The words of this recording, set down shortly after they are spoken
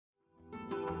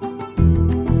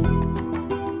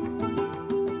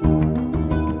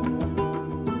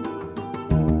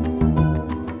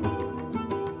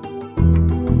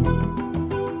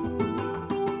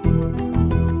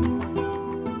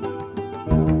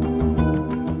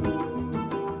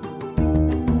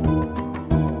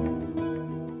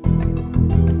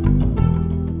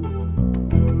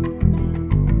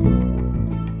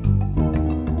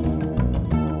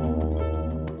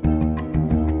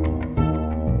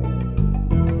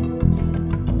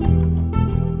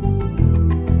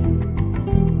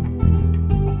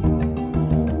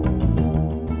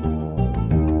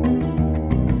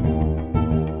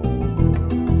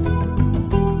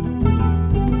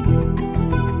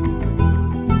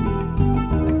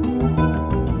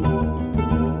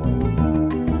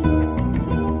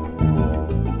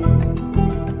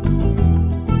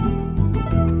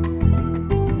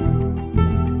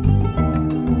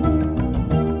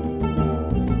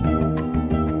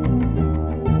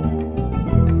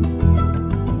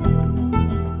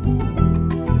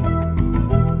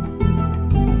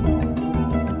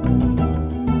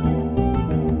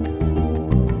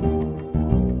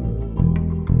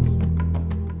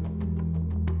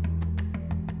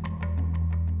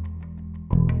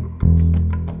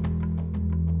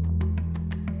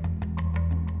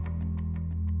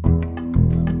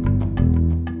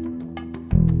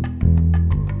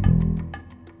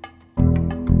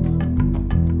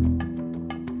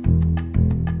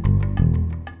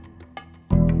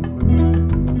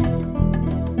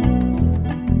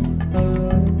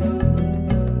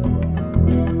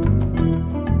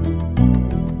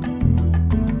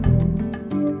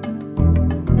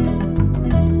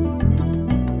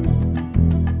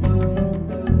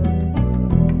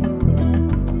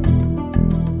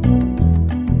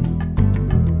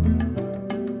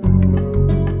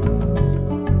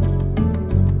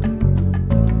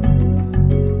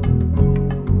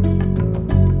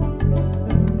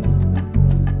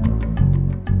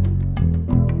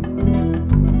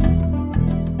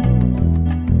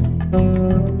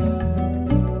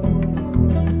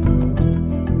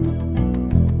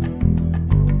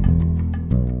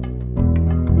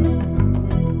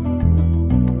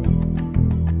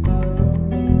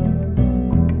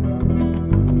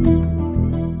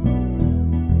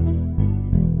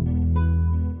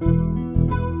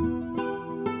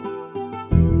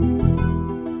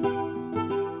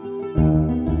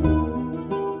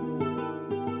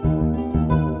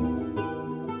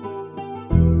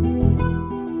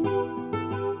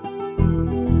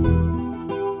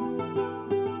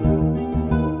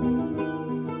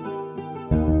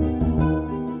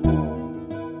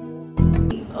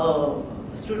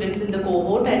students in the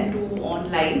cohort and 2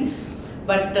 online.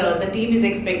 But the team is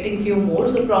expecting few more,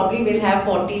 so probably we'll have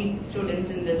 40 students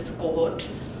in this cohort.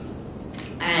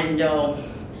 And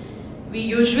we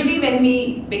usually, when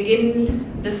we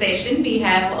begin the session, we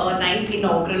have a nice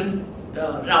inaugural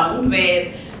round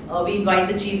where we invite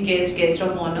the chief guest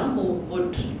of honor, who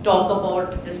would talk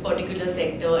about this particular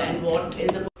sector and what is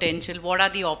the potential, what are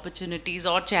the opportunities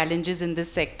or challenges in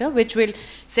this sector, which will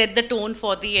set the tone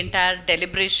for the entire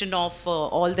deliberation of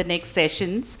all the next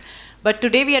sessions. But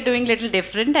today we are doing a little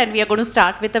different, and we are going to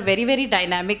start with a very, very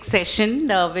dynamic session,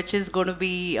 which is going to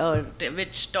be,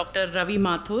 which Dr. Ravi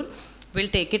Mathur will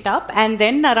take it up. And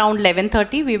then around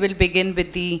 11:30, we will begin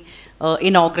with the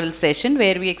inaugural session,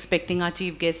 where we are expecting our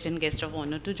chief guest and guest of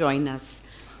honor to join us.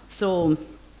 So,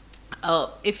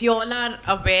 if you all are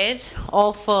aware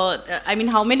of, I mean,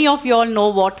 how many of you all know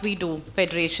what we do,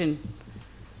 Federation?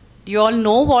 Do you all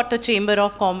know what a Chamber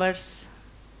of Commerce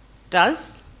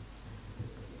does?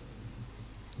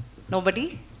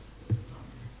 Nobody?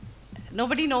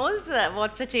 Nobody knows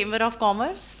what's a Chamber of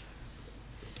Commerce?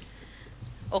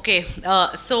 Okay,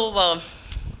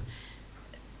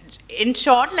 in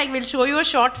short, like we'll show you a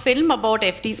short film about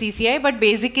FTCCI, but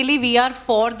basically we are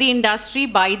for the industry,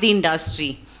 by the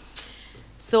industry.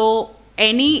 So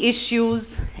any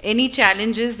issues, any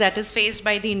challenges that is faced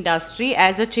by the industry,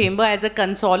 as a chamber, as a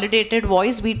consolidated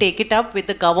voice, we take it up with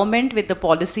the government, with the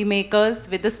policymakers,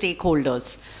 with the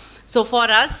stakeholders. So for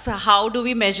us, how do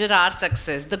we measure our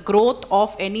success? The growth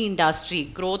of any industry,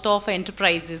 growth of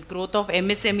enterprises, growth of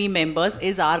MSME members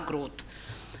is our growth.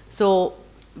 So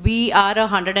we are a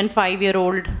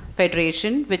 105-year-old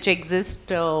federation which exists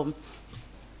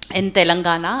in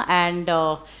Telangana, and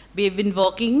we've been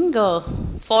working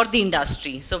for the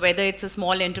industry. So whether it's a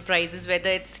small enterprises, whether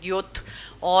it's youth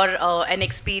or an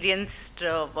experienced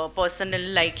personnel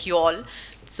like you all.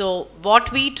 So what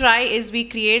we try is we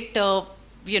create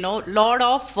lot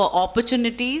of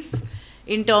opportunities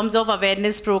in terms of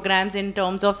awareness programs, in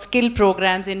terms of skill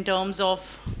programs, in terms of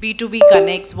B2B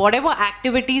connects, whatever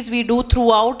activities we do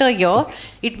throughout a year,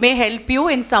 it may help you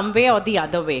in some way or the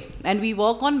other way. And we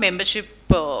work on membership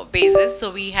basis.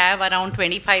 So we have around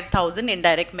 25,000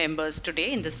 indirect members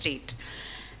today in the state.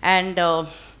 And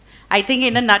I think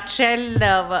in a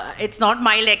nutshell, it's not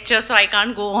my lecture, so I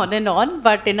can't go on and on,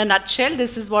 but in a nutshell,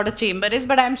 this is what a chamber is.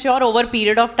 But I'm sure over a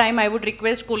period of time, I would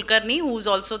request Kulkarni, who's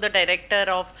also the director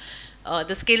of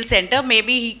the skill center,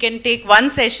 maybe he can take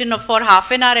one session for half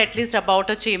an hour at least about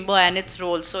a chamber and its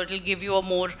role. So it'll give you a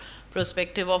more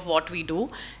perspective of what we do.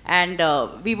 And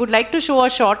we would like to show a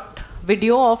short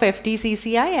video of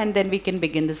FTCCI, and then we can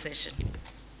begin the session.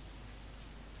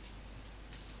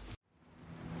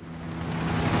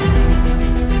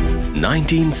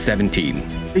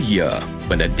 1917, the year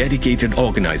when a dedicated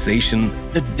organization,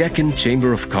 the Deccan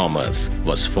Chamber of Commerce,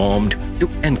 was formed to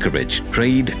encourage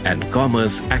trade and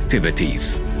commerce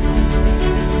activities.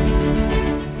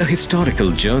 The historical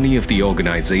journey of the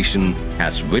organization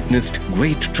has witnessed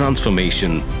great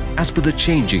transformation as per the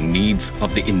changing needs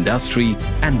of the industry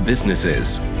and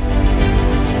businesses.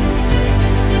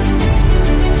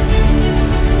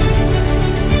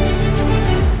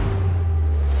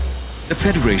 The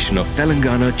Federation of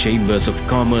Telangana Chambers of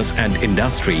Commerce and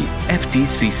Industry,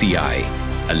 FTCCI,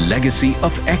 a legacy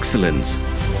of excellence,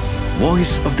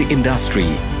 voice of the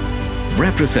industry,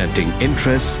 representing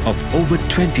interests of over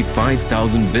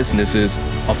 25,000 businesses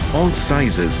of all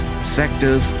sizes,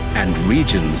 sectors and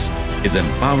regions, is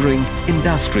empowering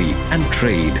industry and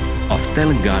trade of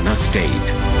Telangana state.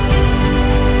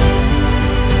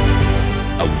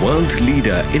 A world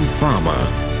leader in pharma,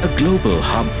 a global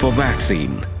hub for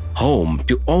vaccine, home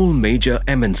to all major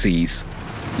MNCs,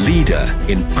 leader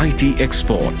in IT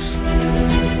exports,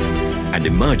 and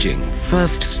emerging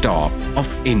first stop of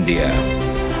India.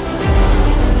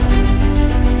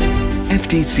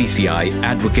 FTCCI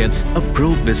advocates a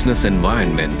pro-business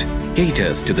environment,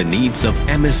 caters to the needs of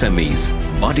MSMEs,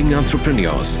 budding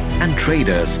entrepreneurs and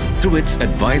traders through its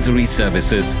advisory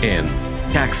services in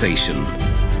taxation,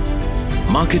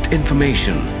 market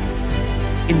information,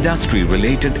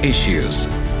 industry-related issues,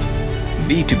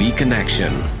 B2B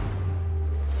connection.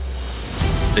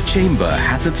 The Chamber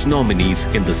has its nominees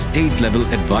in the state-level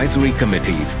advisory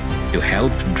committees to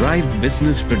help drive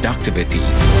business productivity.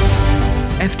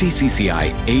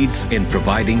 FTCCI aids in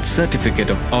providing certificate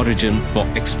of origin for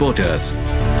exporters,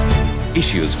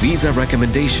 issues visa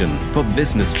recommendation for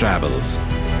business travels.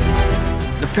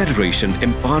 The Federation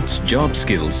imparts job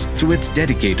skills through its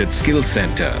dedicated skill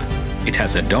center. It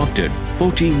has adopted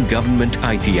 14 government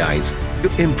ITIs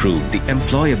to improve the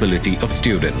employability of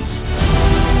students.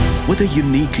 With a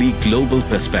uniquely global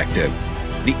perspective,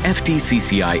 the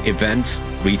FTCCI events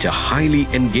reach a highly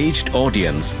engaged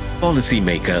audience,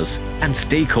 policymakers and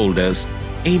stakeholders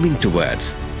aiming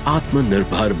towards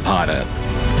Atmanirbhar Bharat.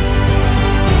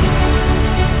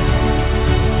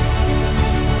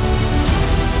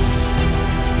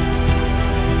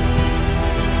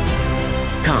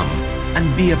 Come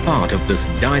and be a part of this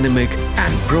dynamic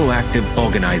and proactive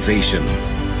organization.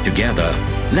 Together,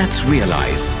 let's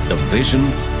realize the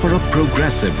vision for a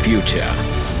progressive future.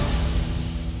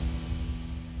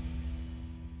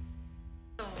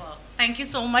 Thank you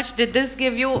so much. Did this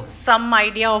give you some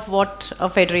idea of what a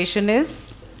federation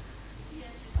is?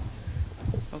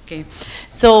 Okay.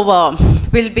 So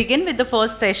we'll begin with the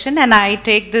first session, and I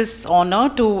take this honor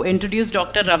to introduce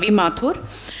Dr. Ravi Mathur.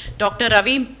 Dr.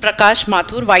 Ravi Prakash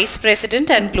Mathur, Vice President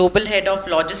and Global Head of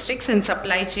Logistics and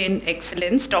Supply Chain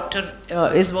Excellence. Dr.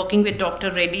 Is working with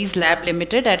Dr. Reddy's Lab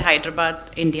Limited at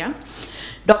Hyderabad, India.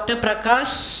 Dr.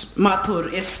 Prakash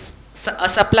Mathur is a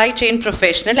supply chain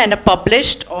professional and a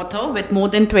published author with more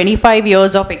than 25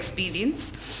 years of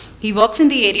experience. He works in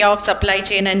the area of supply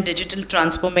chain and digital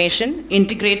transformation,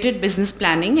 integrated business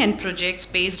planning and projects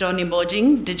based on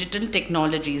emerging digital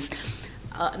technologies.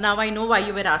 Now I know why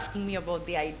you were asking me about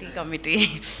the IT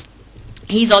committee.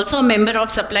 He's also a member of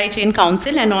Supply Chain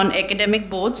Council and on academic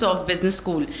boards of business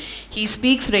school. He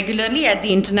speaks regularly at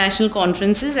the international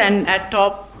conferences and at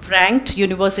top-ranked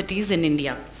universities in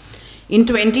India. In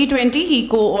 2020, he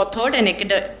co-authored an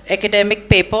academic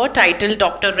paper titled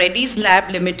Dr. Reddy's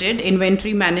Lab Limited,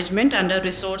 Inventory Management Under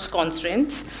Resource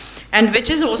Constraints, and which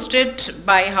is hosted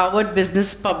by Harvard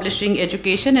Business Publishing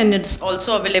Education, and it's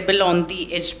also available on the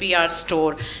HBR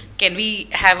store. Can we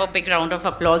have a big round of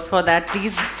applause for that,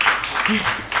 please?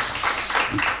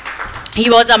 He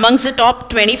was amongst the top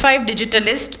 25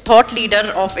 digitalist thought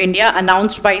leader of India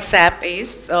announced by SAP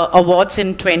ACE Awards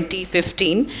in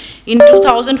 2015. In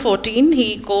 2014,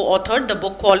 he co-authored the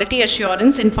book Quality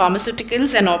Assurance in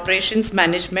Pharmaceuticals and Operations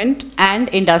Management and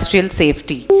Industrial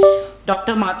Safety.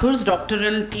 Dr. Mathur's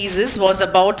doctoral thesis was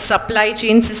about supply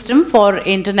chain system for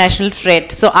international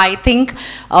freight. So I think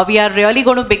we are really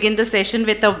going to begin the session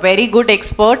with a very good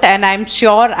expert, and I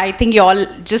think you all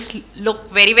just look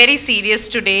very, very serious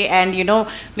today, and you know,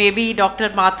 maybe Dr.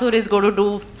 Mathur is going to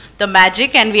do the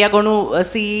magic and we are going to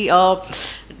see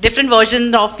different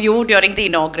versions of you during the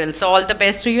inaugural. So all the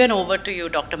best to you, and over to you,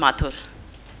 Dr. Mathur.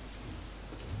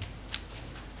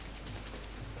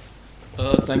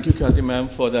 Thank you, Khyati ma'am,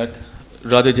 for that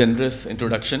rather generous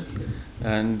introduction,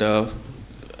 and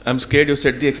I'm scared you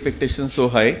set the expectations so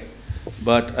high,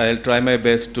 but I'll try my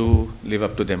best to live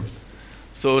up to them.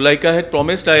 So like I had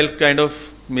promised, I'll kind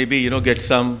of maybe, you know, get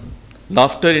some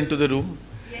laughter into the room.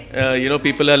 Yes. You know,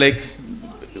 people are like,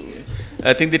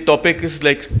 I think the topic is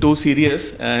like too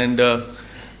serious, and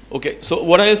okay, so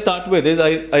what I'll start with is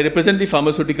I represent the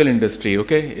pharmaceutical industry,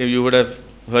 okay? You would have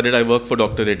heard it, I work for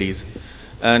Dr. Reddy's,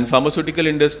 and pharmaceutical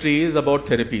industry is about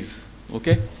therapies.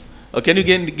 Okay, can you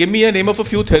give me a name of a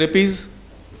few therapies?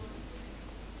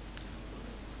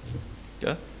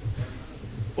 Yeah.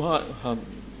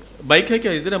 Mic hai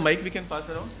kya? Is there a mic we can pass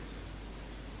around?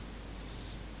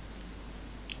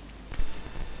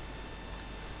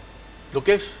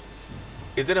 Lokesh,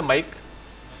 is there a mic?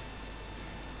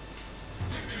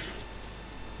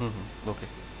 Okay.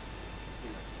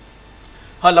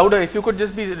 Louder. If you could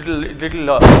just be a little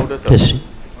louder, sir. Yes.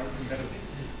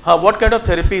 What kind of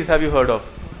therapies have you heard of?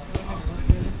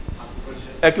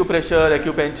 Acupressure,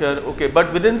 acupuncture, okay.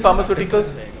 But within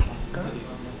pharmaceuticals?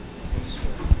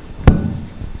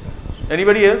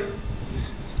 Anybody else?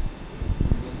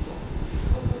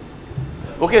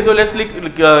 Okay, so let's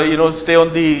you know, stay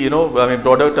on the, you know, I mean,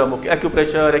 broader term. Okay,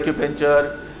 acupressure,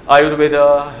 acupuncture,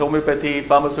 Ayurveda, homeopathy,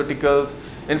 pharmaceuticals.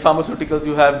 In pharmaceuticals,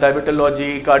 you have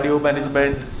diabetology, cardio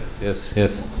management. Yes,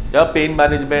 yes. Yeah, pain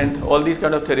management. All these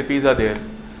kind of therapies are there.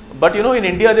 But you know, in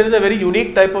India, there is a very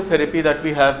unique type of therapy that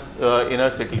we have in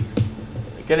our cities.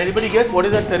 Can anybody guess what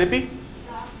is that therapy?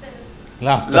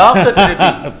 Laughter. Laughter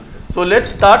therapy. So let's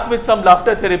start with some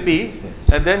laughter therapy,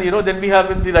 and then, you know, then we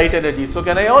have the right energy. So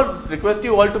can I request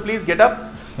you all to please get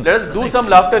up? Let us do some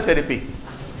laughter therapy.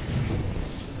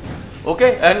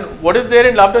 Okay, and what is there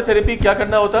in laughter therapy? Kya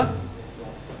karna hota?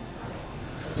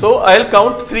 So I'll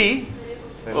count 3.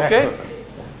 Okay.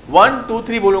 1, 2,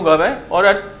 3 bolunga main, or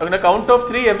at a count of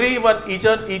 3,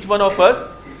 each one of us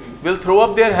will throw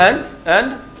up their hands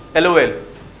and LOL.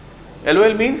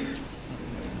 LOL means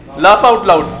laugh out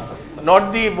loud,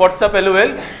 not the WhatsApp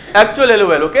LOL, actual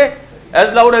LOL, okay?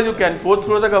 As loud as you can, 4th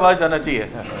floor tak awaaz jana chahiye.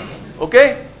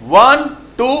 Okay? 1,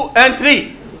 2 and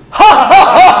 3.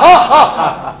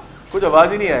 कुछ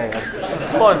आवाज ही नहीं आया यार.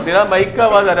 Come on, मेरा mic का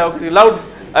आवाज आ रहा है. Loud.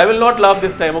 I will not laugh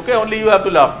this time, okay? Only you have to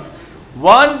laugh.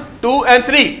 1, 2 and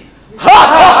 3.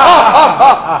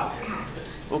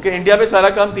 Okay, India में सारा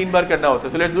काम 3 बार करना होता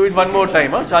है. So let's do it one more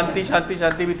time. शांति शांति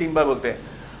शांति भी 3 बार बोलते हैं.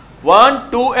 1,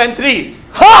 2 and 3.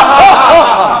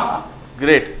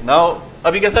 Great. Now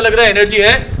अभी कैसा लग रहा है? एनर्जी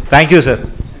है? Thank you, sir.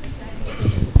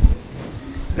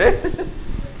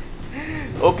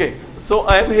 Okay. So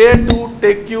I am here to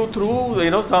take you through,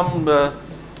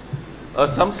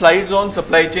 some slides on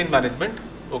supply chain management.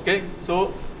 Okay.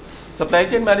 So supply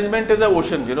chain management is an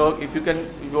ocean. If you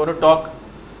want to talk,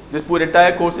 this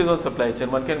entire course is on supply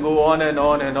chain. One can go on and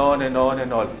on and on and on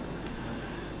and on.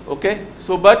 Okay.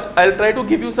 So, but I'll try to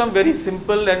give you some very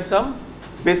simple and some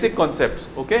basic concepts.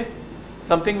 Okay.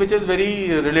 Something which is very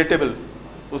relatable.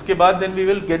 Uske baad then we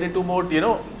will get into more,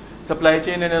 supply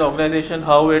chain in an organization,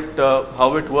 how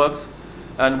it works,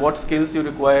 and what skills you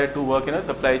require to work in a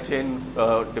supply chain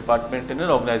department in an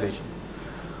organization.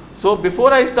 So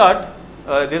before I start,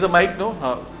 there's a mic, no?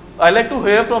 I like to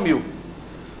hear from you.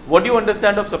 What do you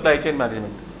understand of supply chain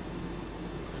management?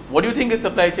 What do you think is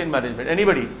supply chain management?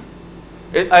 Anybody?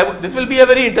 This will be a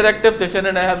very interactive session,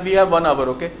 and we have 1 hour,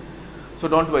 okay? So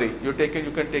don't worry, you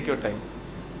can take your time.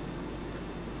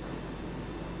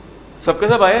 सबके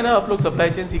सब आए ना आप लोग supply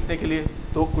chain सीखने के लिए,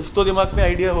 तो कुछ तो दिमाग में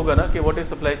आइडिया होगा ना कि what is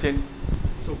supply chain.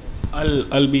 So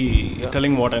I'll be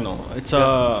telling what I know. It's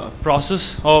a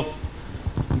process of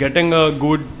getting a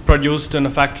good produced in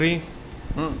a factory,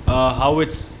 how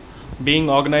it's being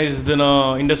organized in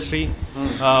a industry,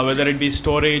 whether it be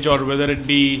storage or whether it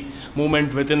be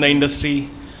movement within the industry,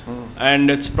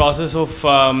 and it's process of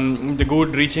the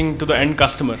good reaching to the end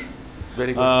customer.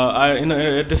 Very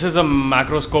good. This is a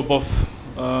macro scope of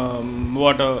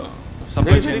what a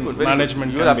supply chain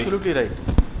management You're can be. absolutely right.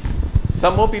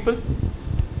 Some more people?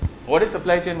 What is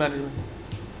supply chain management?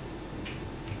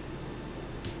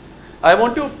 I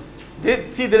want to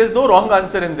see, there is no wrong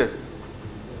answer in this.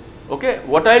 Okay,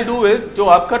 what I'll do is, जो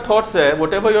आपका thoughts है,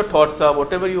 whatever your thoughts are,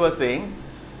 whatever you are saying,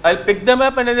 I'll pick them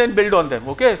up and then build on them.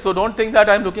 Okay, so don't think that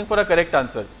I'm looking for a correct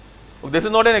answer. This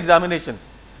is not an examination.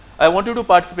 I want you to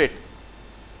participate.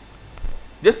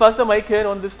 Just pass the mic here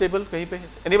on this table. कहीं पे.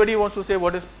 Anybody wants to say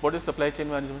what is supply chain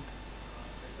management?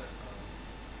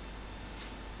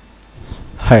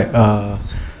 Hi.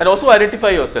 And also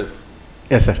identify yourself.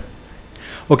 Yes, sir.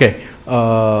 Okay.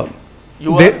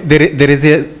 There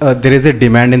is a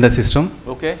demand in the system.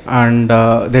 Okay. And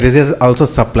there is also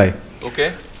supply.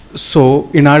 Okay. So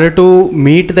in order to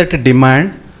meet that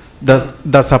demand,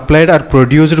 the supplied or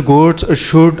produced goods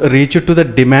should reach to the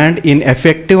demand in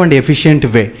effective and efficient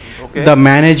way. Okay. The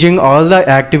managing all the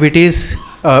activities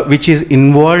which is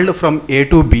involved from A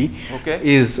to B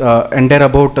is entire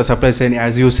about supply chain.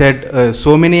 As you said,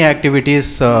 so many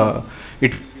activities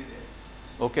it.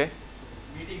 Okay.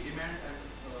 Meeting demand and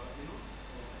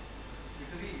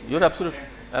You're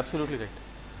absolutely right.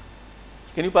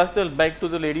 Can you pass the mic to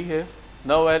the lady here?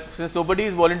 Now, since nobody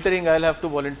is volunteering, I'll have to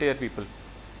volunteer people.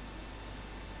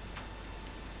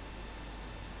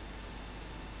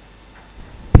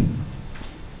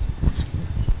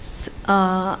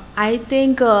 I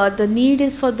think the need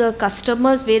is for the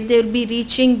customers where they will be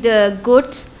reaching the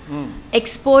goods,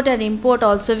 export and import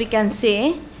also we can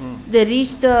say. They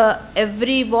reach the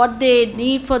what they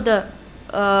need for the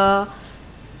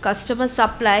customer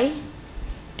supply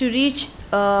to reach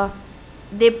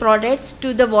their products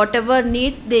to the whatever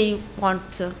need they want,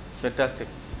 sir. Fantastic.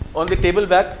 On the table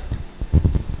back,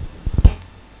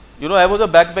 I was a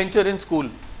backbencher in school.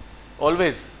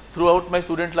 Always. Throughout my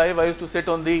student life, I used to sit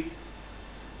on the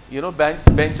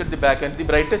bench at the back, and the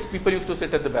brightest people used to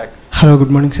sit at the back. Hello, good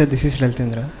morning, sir. This is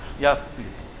Lalitendra. Yeah, please.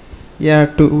 Yeah,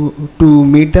 to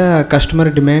meet the customer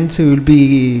demands, we will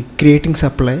be creating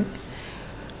supply.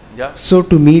 Yeah. So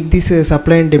to meet this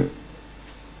supply and demand.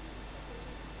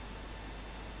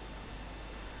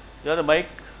 Yeah, the mic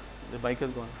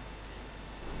has gone.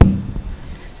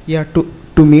 Yeah,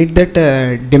 to meet that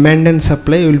demand and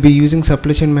supply, we will be using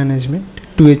supply chain management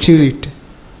to achieve it.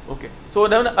 Okay. So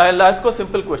now I'll ask a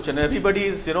simple question. Everybody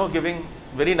is, giving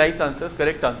very nice answers,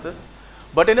 correct answers.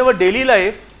 But in our daily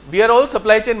life, we are all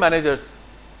supply chain managers.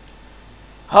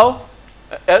 How?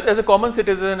 As a common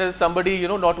citizen, as somebody,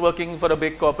 not working for a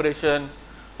big corporation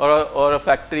or a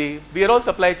factory, we are all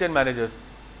supply chain managers.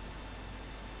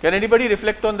 Can anybody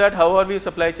reflect on that? How are we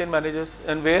supply chain managers?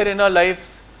 And where in our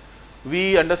lives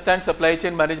we understand supply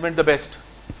chain management the best?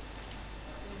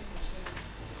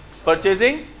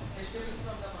 Purchasing?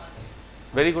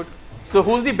 Very good. So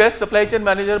who's the best supply chain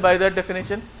manager by that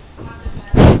definition?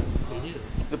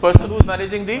 The person who is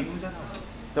managing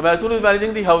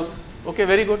the house. Okay,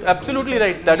 very good. Absolutely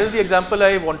right. That is the example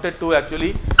I wanted to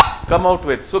actually come out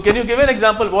with. So can you give an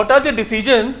example? What are the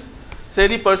decisions say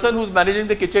the person who's managing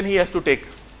the kitchen, he has to take.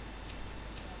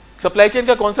 Supply chain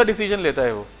का कौन सा decision लेता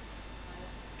है वो?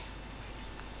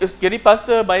 Can you pass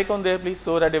the mic on there please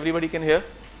so that everybody can hear?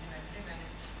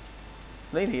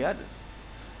 नहीं यार.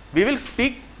 We will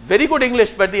speak very good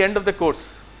English by the end of the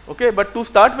course. Okay, but to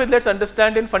start with, let's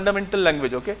understand in fundamental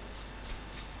language. Okay.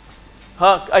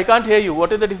 I can't hear you.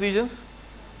 What are the decisions?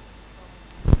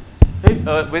 Hey,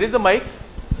 where is the mic?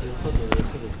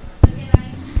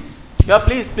 Yeah,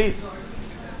 please. So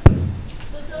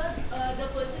sir, the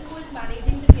person who is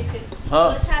managing the kitchen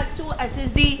first has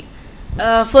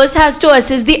to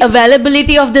assess the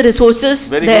availability of the resources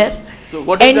Very there. good. So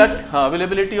what is that?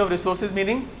 Availability of resources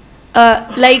meaning?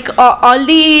 Like all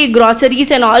the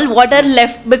groceries and all what are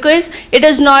left, because it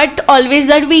is not always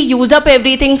that we use up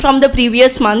everything from the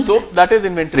previous month. So that is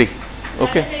inventory.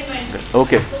 Okay. That is inventory.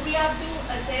 Okay. So we have to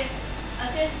assess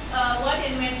what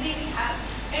inventory we have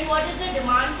and what is the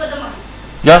demand for the month.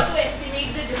 Yeah. We have to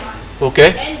estimate the demand. Okay.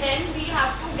 And then we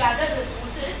have to gather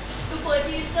resources to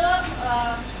purchase the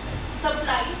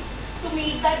supplies to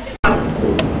meet that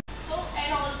demand. So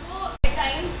and also at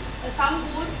times some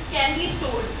goods can be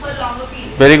stored for longer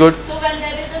periods. Very good. So when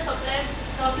there is a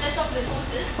surplus of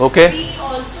resources, Okay. we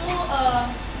also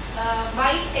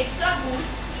buy extra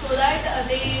goods so that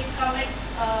they come at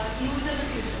use in the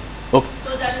future. Okay.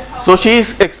 So that is how. So she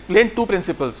is explained two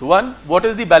principles. One, what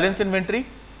is the balance inventory?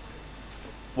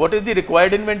 What is the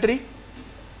required inventory?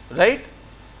 Right?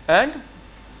 And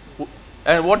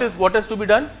what has to be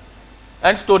done?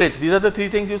 And storage. These are the three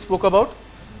things you spoke about.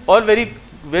 All very,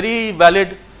 very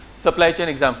valid supply chain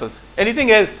examples. Anything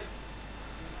else?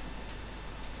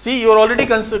 See, you are already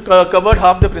covered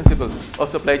half the principles of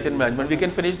supply chain management. We can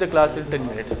finish the class in 10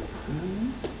 minutes.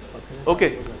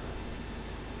 Okay.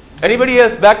 Anybody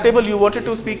else? Back table, you wanted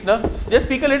to speak now? Just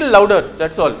speak a little louder,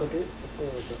 that's all.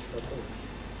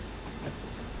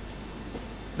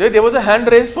 There was a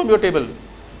hand raised from your table.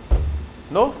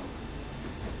 No?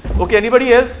 Okay,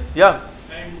 anybody else? Yeah.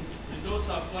 And with those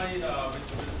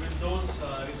with those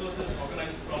resources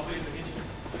organized properly in the kitchen.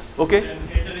 Okay. And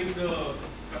catering the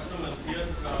customers, here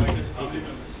it is family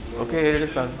members. Okay, here it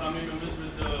is family. Family members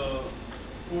with the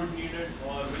food needed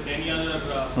or with any other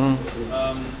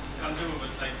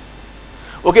consumables like.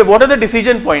 Okay, what are the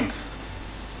decision points?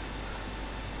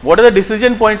 What are the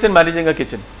decision points in managing a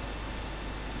kitchen?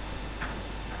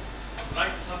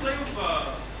 Right, supply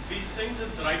of these things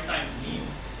at the right time.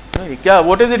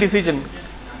 What is the decision?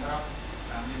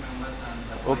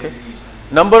 Okay.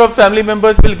 Number of family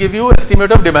members will give you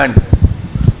estimate of demand.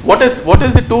 What is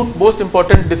the two most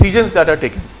important decisions that are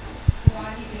taken?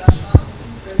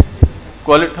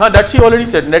 Quality. That she already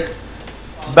said. Net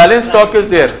balance stock is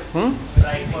there.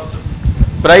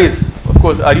 Price. Of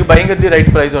course. Are you buying at the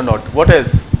right price or not? What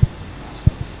else?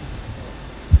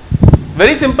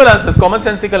 Very simple answers.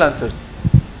 Commonsensical answers.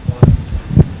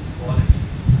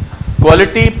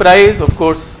 Quality, price, of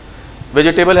course.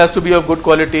 Vegetable has to be of good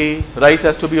quality. Rice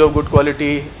has to be of good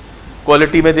quality.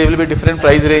 Quality, there will be different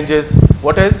price ranges.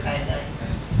 What else?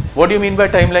 What do you mean by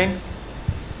timeline?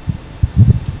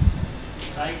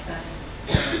 Right time.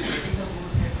 Getting the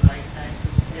goods at right time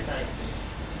at right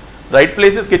place. Right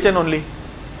place is kitchen only.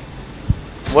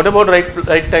 What about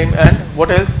right time and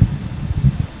what else?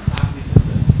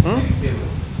 Dining table.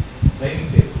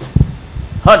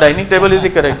 Dining table is the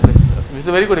correct place. This is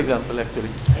a very good example actually.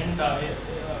 And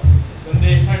when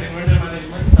they start inventory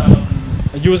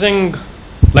management, using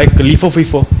like LIFO,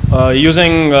 FIFO,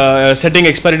 using setting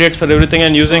expiry dates for everything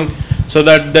and using so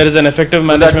that there is an effective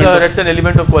management. That's an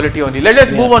element of quality only.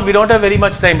 Let's move on. We don't have very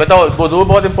much time. Batao, दो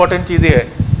बहुत important चीजें हैं.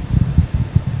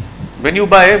 When you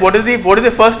buy, what is the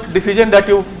first decision that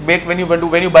you make when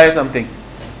you buy something?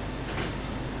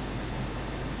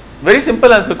 Very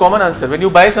simple answer, common answer. When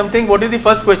you buy something, what is the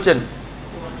first question?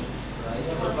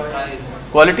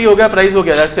 Quality हो गया, price हो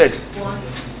गया. That's it.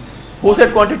 Who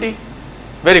said quantity?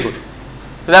 Very good.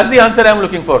 So that's the answer I am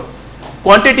looking for.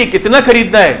 Quantity कितना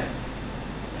खरीदना है?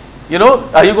 You know,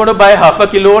 are you going to buy half a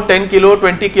kilo, 10 kilo,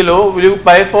 20 kilo? Will you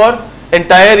buy for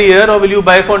entire year or will you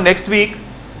buy for next week?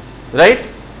 Right?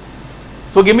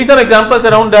 So give me some examples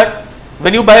around that.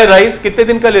 When you buy rice, कितने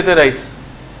दिन का लेते rice?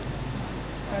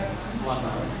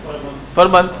 For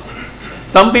month.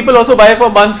 Some people also buy for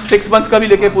months, 6 months का भी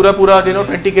लेके पूरा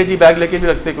 20 kg bag लेके भी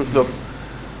रखते कुछ लोग.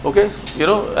 Okay, you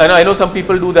know, and I know some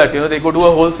people do that. You know, they go to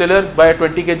a wholesaler, buy a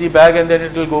 20 kg bag, and then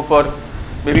it will go for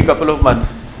maybe couple of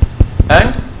months.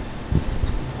 And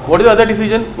what is the other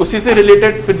decision? उसी से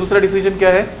related फिर दूसरा decision क्या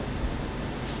है?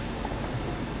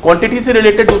 Quantity से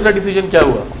related दूसरा decision क्या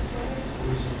हुआ?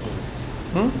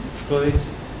 Storage.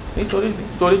 Storage.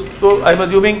 So I'm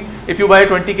assuming if you buy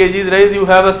 20 kgs rice, you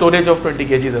have a storage of 20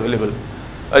 kgs available.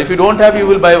 Or if you don't have, you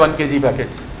will buy 1 kg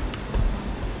packets.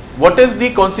 What is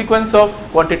the consequence of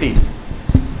quantity?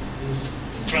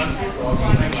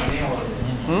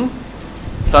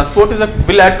 Transport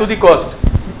will add to the cost.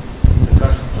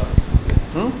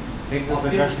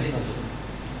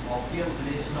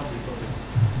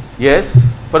 Yes,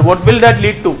 but what will that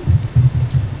lead to?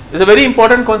 It's a very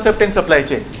important concept in supply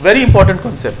chain. Very important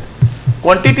concept.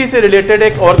 Quantity से related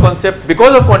एक और concept.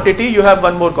 Because of quantity, you have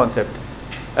one more concept.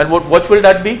 And what will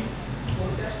that be?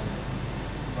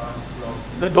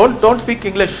 Don't speak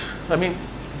English. I mean,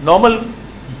 normal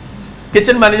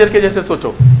kitchen manager के जैसे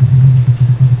सोचो.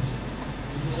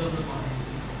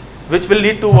 Which will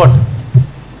lead to what?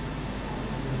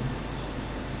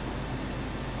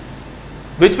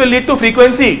 Which will lead to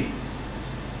frequency.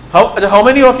 How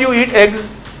many of you eat eggs?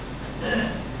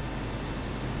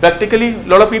 Practically,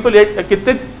 lot of people eat.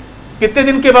 कितने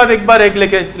दिन के बाद एक बार egg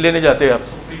लेने जाते हैं आप?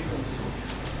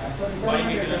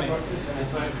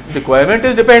 Requirement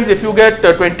depends. If you get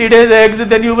 20 days eggs,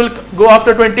 then you will go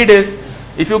after 20 days.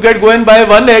 If you go and buy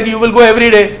one egg, you will go every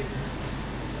day.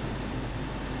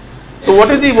 So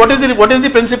what is the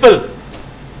principle?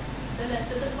 The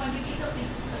lesser the quantity, the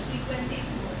frequency is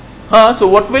more. So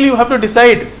what will you have to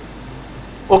decide?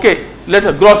 Okay, let's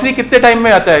grocery कितने time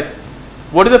में आता है?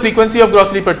 What is the frequency of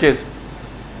grocery purchase?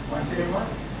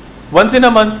 Once in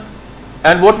a month.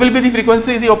 And what will be the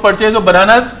frequency of purchase of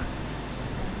bananas?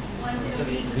 Once in a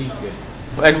week.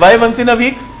 And why once in a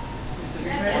week?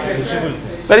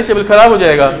 Perishable, खराब हो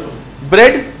जाएगा.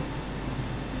 Bread?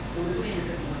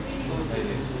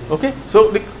 Okay, so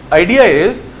the idea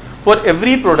is for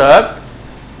every product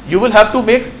you will have to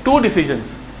make two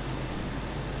decisions.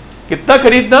 कितना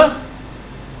खरीदना,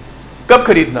 कब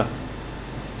खरीदना.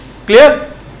 Clear?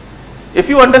 If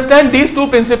you understand these two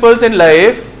principles in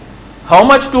life, how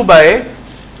much to buy,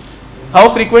 how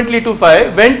frequently to buy,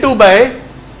 when to buy,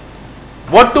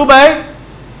 what to buy,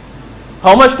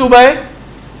 how much to buy,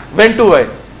 when to buy.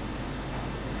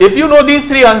 If you know these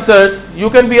three answers, you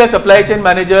can be a supply chain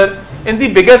manager in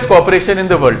the biggest corporation in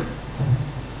the world.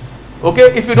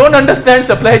 Okay, if you don't understand,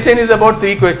 supply chain is about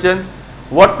three questions: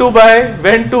 what to buy,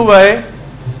 when to buy,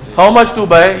 how much to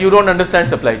buy. You don't understand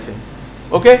supply chain.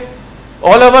 Okay,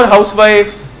 all our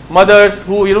housewives, mothers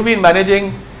who been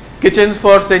managing kitchens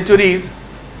for centuries,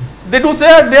 they do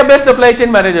say they are best supply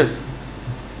chain managers.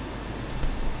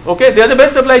 Okay, they are the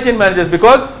best supply chain managers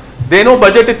because they know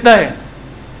budget इतना है,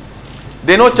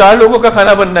 they know 4 लोगों का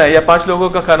खाना बनना है या 5 लोगों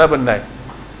का खाना बनना है,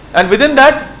 and within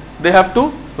that they have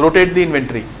to rotate the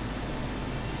inventory.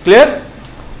 Clear?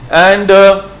 And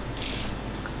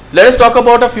let us talk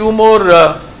about a few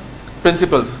more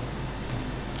principles.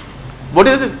 What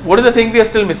is the thing we are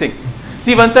still missing?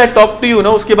 See, once I talk to you,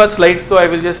 उसके बाद slides, so I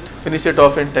will just finish it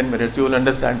off in 10 minutes. You will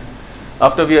understand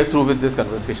after we are through with this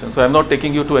conversation. So I am not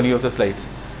taking you to any of the slides.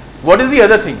 What is the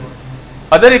other thing?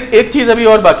 Other एक चीज अभी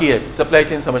और बाकी है supply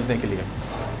chain समझने के लिए.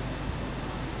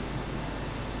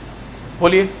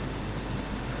 बोलिए.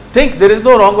 Think, there is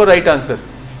no wrong or right answer.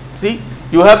 See,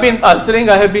 you have been answering,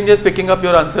 I have been just picking up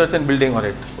your answers and building on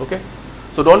it. Okay,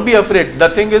 so don't be afraid.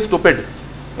 Nothing is stupid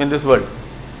in this world.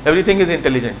 Everything is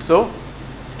intelligent. So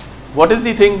what is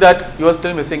the thing that you are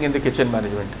still missing in the kitchen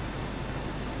management?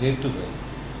 Where to buy.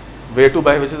 Where to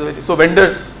buy, which is the, so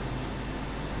vendors,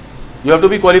 you have to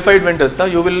be qualified vendors.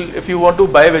 ना you will, if you want to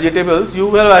buy vegetables, you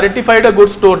have identified a good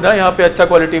store. ना यहाँ पे अच्छा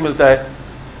quality मिलता है.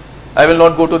 I will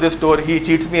not go to this store. He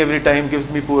cheats me every time, gives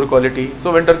me poor quality.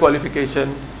 So vendor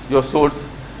qualification, your source.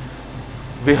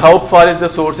 How far is the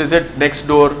source? Is it next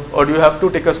door, or do you have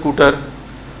to take a scooter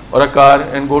or a car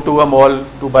and go to a mall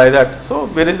to buy that? So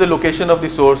where is the location of the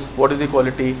source? What is the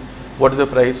quality? What is the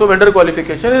price? So vendor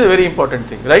qualification is a very important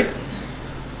thing, right?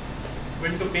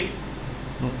 When to pay?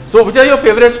 So which are your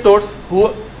favorite stores?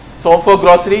 So for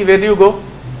grocery, where do you go?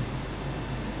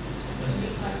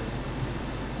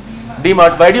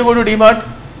 D-Mart. Why do you go to D-Mart?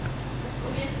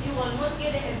 Because you almost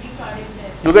get every product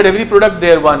there. You get every product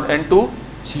there, one, and two,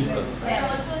 Cheaper. And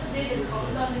also they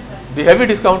discount on the price. the heavy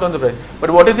discount on the price. But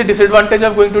what is the disadvantage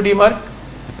of going to D-Mart? You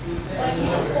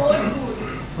hoard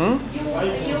goods. You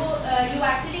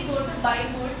actually go to buy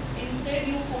goods. Instead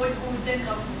you hoard goods and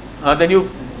come. Then you,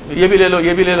 ये भी ले लो,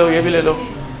 ये भी ले लो, ये भी ले लो.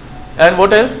 And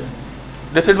what else?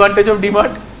 Disadvantage of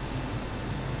D-Mart?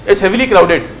 It's heavily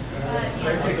crowded.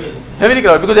 Heavily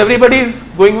crowded because everybody is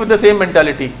going with the same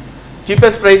mentality.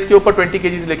 Cheapest price के ऊपर 20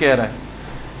 kgs लेके आ रहा है.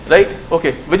 Right?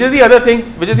 Okay. Which is the other thing?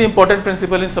 Which is the important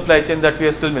principle in supply chain that we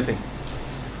are still missing?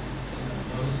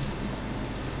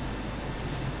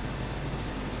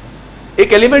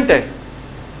 एक element है,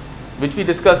 which we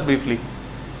discussed briefly.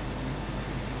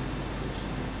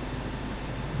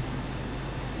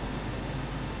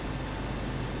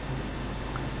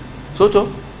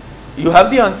 Socho. You have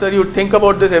the answer. You think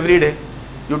about this every day.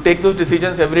 You take those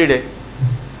decisions every day.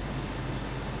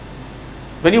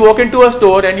 When you walk into a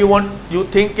store and you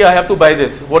think, I have to buy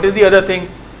this. What is the other thing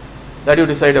that you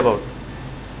decide about?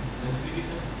 Necessity,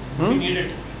 sir. We need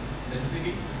it.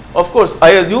 Necessity. Of course,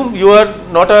 I assume you are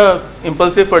not a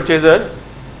impulsive purchaser.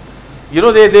 You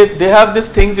know, they have these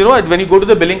things, you know, when you go to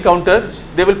the billing counter,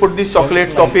 they will put these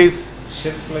chocolates, toffees.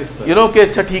 Shelf life, sir. You know, okay,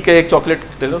 acha, theek hai, ek chocolate,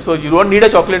 you know, so you don't need a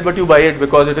chocolate, but you buy it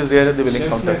because it is there at the billing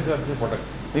Shelf counter. life of the product.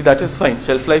 That is fine.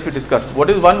 Shelf life we discussed. What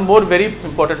is one more very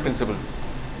important principle?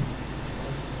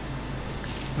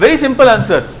 Very simple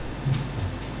answer.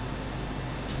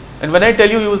 And when I tell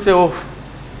you, you will say, oh.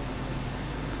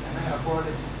 Can I afford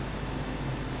it?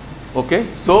 Okay,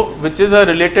 so which is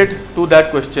related to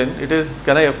that question? It is,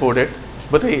 can I afford it?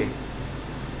 Bataiye.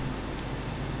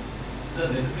 The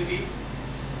necessity.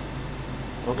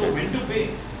 Okay. So when to pay?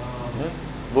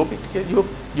 Go pay.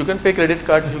 You can pay credit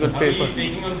card. You can pay for.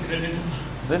 Taking on credit.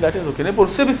 Then that is okay. But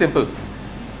उससे भी simple.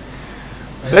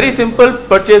 Very simple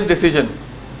purchase decision.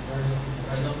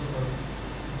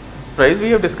 Price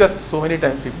we have discussed so many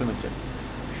times. People mention.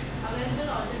 Available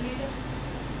alternatives.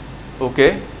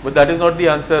 Okay, but that is not the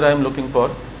answer I am looking for.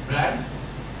 Brand.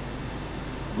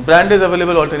 Brand is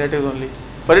available alternatives only.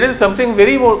 But it is something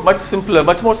much simpler,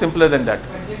 much more simpler than that.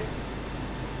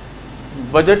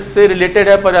 Budget से related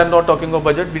है, but I am not talking of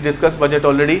budget. We discussed budget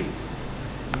already.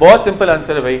 बहुत simple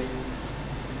answer है भाई.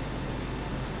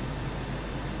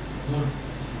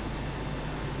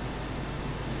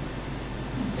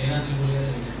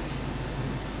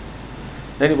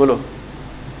 नहीं बोलो.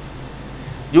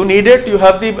 You need it. You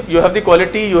have the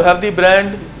quality. You have the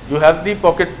brand. You have the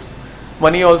pocket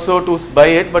money also to buy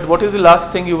it. But what is the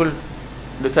last thing you will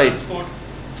decide? Transport.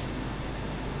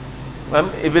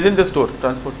 Within the store,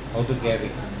 transport. How to carry.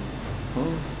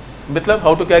 Matlab,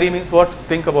 how to carry means what?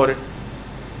 Think about it.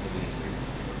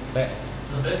 The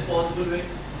best possible way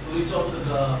to reach out to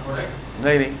the product.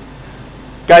 नहीं.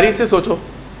 Carry से सोचो.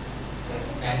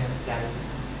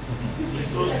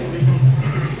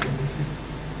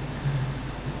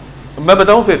 मैं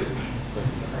बताऊं फिर.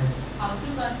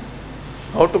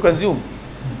 How to consume.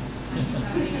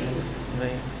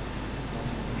 नहीं.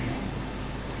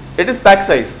 It is pack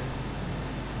size.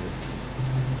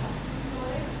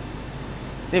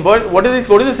 What is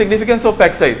the significance of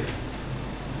pack size?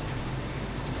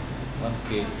 1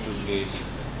 kg, 2 kg.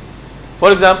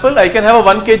 For example, I can have a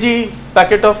 1 kg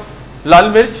packet of lal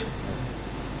mirch,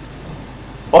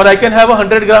 or I can have a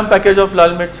 100-gram package of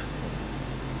lal mirch.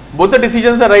 Both the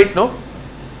decisions are right, no?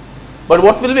 But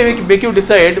what will make you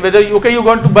decide whether you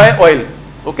want to buy oil?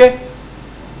 Okay,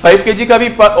 5 kg का भी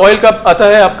oil का आता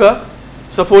है आपका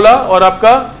सफोला और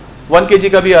आपका 1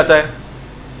 kg का भी आता है.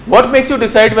 What makes you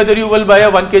decide whether you will buy a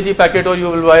 1 kg packet or you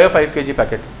will buy a 5 kg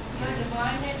packet?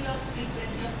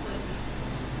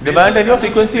 Demand and your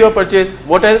frequency of purchase.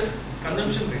 What else?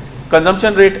 Consumption rate.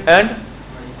 Consumption rate. And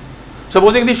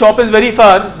supposing the shop is very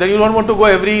far, then you don't want to go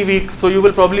every week, so you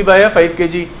will probably buy a 5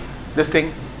 kg this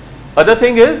thing. Other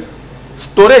thing is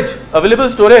storage, available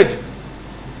storage.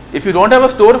 If you don't have a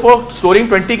store for storing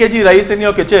 20 kg rice in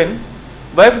your kitchen,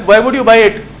 why would you buy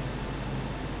it?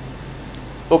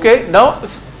 Okay, now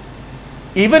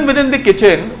even within the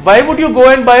kitchen, why would you go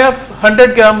and buy a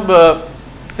 100-gram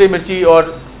say mirchi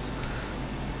or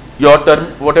your term,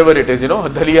 whatever it is, you know,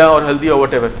 dhalia or haldi or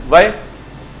whatever? Why?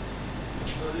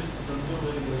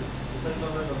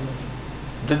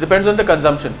 This depends on the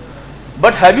consumption.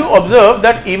 But have you observed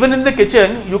that even in the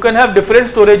kitchen, you can have different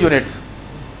storage units?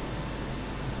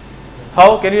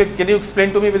 How? Can you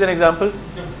explain to me with an example?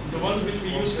 The ones which we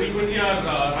use frequently are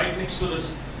right next to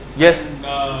this. Yes.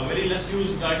 And very less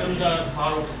used items are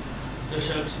far off the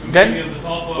shelves. Then- Maybe on the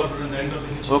top or in the end of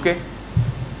the kitchen. Okay.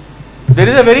 There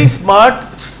is a very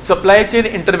smart supply chain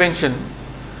intervention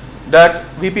that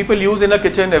we people use in a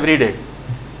kitchen every day,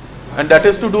 and that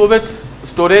is to do with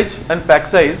storage and pack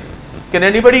size. Can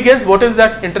anybody guess what is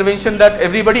that intervention that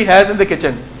everybody has in the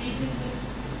kitchen?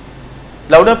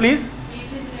 Louder, please.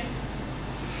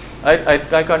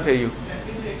 I can't hear you.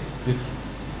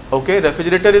 Okay,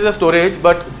 refrigerator is a storage,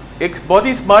 but एक बहुत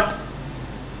ही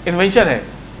smart invention है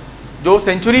जो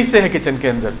centuries से है kitchen के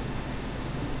अंदर,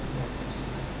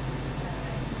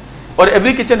 और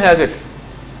every kitchen has it.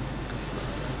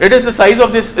 It is the size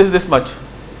of this is this much.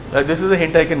 This is the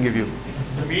hint I can give you.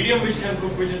 The medium which can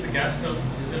cook, which is the gas stove.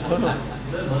 Is it No.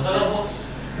 the masala box?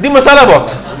 The masala box.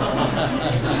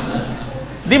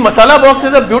 The masala box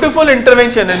is a beautiful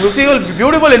intervention and you see a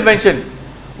beautiful invention.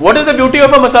 What is the beauty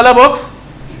of a masala box?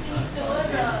 You can store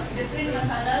different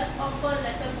masalas of a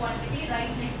lesser quantity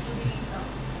right next to the stuff.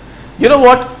 You know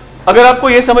what? अगर आपको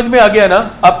ये समझ में आ गया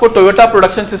ना, आपको Toyota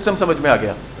production system समझ में आ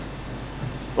गया.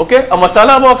 Okay, a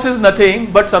masala box is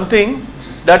nothing but something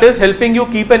that is helping you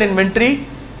keep an inventory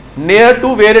near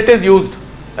to where it is used.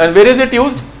 And where is it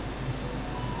used?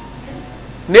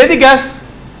 Near the gas,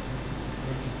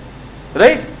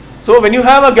 right? So when you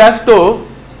have a gas stove,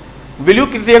 will you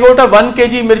take out a 1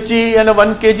 kg mirchi and a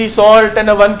 1 kg salt and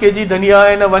a 1 kg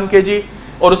dhania and a 1 kg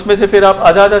और उसमें से फिर आप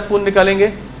आधा आधा spoon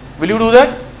निकालेंगे? Will you do that?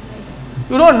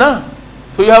 You don't, na?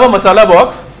 So you have a masala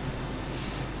box.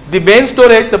 The main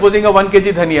storage, supposing a 1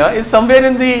 kg dhania, is somewhere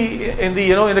in the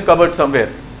you know, in the cupboard somewhere,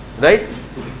 right?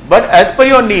 But as per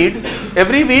your needs,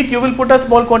 every week you will put a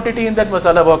small quantity in that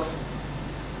masala box.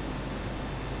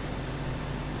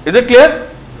 Is it clear?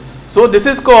 So this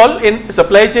is called, in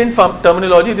supply chain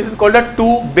terminology, this is called a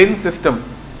two-bin system.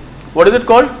 What is it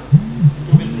called?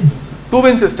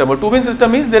 Two-bin system. A two-bin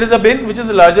system means there is a bin which is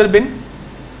a larger bin.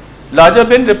 Larger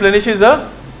bin replenishes a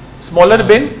smaller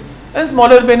bin, and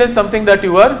smaller bin is something that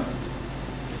you are.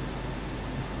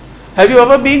 Have you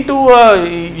ever been to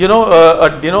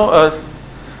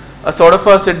a sort of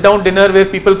a sit-down dinner where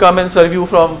people come and serve you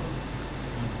from,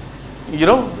 you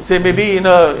know, say maybe in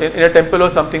a temple or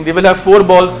something? They will have 4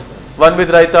 balls, one with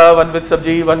raita, one with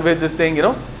sabji, one with this thing, you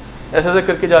know. ऐसा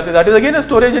करके जाते. That is again a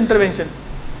storage intervention.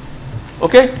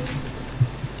 Okay.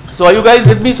 So are you guys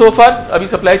with me so far? अभी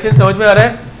supply chain समझ में आ रहा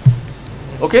है?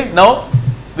 Okay. Now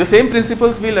the same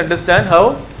principles we'll understand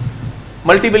how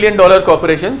multi-billion-dollar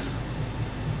corporations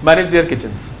manage their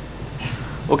kitchens.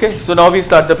 Okay, so now we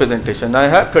start the presentation. I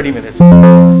have 30 minutes.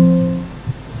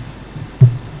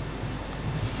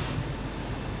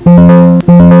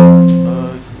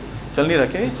 चल नहीं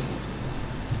रखे?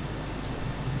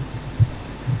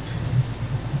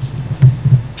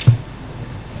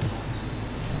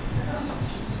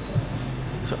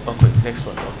 Okay, next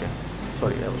one. Okay,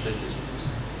 sorry, I was.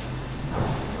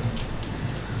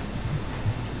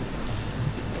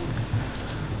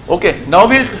 Okay, now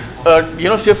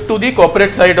we'll shift to the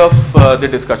corporate side of the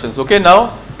discussions. Okay,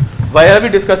 now why are we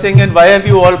discussing and why have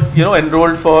you all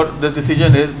enrolled for this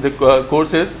decision? Is the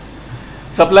course is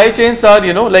supply chains are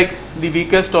like the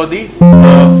weakest or the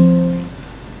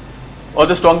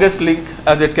strongest link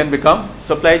as it can become.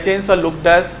 Supply chains are looked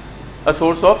as a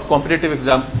source of competitive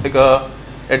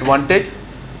advantage,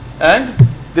 and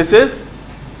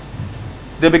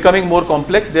they're becoming more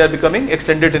complex. They are becoming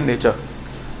extended in nature.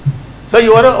 So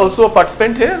you are also a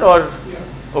participant here, or yeah.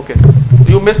 Okay?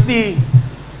 You missed the. No,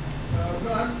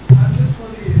 I'm just for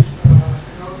the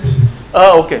inauguration.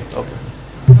 Okay, okay.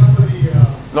 Not for the.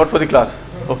 Not for the class.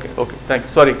 No. Okay, okay. Thank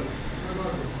you. Sorry.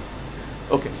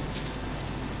 Okay.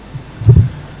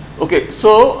 Okay.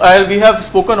 So we have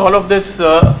spoken all of this.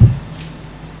 So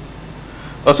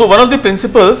one of the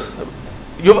principles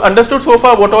you've understood so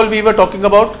far. What all we were talking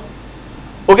about?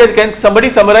 Okay. Can somebody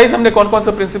summarize? हमने कौन-कौन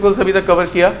से principles अभी तक cover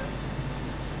किया?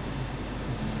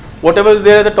 Whatever is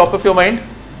there at the top of your mind.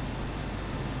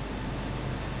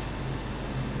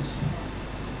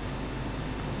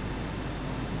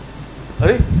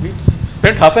 We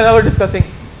spent half an hour discussing.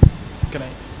 Can I?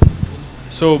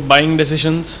 So buying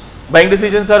decisions. Buying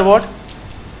decisions are what?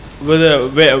 Whether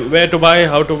where to buy,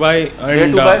 how to buy,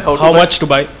 and how much to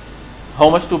buy. How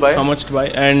much to buy? How much to buy,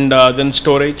 and then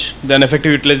storage, then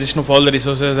effective utilization of all the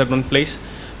resources at one place.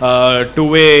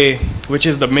 Two-way, which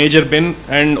is the major bin,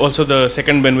 and also the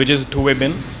second bin, which is two-way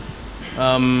bin.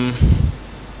 I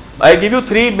give you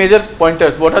 3 major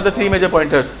pointers. What are the 3 major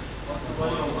pointers?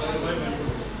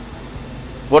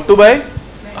 What to buy?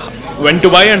 When to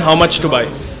buy and how much to buy.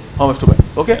 How much to buy.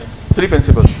 Okay. 3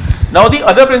 principles. Now the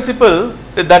other principle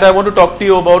that I want to talk to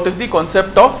you about is the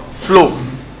concept of flow.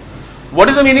 What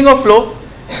is the meaning of flow?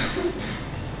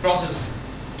 Process.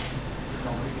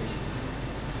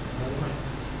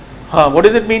 What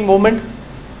does it mean, movement?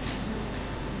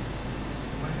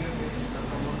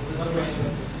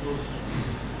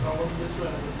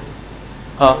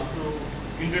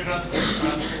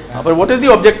 But what is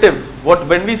the objective?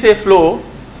 When we say flow,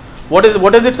 what is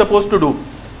it supposed to do?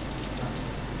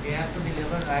 We have to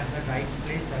deliver at the right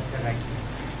place at the right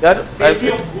time. Yeah, Safety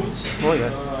of goods. Oh yeah.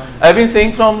 I've been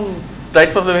saying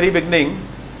right from the very beginning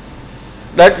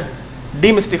that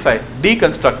demystify,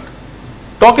 deconstruct,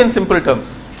 talk in simple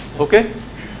terms. Okay,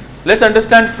 let's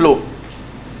understand flow.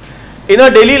 In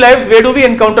our daily lives, where do we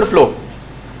encounter flow?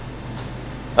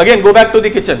 Again, go back to the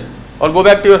kitchen or go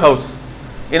back to your house.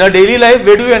 In our daily life,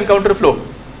 where do you encounter flow?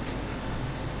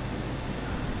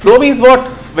 Flow means what?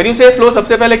 When you say flow,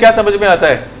 सबसे पहले क्या समझ में आता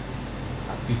है?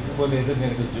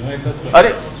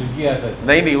 अरे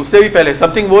नहीं उससे भी पहले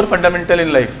something more fundamental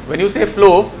in life. When you say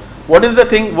flow, what is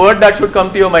the word that should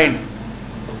come to your mind?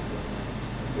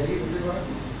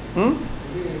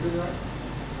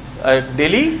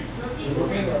 Daily?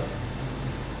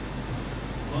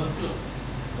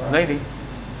 नहीं.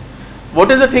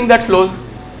 What is the thing that flows?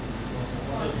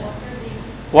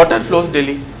 Water flows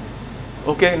daily.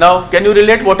 Okay, now can you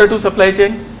relate water to supply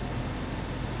chain?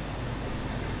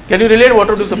 Can you relate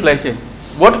water to supply chain?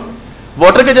 What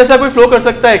water के जैसा कोई flow कर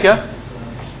सकता है क्या?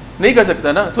 नहीं कर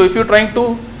सकता ना. So if you're trying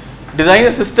to design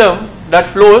a system that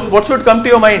flows, what should come to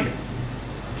your mind?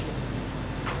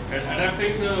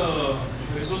 Adapting the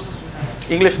resources we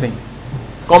have. English नहीं.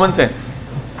 Common sense.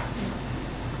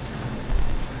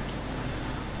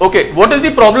 Okay, what is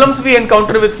the problems we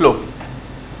encounter with flow?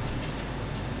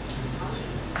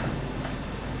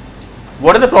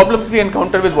 What are the problems we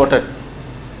encounter with water?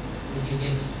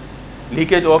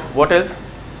 Leakage of what else?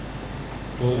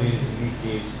 Storage,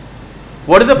 leakage.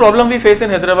 What is the problem we face in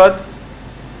Hyderabad?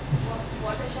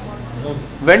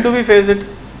 When do we face it?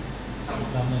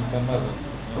 Summer.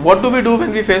 What do we do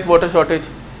when we face water shortage?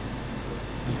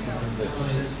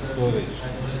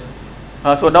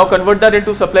 Storage. So now convert that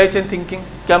into supply chain thinking.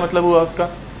 क्या मतलब हुआ उसका?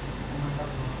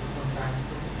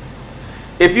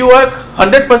 If you are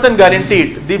 100%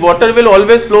 guaranteed the water will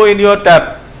always flow in your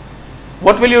tap,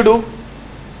 what will you do?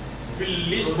 Will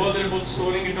least bother about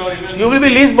storing it or even. You will be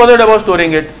least bothered about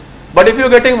storing it. But if you are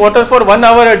getting water for 1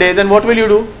 hour a day, then what will you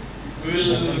do? We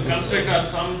will construct our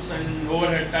sumps and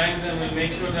overhead tanks and we'll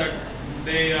make sure that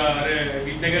they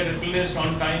get replenished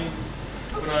on time.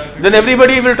 Then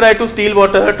everybody will try to steal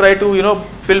water, try to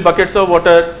fill buckets of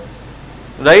water,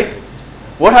 right?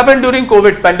 What happened during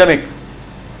COVID pandemic?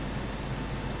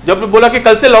 जब बोला कि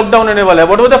कल से lockdown होने वाला है,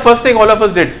 what was the first thing all of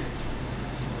us did?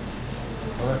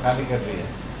 खाली कर दिया,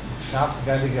 shops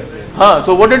खाली कर दिया. हाँ,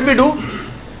 so what did we do?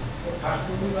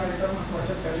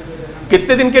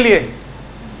 कितने दिन के लिए?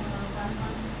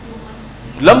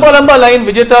 लंबा लंबा लाइन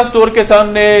विजेता स्टोर के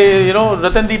सामने,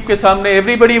 रतनदीप के सामने,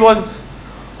 everybody was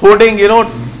hoarding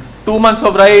 2 months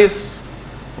of rice,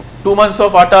 2 months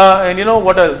of atta, and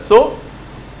what else. So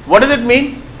what does it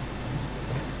mean?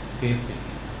 Scarcity.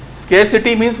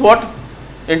 Scarcity means what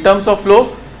in terms of flow?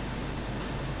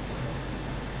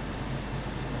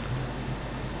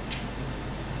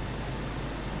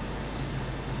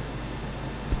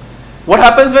 What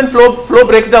happens when flow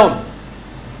breaks down?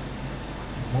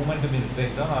 Momentum is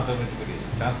breakdown automatically.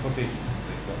 Transportation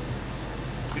breaks down.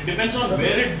 It depends on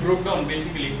where it broke down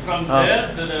basically. From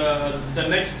there, the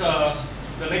next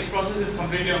process is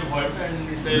completely on halt, and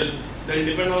they'll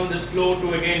depend on this flow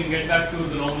to again get back to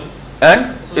the normal.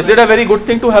 And so is it a very good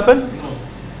thing to happen? No.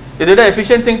 Is it an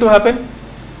efficient thing to happen?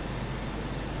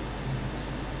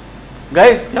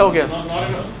 Guys, क्या हो गया? Not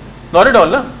at all. Not at all,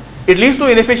 na? It leads to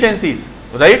inefficiencies,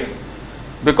 right?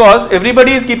 Because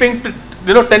everybody is keeping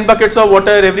 10 buckets of water,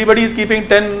 everybody is keeping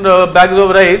 10 bags of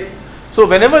rice. So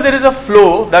whenever there is a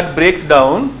flow that breaks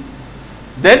down,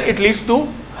 then it leads to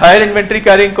higher inventory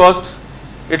carrying costs,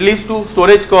 it leads to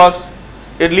storage costs,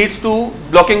 it leads to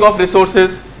blocking of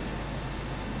resources.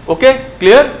 Okay,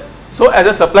 clear? So as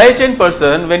a supply chain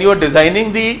person, when you are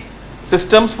designing the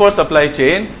systems for supply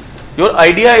chain, your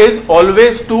idea is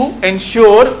always to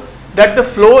ensure that the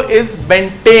flow is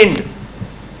maintained.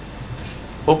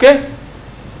 Okay?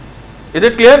 Is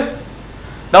it clear?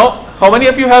 Now, how many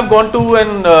of you have gone to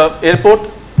an airport?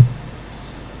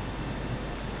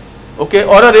 Okay,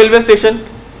 or a railway station?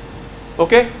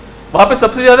 Okay? वहाँ पे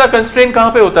सबसे ज़्यादा constraint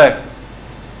कहाँ पे होता है?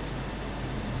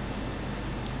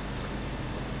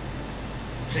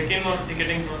 Check-in or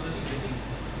ticketing process.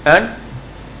 And?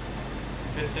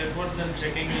 It's airport, then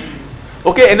checking in.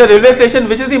 Okay, in the railway station,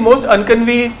 which is the most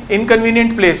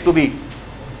inconvenient place to be?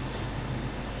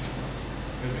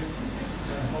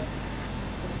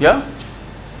 Yeah?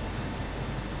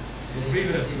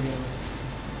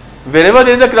 Wherever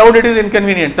there is a crowd, it is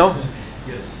inconvenient, no?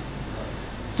 Yes.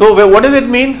 So what does it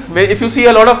mean? If you see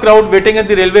a lot of crowd waiting at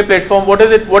the railway platform, what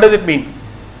does it mean?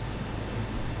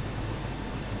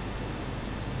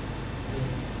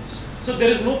 So there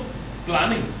is no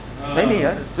planning. नहीं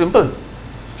यार, simple.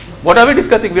 What are we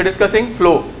discussing? We are discussing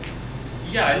flow.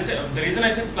 Yeah, I'll say the reason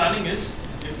I said planning is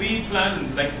if we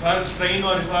plan like if our train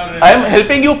or if our. I am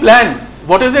helping you plan.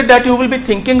 What is it that you will be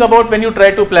thinking about when you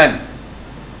try to plan?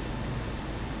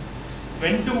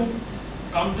 When to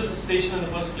come to the station in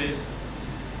the first place.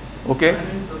 Okay.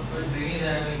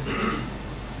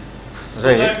 So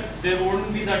Right. that there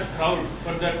wouldn't be that crowd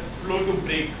for that flow to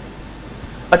break.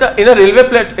 Achha, in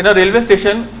a railway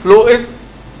station, flow is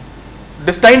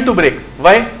destined to break.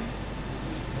 Why?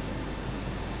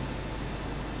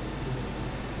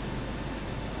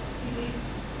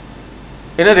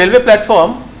 In a railway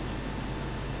platform,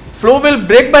 flow will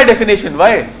break by definition.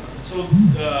 Why? So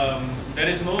there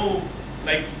is no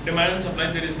like demand and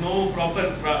supply, there is no proper,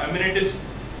 I mean it is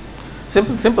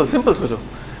Simple, Sojo.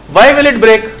 Why will it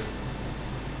break?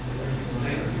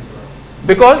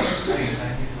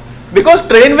 Because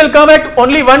train will come at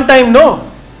only one time, no?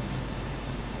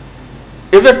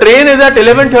 If the train is at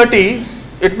 11:30,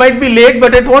 it might be late,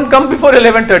 but it won't come before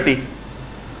 11:30.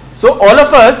 So all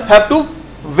of us have to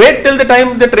wait till the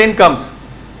time the train comes.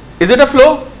 Is it a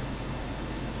flow?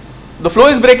 The flow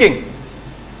is breaking.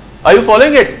 Are you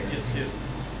following it? yes.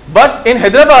 But in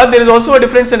Hyderabad, there is also a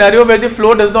different scenario where the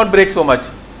flow does not break so much.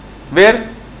 Where?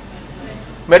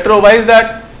 Metro. Why is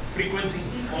that? Frequency.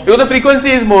 Because the frequency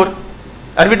is more.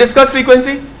 And we discussed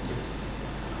frequency.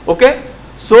 Okay?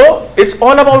 So, it's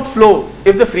all about flow.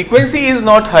 If the frequency is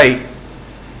not high,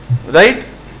 right?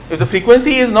 If the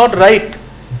frequency is not right,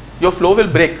 your flow will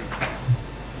break.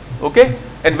 Okay?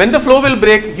 And when the flow will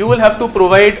break, you will have to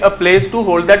provide a place to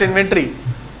hold that inventory.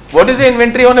 What is the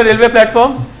inventory on a railway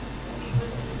platform?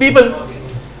 People.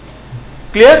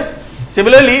 Clear?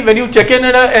 Similarly, when you check in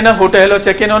a hotel or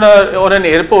check in on an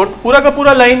airport, pura ka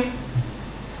pura line.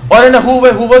 Or in a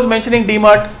who was mentioning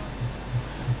DMart?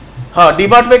 हाँ,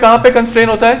 DMart में कहाँ पे constraint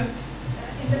होता है?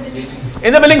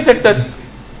 In the billing sector.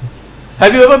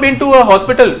 Have you ever been to a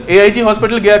hospital? AIG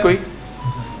hospital गया कोई?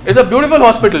 It's a beautiful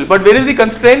hospital, but where is the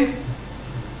constraint?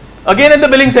 Again at the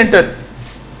billing center.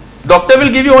 Doctor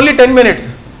will give you only 10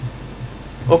 minutes.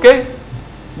 Okay?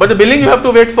 But the billing you have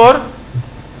to wait for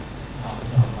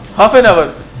half an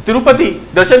hour. Tirupati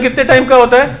दर्शन कितने time का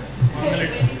होता है?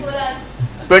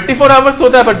 24 hours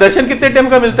होता है, पर दर्शन कितने time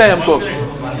का मिलता है हमको?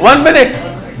 1 minute.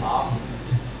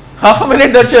 Half a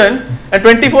minute darshan and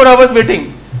 24 hours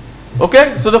waiting.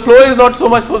 Okay? So the flow is not so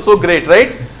much so great,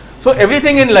 right? So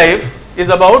everything in life is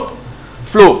about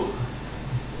flow.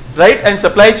 Right? And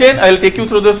supply chain, I will take you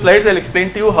through the slides, I will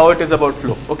explain to you how it is about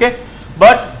flow. Okay?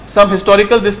 But some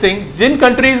historical this thing, Jin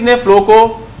countries ने flow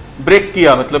को break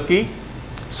किया, मतलब कि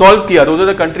solve किया, those are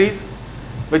the countries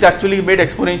which actually made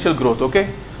exponential growth. Okay?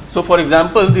 So for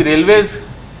example, the railways,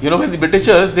 when the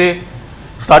Britishers, they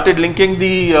started linking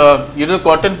the,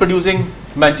 cotton producing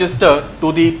Manchester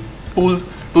to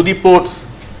the ports,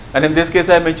 and in this case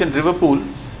I mentioned Liverpool.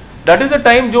 That is the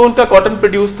time जो उनका cotton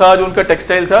produce था, जो उनका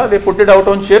textile था, they put it out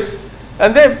on ships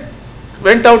and they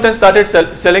went out and started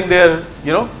selling their,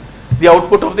 the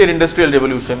output of their industrial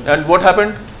revolution. And what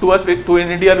happened to us,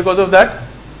 in India because of that?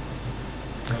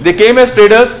 They came as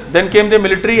traders, then came the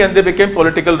military, and they became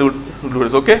political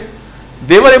rulers. Okay?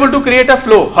 They were able to create a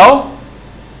flow. How?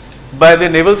 By their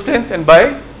naval strength and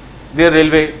by their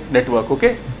railway network.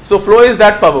 Okay? So flow is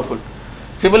that powerful.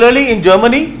 Similarly, in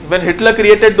Germany, when Hitler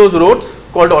created those roads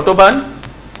called Autobahn,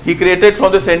 he created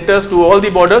from the centers to all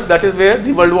the borders. That is where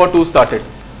the World War II started.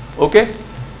 Okay?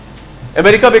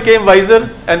 America became wiser,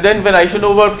 and then when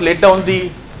Eisenhower laid down the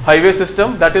highway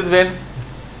system, that is when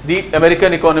the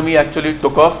American economy actually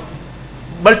took off,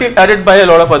 added by a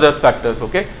lot of other factors.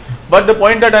 Okay? But the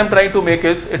point that I am trying to make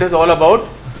is, it is all about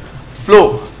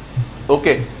flow.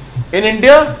 Okay? In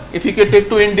India, if you can take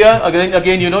to India,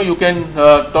 again you can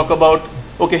talk about,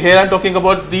 okay, here I am talking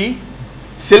about the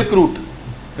Silk Route.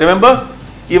 Remember,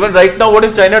 even right now, what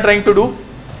is China trying to do?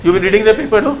 You've been reading the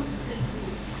paper, no?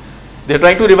 They are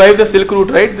trying to revive the Silk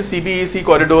Route, right? The CBEC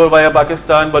corridor via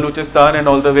Pakistan, Baluchistan, and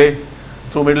all the way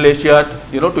through Middle Asia,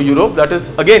 to Europe. That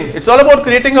is, again, it's all about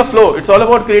creating a flow. It's all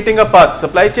about creating a path.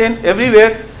 Supply chain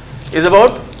everywhere is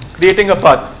about creating a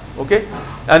path. Okay?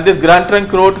 And this Grand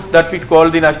Trunk Road that we call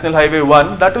the National Highway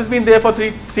 1, that has been there for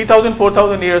 3,000,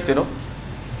 4,000 years,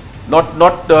 Not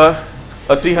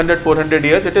 300, 400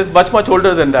 years. It is much, much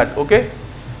older than that. Okay?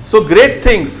 So great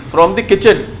things from the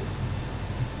kitchen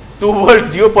to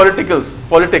world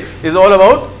politics is all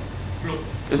about flow.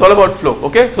 It's all about flow.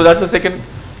 Okay? So that's the second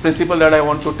principle that I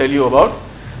want to tell you about.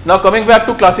 Now coming back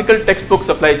to classical textbook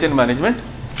supply chain management.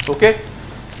 Okay?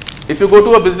 If you go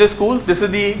to a business school, this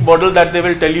is the model that they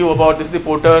will tell you about. This is the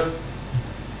Porter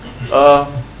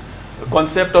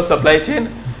concept of supply chain.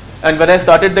 And when I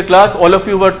started the class, all of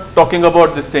you were talking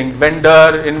about this thing: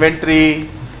 vendor, inventory,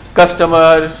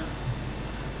 customer,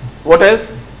 what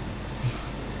else?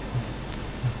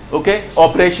 Okay,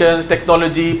 operations,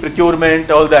 technology, procurement,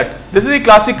 all that. This is the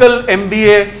classical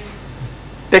MBA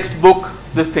textbook,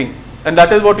 this thing. And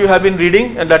that is what you have been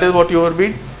reading, and that is what you have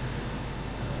been.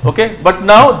 Okay, but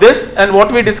now this and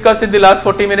what we discussed in the last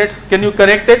 40 minutes, can you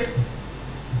connect it?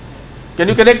 Can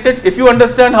you connect it? If you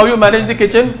understand how you manage the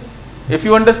kitchen, if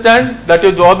you understand that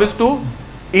your job is to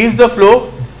ease the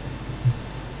flow,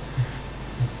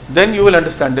 then you will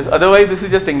understand this. Otherwise, this is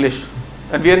just English.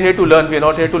 And we are here to learn. We are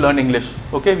not here to learn English.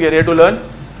 Okay, we are here to learn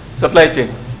supply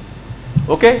chain.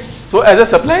 Okay, so as a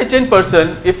supply chain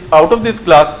person, if out of this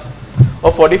class,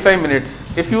 or 45 minutes,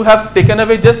 if you have taken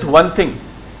away just one thing,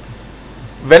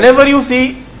 whenever you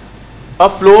see a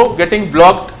flow getting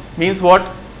blocked, means what?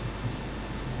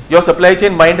 Your supply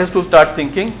chain mind has to start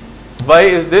thinking, why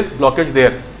is this blockage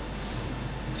there?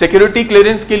 Security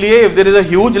clearance के लिए, if there is a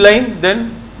huge line, then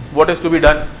what is to be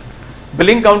done?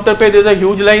 Billing counter पे there is a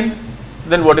huge line,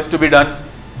 then what is to be done?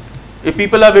 If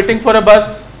people are waiting for a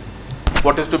bus,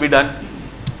 what is to be done?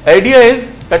 Idea is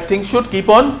that things should keep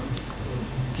on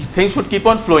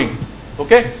flowing.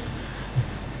 Okay.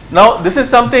 Now this is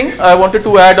something I wanted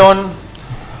to add on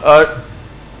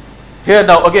here.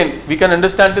 Now again, we can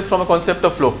understand this from a concept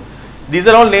of flow. These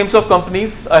are all names of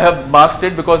companies. I have masked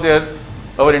it because they are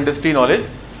our industry knowledge.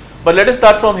 But let us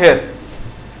start from here.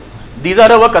 These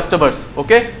are our customers.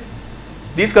 Okay.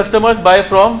 These customers buy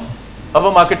from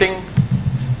our marketing,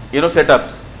 setups.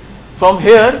 From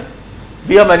here,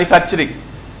 we are manufacturing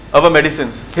our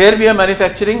medicines. Here we are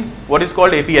manufacturing what is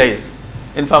called APIs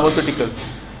in pharmaceutical.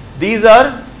 These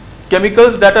are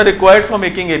chemicals that are required for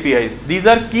making APIs. These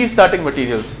are key starting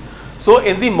materials. So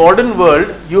in the modern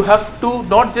world, you have to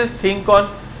not just think on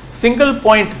single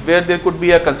point where there could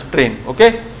be a constraint.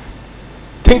 Okay.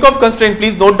 Think of constraint.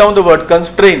 Please note down the word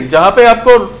constraint. जहाँ पे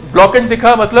आपको blockage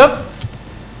दिखा मतलब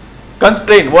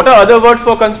constraint. What are other words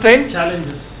for constraint?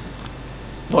 Challenges.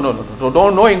 No.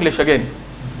 Don't know English again.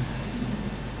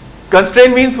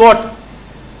 Constraint means what?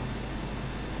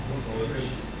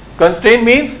 Constraint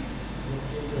means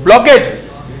blockage.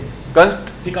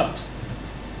 Hiccups.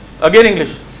 Again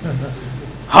English.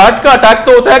 Heart का attack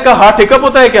तो होता है क्या? Heart hiccup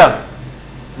होता है क्या?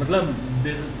 मतलब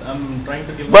I'm trying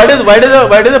to give. Why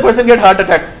does a person get heart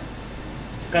attack?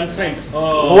 Constraint.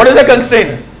 What is the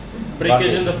constraint?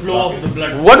 Breakage in the flow of the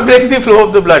blood. What breaks the flow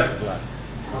of the blood?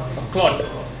 A clot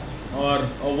or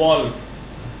a valve.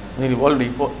 नहीं valve नहीं.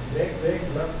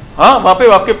 हाँ वहाँ पे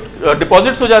आपके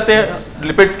deposits हो जाते हैं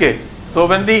lipids के. So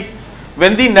when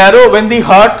the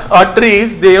heart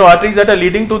arteries, the arteries that are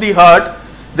leading to the heart,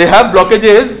 they have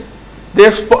blockages. They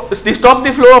stop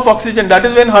the flow of oxygen. That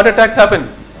is when heart attacks happen.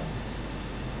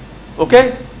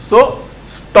 Okay, so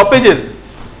stoppages,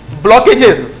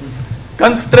 blockages,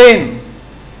 constraint,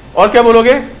 और क्या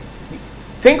बोलोगे?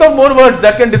 Think of more words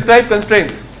that can describe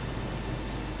constraints.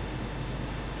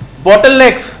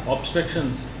 Bottlenecks,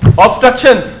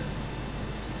 obstructions.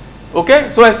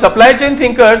 Okay, so as supply chain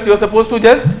thinkers, you are supposed to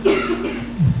just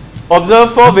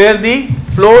observe for where the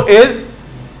flow is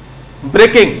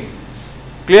breaking.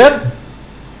 Clear?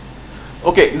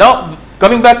 Okay, now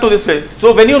coming back to this place.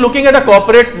 So when you're looking at a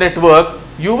corporate network,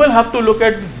 you will have to look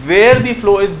at where the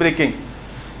flow is breaking.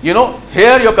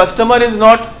 Here your customer is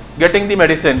not getting the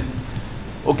medicine.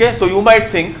 Okay, so you might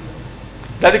think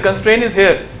that the constraint is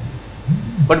here.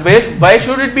 But why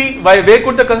should it be? Where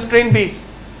could the constraint be?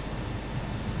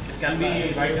 It can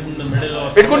be right in the middle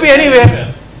or it could be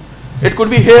anywhere. It could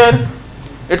be here,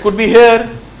 it could be here,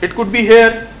 it could be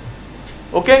here.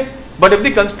 Okay, but if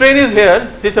the constraint is here,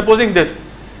 say supposing this,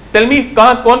 tell me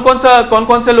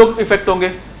कौन से लोग effect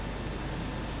होंगे?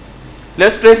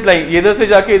 Let's trace line. इधर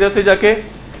से जाके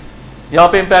यहाँ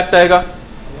पे impact आएगा.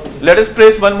 Let us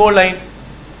trace one more line.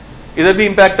 इधर भी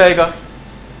इम्पैक्ट आएगा.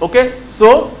 Okay,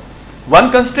 so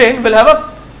one constraint will have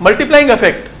a multiplying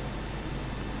effect.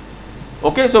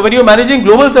 Okay, so when you are managing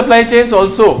global supply chains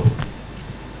also,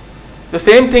 the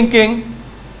same thinking.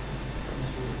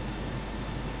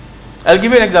 I'll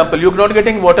give you an example. You're not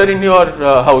getting water in your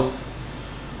house.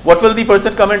 What will the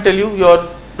person come and tell you? Your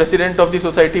president of the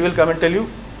society will come and tell you.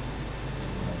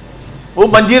 वो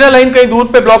मंजीरा line कहीं दूर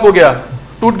पे block हो गया,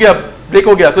 टूट गया, break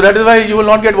हो गया. So that is why you will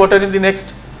not get water in the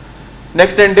next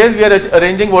 10 days. We are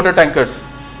arranging water tankers.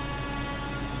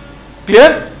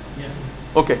 Clear? Yeah.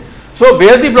 Okay. So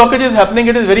where the blockage is happening,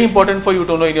 it is very important for you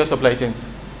to know in your supply chains.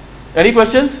 Any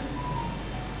questions?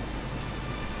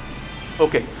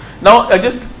 Okay. Now I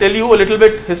just tell you a little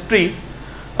bit history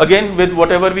again with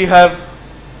whatever we have.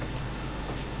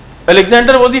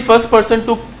 Alexander was the first person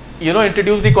to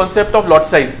introduce the concept of lot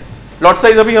size. Lot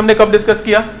size अभी हमने कब discuss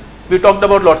किया? We talked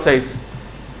about lot size.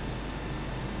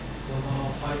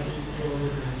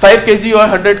 5 kg or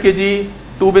 100 kg,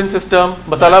 2-bin system,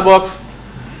 masala box.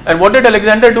 And what did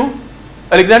Alexander do?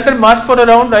 Alexander marched for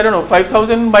around, I don't know,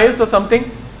 5,000 miles or something,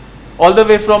 all the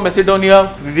way from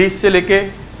Macedonia, Greece से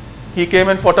लेके. He came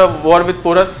and fought a war with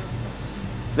Porus.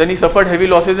 Then he suffered heavy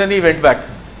losses and he went back.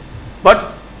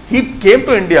 But he came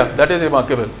to India. That is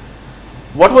remarkable.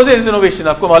 What was his innovation?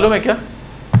 आपको मालूम है क्या?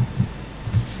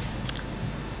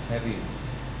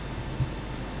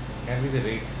 Can be the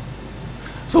rates.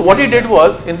 So what he did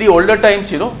was, in the older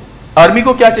times, army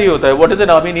को क्या चाहिए होता है? What does an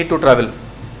army need to travel?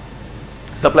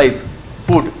 Supplies,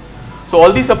 food. So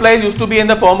all these supplies used to be in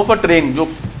the form of a train, जो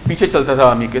पीछे चलता था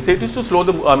army के. So it used to slow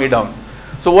the army down.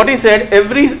 So what he said,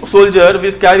 every soldier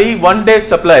will carry 1 day's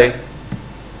supply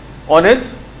on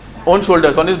his own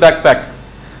shoulders, on his backpack.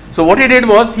 So what he did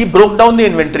was, he broke down the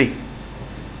inventory.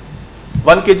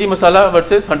 1 kg masala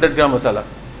versus 100 gram masala.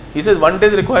 He says 1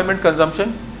 day's requirement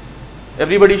consumption,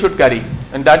 everybody should carry.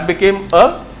 And that became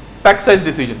a pack size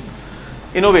decision.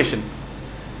 Innovation.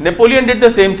 Napoleon did the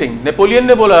same thing. Napoleon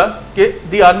ne bola कि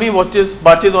the army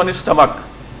marches on its stomach.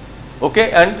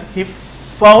 Okay, and he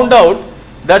found out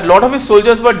that lot of his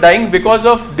soldiers were dying because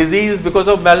of disease, because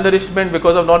of malnourishment,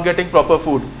 because of not getting proper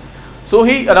food. So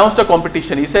he announced a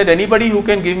competition. He said, anybody who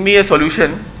can give me a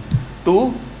solution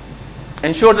to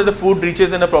ensure that the food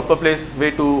reaches in a proper place way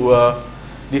to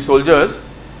the soldiers,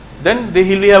 then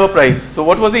he'll have a prize. So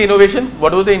what was the innovation?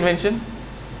 What was the invention?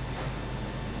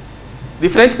 The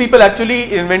French people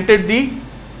actually invented the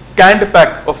canned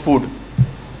pack of food.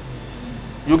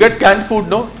 You get canned food,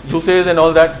 no? Juices and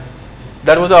all that.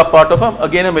 That was a part of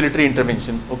again a military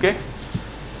intervention. Okay.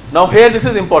 Now here this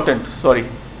is important. Sorry.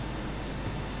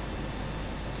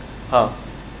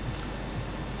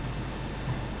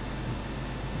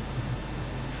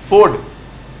 Ford.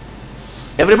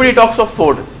 Everybody talks of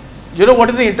Ford. You know what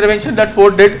is the intervention that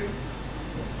Ford did?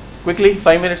 Quickly,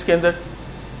 5 minutes के अंदर.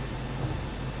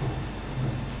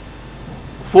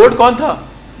 Ford कौन था?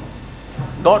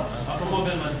 Not.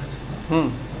 Automobile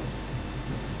manufacturer.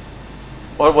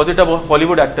 Or was it a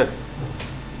Hollywood actor?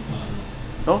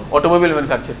 No, automobile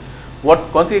manufacturer. What?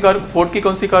 कौन सी car? Ford की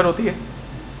कौन सी car होती है?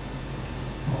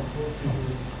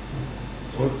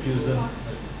 Ford Fusion.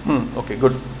 Okay,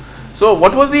 good. So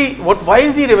what was the why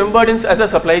is he remembered as a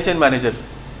supply chain manager?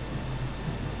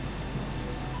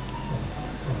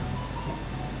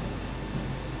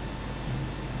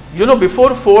 You know,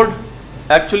 before Ford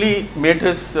actually made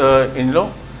his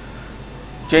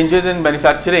changes in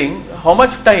manufacturing, how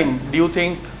much time do you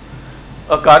think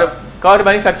a car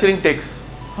manufacturing takes?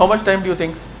 How much time do you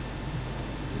think?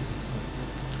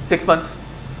 6 months.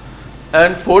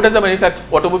 And Ford as a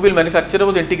automobile manufacturer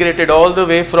was integrated all the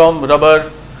way from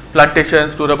rubber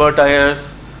plantations to rubber tires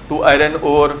to iron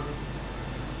ore.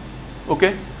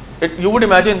 Okay, you would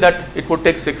imagine that it would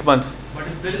take 6 months. But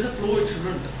if there is a flow, it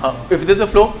shouldn't. If there is a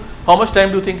flow, how much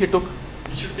time do you think it took?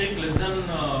 It should take less than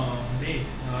a day.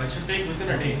 It should take within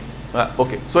a day.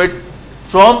 Okay, so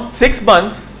from 6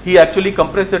 months he actually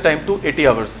compressed the time to 80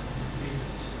 hours.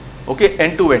 Okay,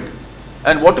 end to end.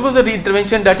 And what was the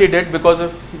intervention that he did, because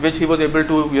of which he was able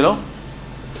to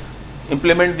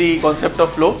implement the concept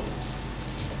of flow?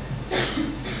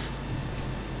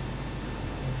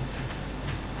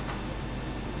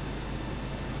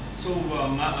 So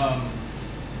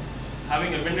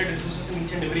having abundant resources in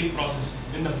each and every process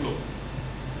in the flow,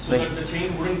 so that the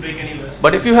chain wouldn't break anywhere.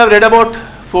 But if you have read about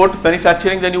Ford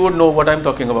manufacturing, then you would know what I am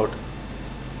talking about.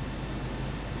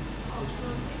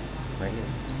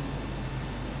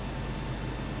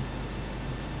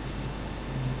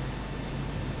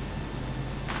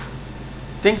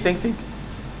 Think.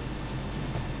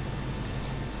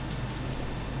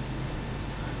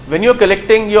 When you are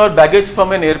collecting your baggage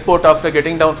from an airport after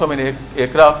getting down from an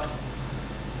aircraft,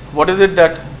 what is it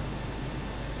that?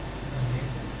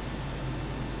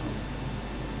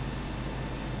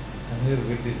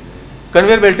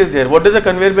 Conveyor belt is there. What is the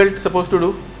conveyor belt supposed to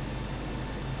do?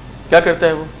 क्या करता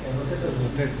है वो?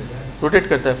 Rotate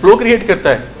करता है. Flow create करता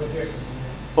है.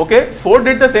 Okay, Ford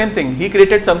did the same thing. He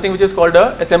created something which is called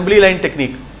a assembly line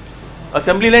technique.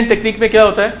 Assembly line technique में क्या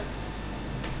होता है?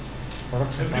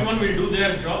 Everyone will do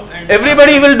their job. And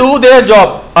Everybody will do their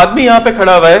job. आदमी यहाँ पे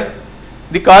खड़ा हुआ है.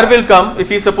 The car will come. If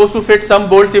he is supposed to fit some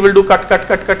bolts, he will do cut.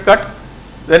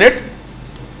 Then it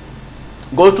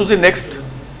goes to the next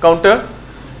counter.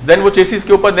 Then वो chassis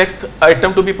के ऊपर next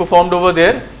item to be performed over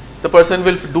there. The person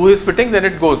will do his fitting. Then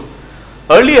it goes.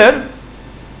 Earlier,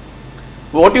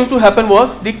 what used to happen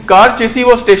was the car chassis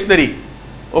was stationary,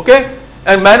 okay,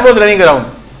 and man was running around.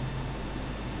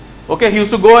 Okay, he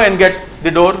used to go and get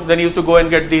the door, then he used to go and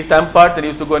get the stamp part, then he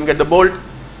used to go and get the bolt.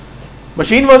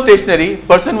 Machine was stationary,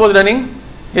 person was running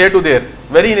here to there.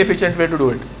 Very inefficient way to do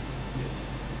it.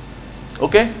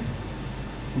 Okay,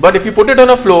 but if you put it on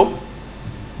a flow,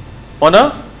 on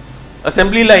a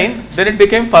assembly line, then it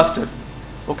became faster.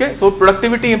 Okay, so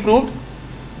productivity improved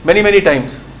many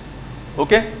times.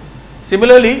 Okay.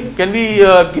 Similarly, can we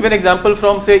give an example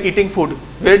from, say, eating food?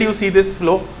 Where do you see this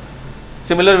flow?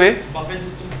 Similar way? buffet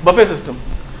system. Buffet system.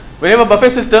 When you have a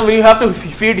buffet system, when you have to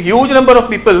feed huge number of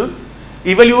people,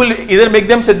 even you will either make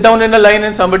them sit down in a line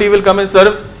and somebody will come and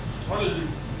serve,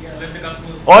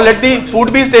 or let the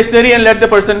food be stationary and let the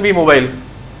person be mobile.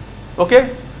 Okay?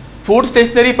 Food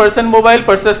stationary, person mobile,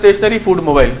 person stationary, food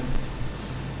mobile.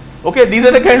 Okay, these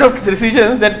are the kind of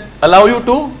decisions that allow you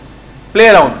to play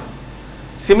around.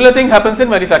 Similar thing happens in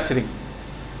manufacturing.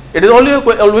 It is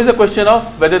always a question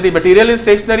of whether the material is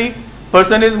stationary,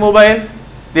 person is mobile,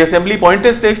 the assembly point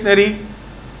is stationary,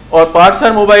 or parts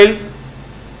are mobile.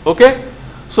 Okay,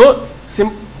 so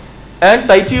and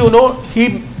Taichi Uno,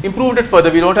 he improved it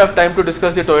further. We don't have time to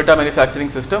discuss the Toyota manufacturing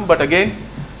system, but again,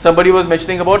 somebody was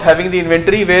mentioning about having the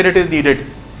inventory where it is needed.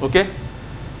 Okay,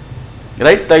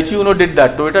 right? Taichi Uno did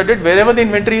that. Toyota did wherever the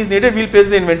inventory is needed, we'll place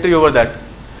the inventory over that.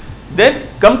 Then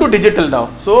come to digital now.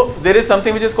 So there is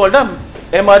something which is called a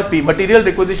MRP, Material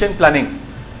Requisition Planning.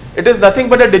 It is nothing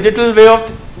but a digital way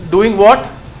of doing what?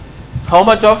 How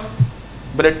much of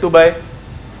bread to buy,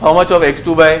 how much of eggs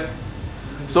to buy.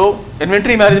 So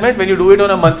inventory management, when you do it on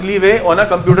a monthly way on a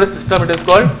computer system, it is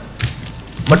called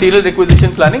material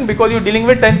requisition planning, because you're dealing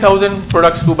with 10,000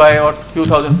 products to buy or few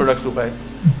thousand products to buy.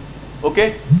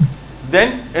 Okay.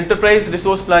 Then enterprise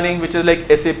resource planning, which is like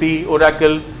SAP,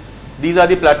 Oracle. These are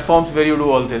the platforms where you do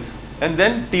all this. And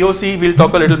then TOC, we'll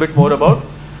talk a little bit more about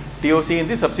TOC in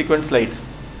the subsequent slides.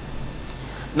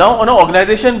 Now on an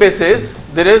organization basis,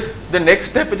 there is the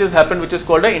next step which has happened, which is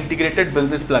called an integrated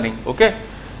business planning. Okay.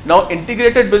 Now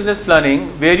integrated business planning,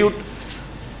 where you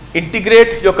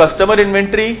integrate your customer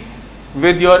inventory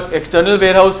with your external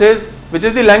warehouses, which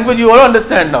is the language you all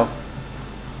understand now.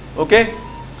 Okay.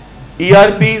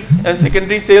 ERPs and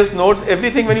secondary sales nodes,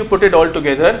 everything, when you put it all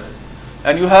together,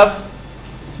 and you have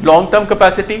long-term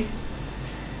capacity,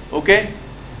 okay,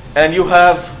 and you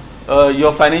have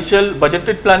your financial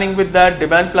budgeted planning with that,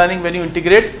 demand planning, when you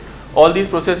integrate all these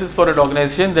processes for an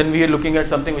organization, then we are looking at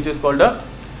something which is called a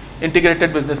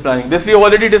integrated business planning. This we have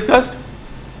already discussed.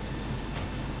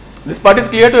 This part is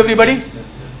clear to everybody?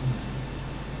 Yes.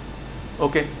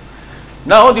 Okay.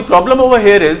 Now the problem over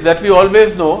here is that we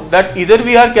always know that either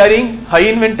we are carrying high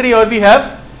inventory or we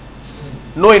have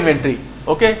no inventory.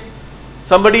 Okay.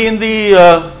 Somebody in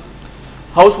the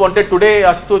house wanted today,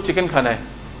 asked to chicken khana hai.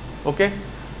 Okay.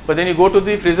 But then you go to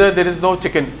the freezer, there is no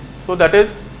chicken. So that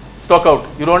is stock out.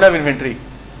 You don't have inventory.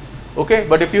 Okay.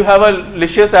 But if you have a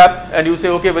Licious app and you say,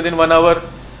 okay, within 1 hour,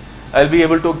 I'll be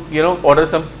able to, order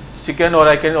some chicken, or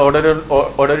I can order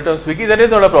it on Swiggy, that is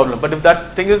not a problem. But if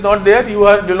that thing is not there, you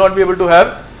will not be able to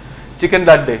have chicken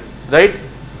that day, right?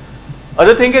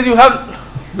 Other thing is you have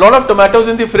lot of tomatoes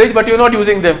in the fridge, but you're not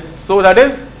using them. So that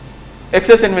is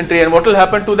excess inventory. And what will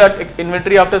happen to that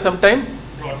inventory after some time?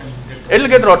 It will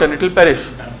get rotten, it will perish.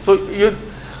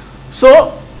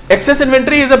 So excess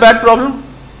inventory is a bad problem.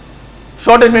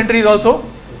 Short inventory is also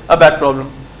a bad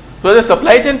problem. So as a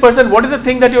supply chain person, what is the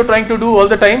thing that you're trying to do all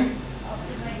the time?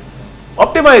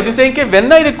 Optimize. You're saying, okay,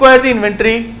 when I require the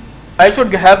inventory, I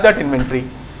should have that inventory.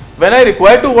 When I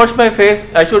require to wash my face,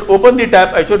 I should open the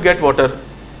tap, I should get water.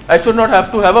 I should not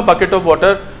have to have a bucket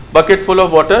full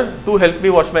of water to help me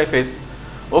wash my face.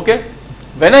 Okay.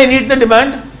 When I need the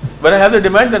demand, when I have the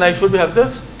demand, then I should have the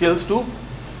skills to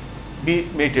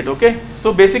meet it. Okay.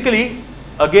 So basically,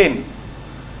 again,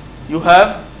 you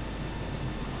have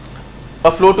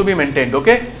a flow to be maintained.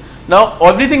 Okay. Now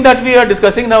everything that we are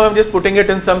discussing now, I'm just putting it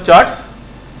in some charts.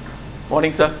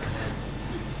 Morning, sir.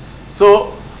 So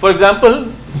for example,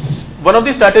 one of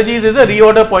the strategies is a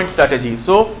reorder point strategy.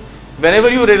 So whenever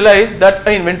you realize that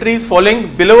an inventory is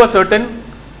falling below a certain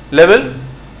level,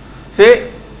 say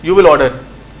you will order.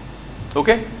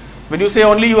 Okay. When you say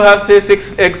only you have say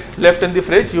 6 eggs left in the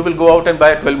fridge, you will go out and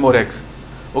buy 12 more eggs.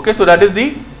 Okay. So that is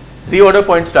the reorder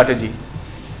point strategy.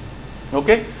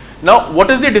 Okay. Now, what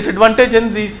is the disadvantage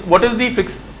in this? What is the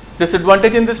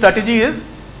disadvantage in this strategy is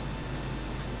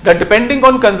that depending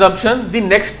on consumption, the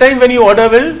next time when you order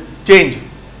will change.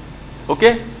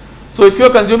 Okay. So if you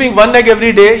are consuming 1 egg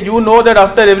every day, you know that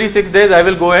after every 6 days I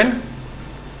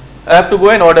have to go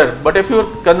and order. But if your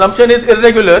consumption is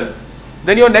irregular,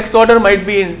 then your next order might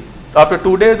be after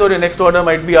 2 days, or your next order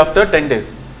might be after 10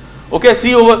 days. Okay.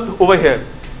 See over here,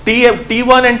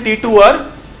 T1 and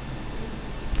T2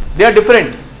 they are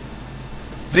different.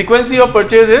 Frequency of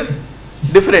purchase is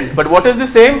different, but what is the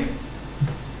same?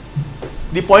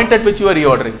 The point at which you are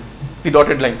reordering, the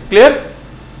dotted line. Clear?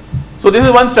 So this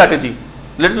is one strategy.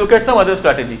 Let's look at some other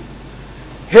strategy.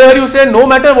 Here you say, no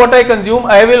matter what I consume,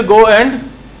 I will go and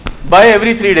buy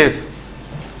every 3 days.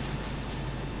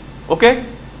 Okay?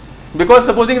 Because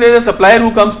supposing there is a supplier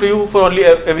who comes to you for only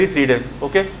every 3 days.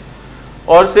 Okay?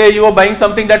 Or say you are buying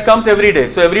something that comes every day.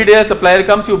 So every day a supplier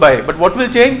comes, you buy. But what will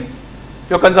change?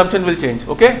 Your consumption will change.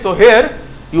 Okay. So here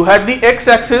you had the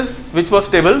x-axis which was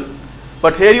stable,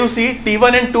 but here you see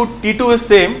T1 and T2 is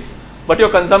same, but your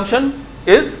consumption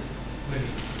is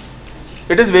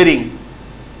varying.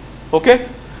 Okay.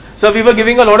 So we were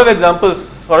giving a lot of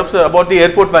examples about the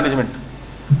airport management.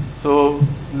 So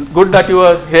good that you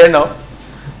are here now.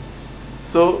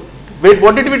 So wait,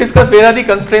 what did we discuss? Where are the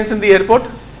constraints in the airport?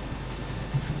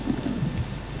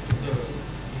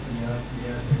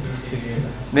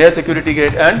 Near security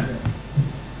gate and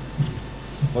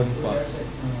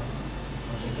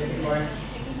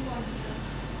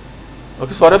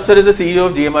okay, Saurabh sir is the CEO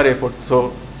of GMR Airport,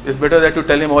 so it's better that you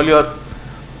tell him all your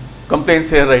complaints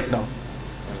here right now.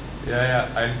 Yeah,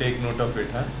 I'll take note of it,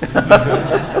 huh?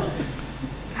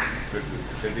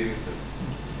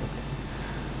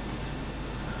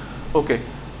 Okay.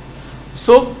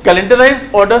 So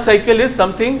calendarized order cycle is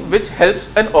something which helps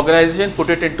an organization put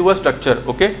it into a structure.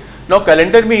 Okay. Now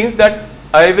calendar means that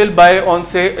I will buy on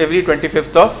say every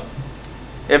 25th of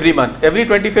every month. Every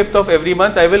 25th of every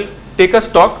month I will take a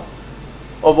stock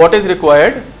of what is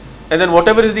required, and then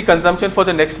whatever is the consumption for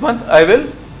the next month I will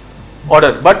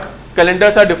order. But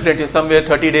calendars are different. Somewhere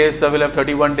 30 days, some will have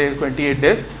 31 days, 28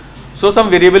 days. So some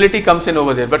variability comes in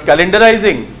over there. But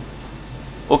calendarizing,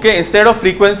 okay, instead of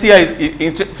frequency,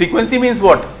 frequency means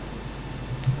what?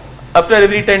 After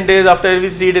every 10 days, after every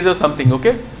 3 days or something,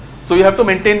 okay? So you have to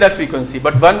maintain that frequency.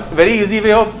 But one very easy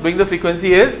way of doing the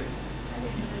frequency is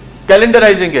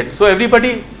calendarizing it. So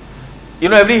everybody, you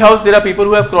know, every house there are people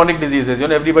who have chronic diseases. You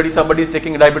know, somebody is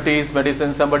taking diabetes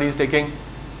medicine, somebody is taking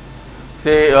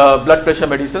say blood pressure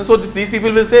medicine. So these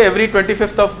people will say every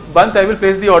 25th of month I will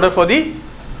place the order for the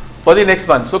next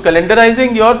month. So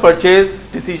calendarizing your purchase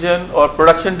decision or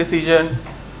production decision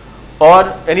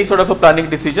or any sort of a planning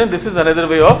decision, this is another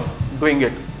way of doing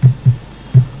it.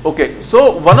 Okay,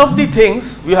 so one of the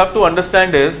things we have to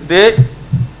understand is there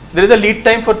is a lead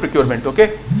time for procurement.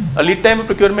 Okay, a lead time of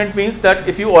procurement means that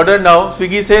if you order now,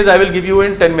 Swiggy says I will give you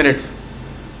in 10 minutes.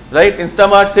 Right,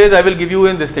 Instamart says I will give you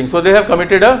in this thing. So they have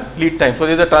committed a lead time. So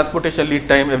there is a transportation lead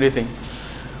time, everything.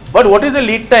 But what is the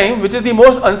lead time which is the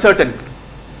most uncertain?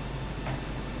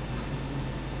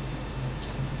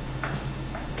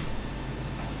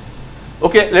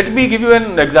 Okay, let me give you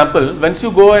an example. Once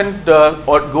you go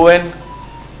and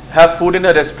have food in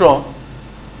a restaurant,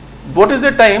 what is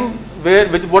the time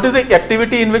what is the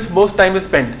activity in which most time is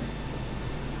spent?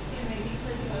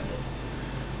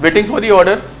 Waiting for the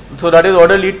order. So that is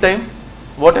order lead time.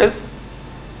 What else?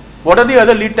 What are the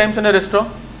other lead times in a restaurant?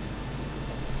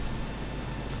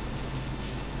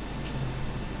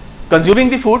 Consuming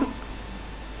the food.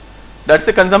 That's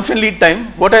the consumption lead time.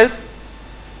 What else?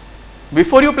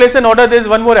 Before you place an order, there is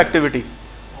one more activity.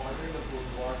 Ordering the food,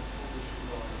 what food you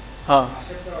should Huh. order.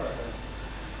 Accept the order.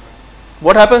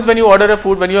 What happens when you order a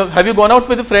food? Have you gone out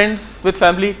with friends, with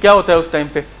family? क्या होता है उस time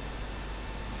पे?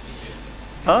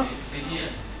 Huh?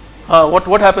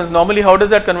 What happens normally? How does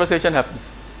that conversation happens?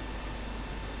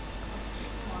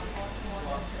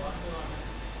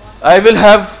 I will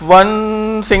have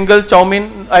one single chow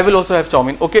mein. I will also have chow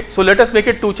mein. Okay, so let us make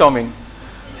it 2 chow mein.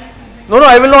 No,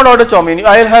 I will not order chow mein.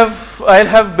 I'll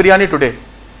have biryani today.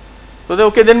 So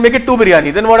okay, then make it 2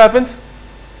 biryani. Then what happens?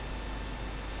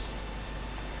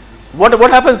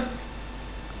 What happens?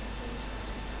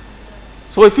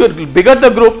 So if you bigger the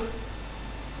group,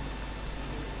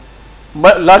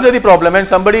 larger the problem, and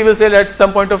somebody will say at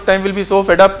some point of time will be so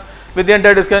fed up with the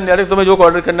entire discussion, यार तुम्हें जो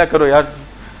order करना करो यार,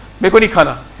 मेरे को नहीं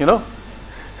खाना, you know,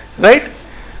 right?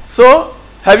 So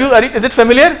is it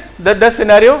familiar that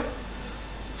scenario?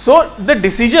 So the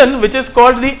decision which is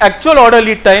called the actual order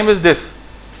lead time is this.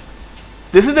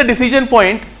 This is the decision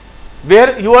point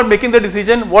where you are making the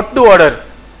decision what to order,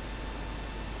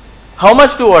 how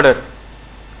much to order,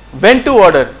 when to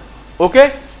order,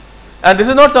 okay? And this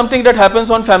is not something that happens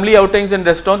on family outings in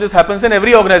restaurants, this happens in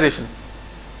every organization.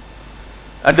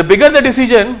 And the bigger the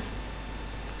decision,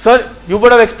 sir, you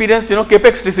would have experienced,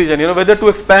 capex decision, whether to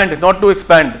expand, not to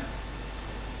expand.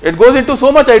 It goes into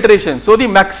so much iteration. So the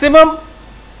maximum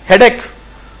headache,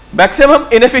 maximum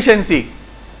inefficiency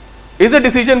is the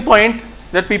decision point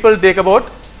that people take about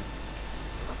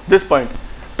this point.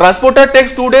 Transporter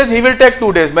takes 2 days, he will take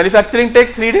 2 days. Manufacturing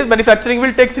takes 3 days, manufacturing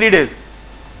will take 3 days.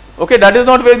 Okay, that is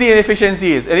not where the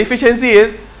inefficiency is. Inefficiency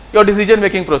is your decision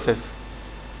making process.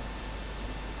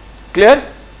 Clear?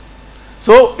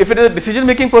 So if it is a decision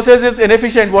making process is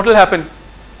inefficient, what will happen?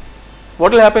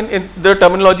 What will happen in the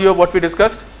terminology of what we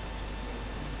discussed?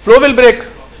 Flow will break.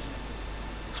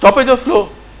 Stoppage of flow.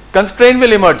 Constraint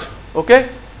will emerge. Okay?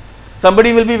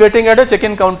 Somebody will be waiting at a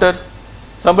check-in counter.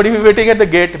 Somebody will be waiting at the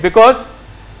gate because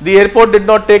the airport did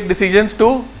not take decisions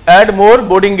to add more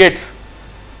boarding gates.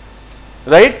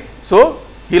 Right? So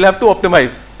he'll have to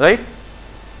optimize. Right?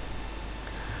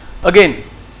 Again,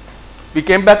 we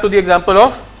came back to the example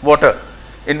of water.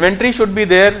 Inventory should be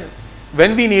there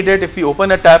when we need it. If we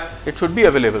open a tap, it should be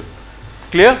available.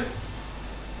 Clear?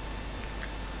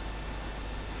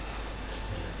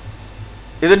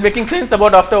 Is it making sense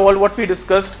about after all what we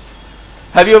discussed?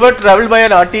 Have you ever traveled by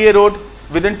an RTA road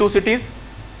within 2 cities?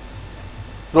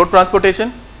 Road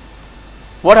transportation?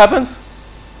 What happens?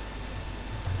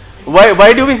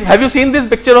 Why do we, have you seen this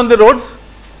picture on the roads?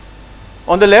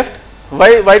 On the left?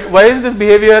 Why is this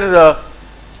behavior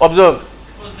observed?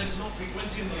 Because there is no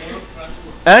frequency in the mode of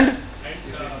transport. And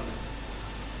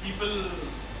People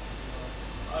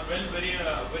are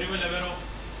very well aware of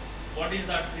what is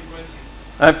that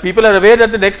frequency. People are aware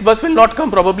that the next bus will not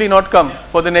come, probably not come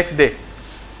for the next day.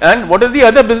 And what is the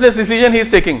other business decision he is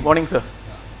taking? Morning, sir.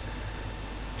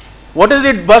 What is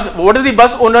the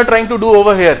bus owner trying to do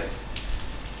over here?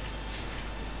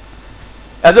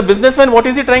 As a businessman, what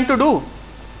is he trying to do?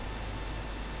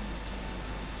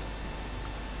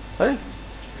 Sorry?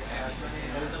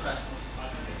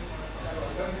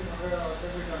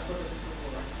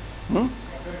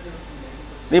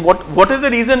 What is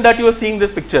the reason that you are seeing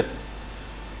this picture?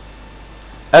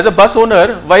 As a bus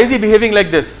owner, why is he behaving like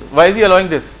this? Why is he allowing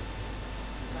this?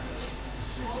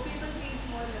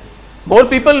 More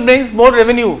people brings more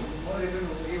revenue.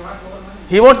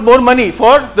 He wants more money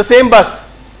for the same bus.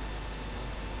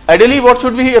 Ideally, what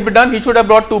should he have done? He should have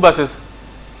brought 2 buses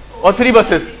or 3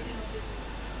 buses.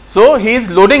 So he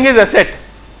is loading his asset.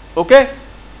 Okay.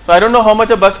 So I don't know how much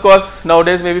a bus costs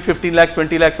nowadays, maybe 15 lakhs,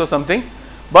 20 lakhs or something.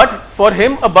 But for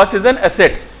him, a bus is an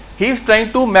asset. He is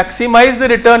trying to maximize the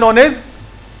return on his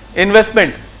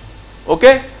investment.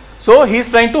 Okay. So he is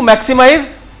trying to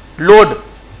maximize load.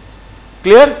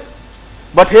 Clear?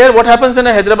 But here what happens in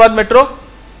a Hyderabad metro?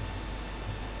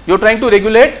 You are trying to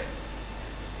regulate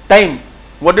time.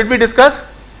 What did we discuss?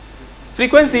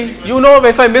 Frequency. You know,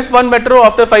 if I miss one metro,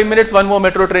 after 5 minutes one more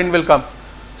metro train will come.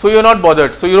 So you are not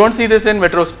bothered. So you don't see this in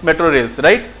metro rails,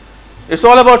 right? It's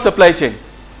all about supply chain.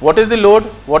 What is the load?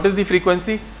 What is the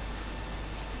frequency?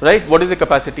 Right? What is the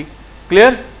capacity?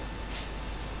 Clear?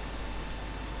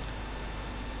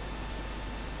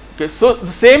 Okay, so the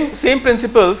same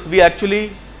principles we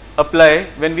actually apply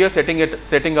when we are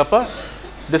setting up a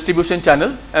distribution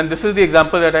channel, and this is the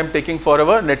example that I am taking for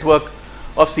our network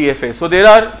of CFA. So there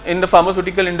are, in the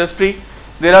pharmaceutical industry,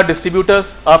 there are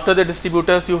distributors. After the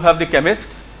distributors, you have the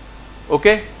chemists.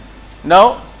 Okay.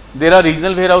 Now there are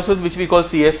regional warehouses which we call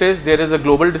CFAs. There is a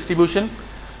global distribution,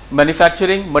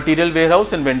 manufacturing, material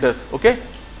warehouse, and vendors. Okay,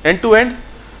 end to end.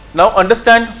 Now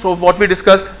understand from what we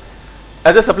discussed.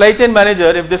 As a supply chain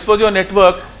manager, if this was your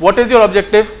network, what is your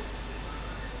objective?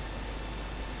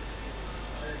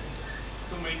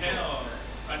 To maintain a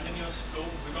continuous flow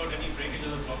without any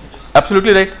breakages or blockages.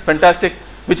 Absolutely right. Fantastic.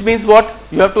 Which means what?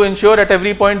 You have to ensure at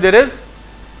every point there is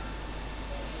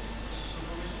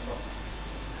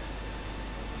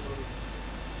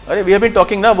we have been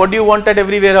talking now. What do you want at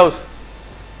every warehouse?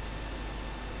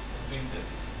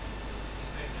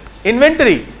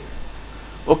 Inventory.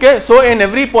 Okay. So in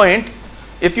every point,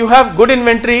 if you have good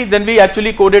inventory, then we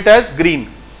actually code it as green.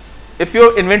 If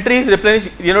your inventory is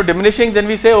diminishing, then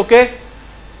we say okay,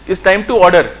 it's time to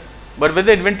order. But when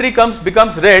the inventory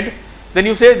becomes red, then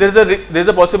you say there is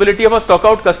a possibility of a stock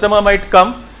out. Customer might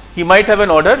come, he might have an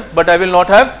order, but I will not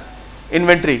have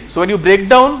inventory. So when you break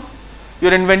down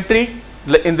your inventory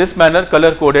in this manner,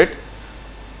 color code it,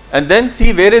 and then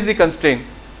see where is the constraint.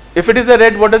 If it is a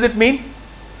red, what does it mean?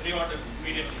 Reorder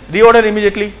immediately. Reorder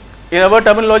immediately. In our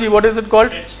terminology, what is it called?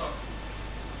 Dead stock.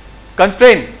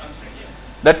 Constraint. Yeah.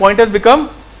 That point has become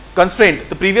constraint.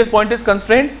 The previous point is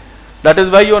constraint. That is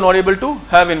why you are not able to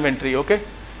have inventory. Okay.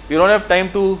 You don't have time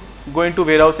to go into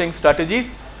warehousing strategies,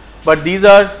 but these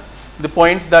are the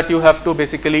points that you have to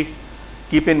basically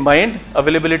keep in mind.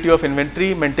 Availability of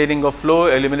inventory, maintaining of flow,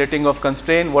 eliminating of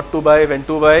constraint, what to buy, when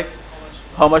to buy,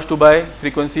 how much to buy,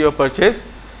 frequency of purchase.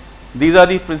 These are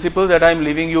the principles that I am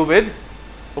leaving you with.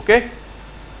 Okay.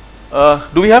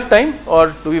 Do we have time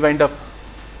or do we wind up? No,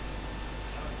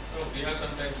 we have some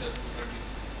time, sir.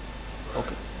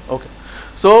 Okay. Okay.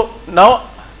 So now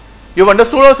you have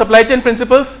understood our supply chain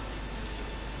principles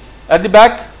at the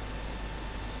back.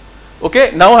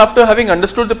 Okay. Now after having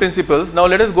understood the principles, now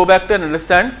let us go back to and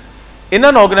understand in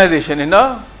an organization, in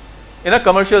a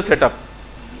commercial setup,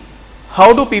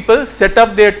 how do people set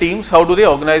up their teams? How do they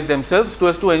organize themselves so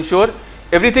as to ensure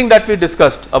everything that we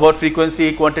discussed about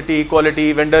frequency, quantity,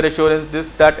 quality, vendor assurance, this,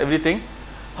 that, everything,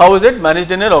 how is it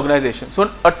managed in an organization? So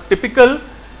a typical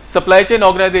supply chain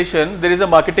organization, there is a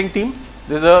marketing team,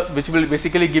 which will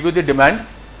basically give you the demand.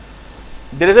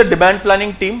 There is a demand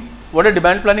planning team. What a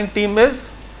demand planning team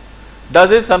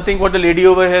does is something what the lady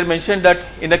over here mentioned, that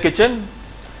in a kitchen,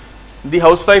 the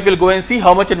housewife will go and see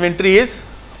how much inventory is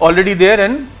already there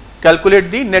and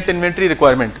calculate the net inventory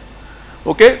requirement.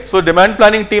 Okay, so demand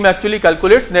planning team actually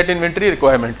calculates net inventory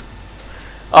requirement.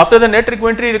 After the net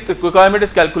inventory requirement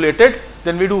is calculated,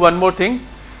 then we do one more thing.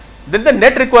 Then the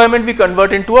net requirement we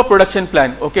convert into a production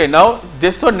plan. Okay, now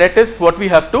this so net is what we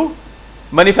have to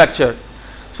manufacture.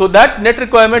 So that net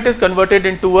requirement is converted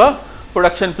into a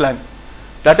production plan.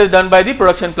 That is done by the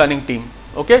production planning team.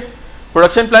 Okay,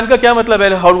 production plan का क्या मतलब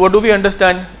है? How, what do we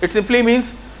understand? It simply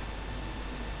means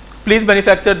please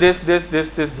manufacture this.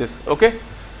 Okay,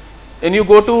 and you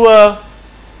go to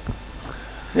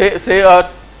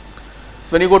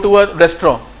when you go to a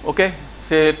restaurant, okay,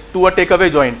 say to a takeaway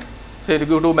joint, say you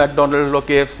go to McDonald's or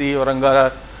KFC or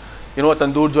Angara, you know, a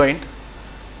tandoor joint.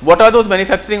 What are those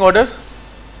manufacturing orders?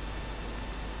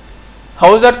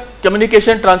 How is that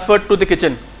communication transferred to the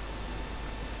kitchen?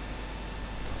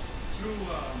 Through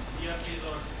ERPs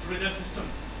or through their system.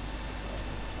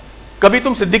 कभी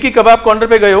तुम सिद्दीकी कबाब corner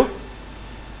पे गए हो?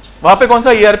 वहां पे कौन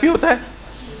सा ERP होता है?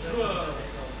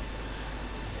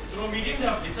 Through a medium they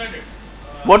have decided.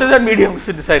 What is that medium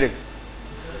decided?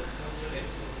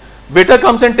 Waiter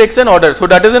comes and takes an order, so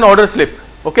that is an order slip.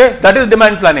 Okay, that is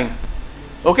demand planning.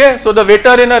 Okay, so the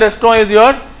waiter in a restaurant is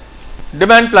your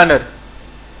demand planner.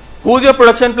 Who is your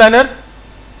production planner?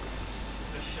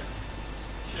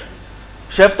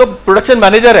 Chef तो production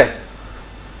manager है.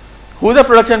 Who is a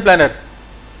production planner?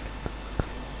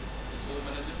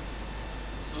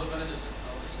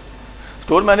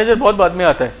 Store manager बहुत बाद में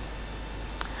आता है.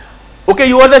 Okay,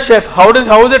 you are the chef. How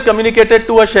is it communicated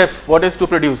to a chef? What is to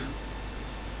produce?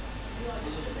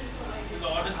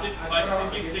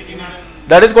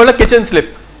 That is called a kitchen slip.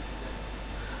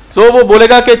 So वो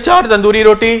बोलेगा कि 4 तंदूरी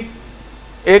रोटी,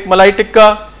 1 मलाई टिक्का,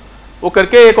 वो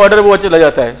करके एक ऑर्डर वो चला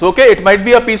जाता है. So okay, it might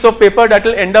be a piece of paper that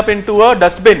will end up into a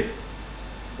dustbin.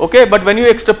 Okay, but when you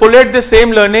extrapolate the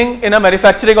same learning in a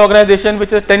manufacturing organization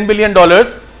which is $10 billion,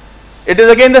 it is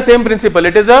again the same principle.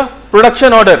 It is a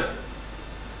production order.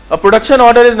 A production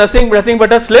order is nothing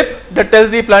but a slip that tells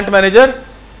the plant manager,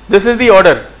 this is the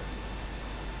order.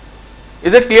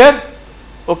 Is it clear?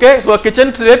 Okay, so a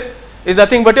kitchen slip is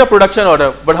nothing but your production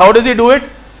order. But how does he do it?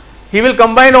 He will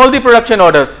combine all the production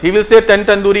orders. He will say 10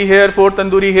 tandoori here, 4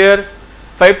 tandoori here,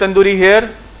 5 tandoori here,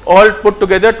 all put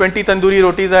together 20 tandoori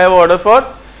rotis I have order for.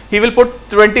 He will put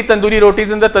 20 tandoori rotis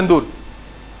in the tandoor.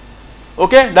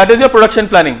 Okay, that is your production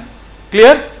planning.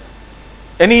 Clear?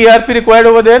 Any ERP required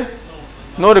over there?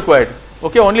 No required.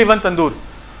 Okay, only one tandoor.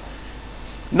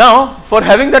 Now, for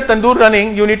having that tandoor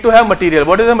running, you need to have material.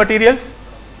 What is the material?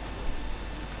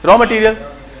 Raw material?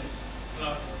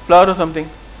 Flour or something.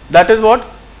 That is what?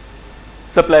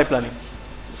 Supply planning.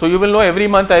 So you will know every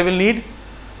month I will need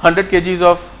 100 kgs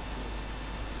of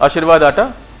Ashirvad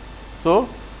atta. So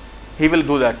he will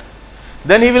do that.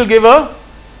 Then he will give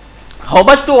how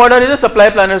much to order is a supply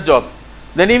planner's job.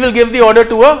 Then he will give the order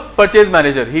to a purchase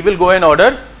manager. He will go and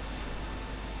order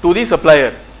to the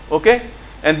supplier. Okay.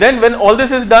 And then when all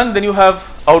this is done, then you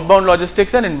have outbound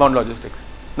logistics and inbound logistics.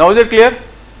 Now is it clear?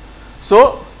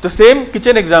 So the same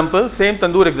kitchen example, same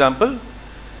tandoor example,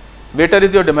 waiter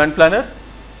is your demand planner.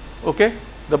 Okay.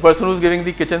 The person who is giving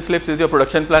the kitchen slips is your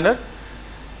production planner.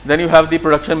 Then you have the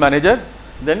production manager,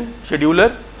 then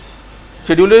scheduler.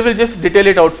 Scheduler will just detail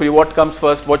it out for you, what comes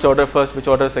first, which order first, which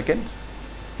order second.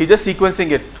 He's just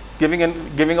sequencing it, giving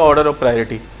an order of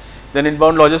priority. Then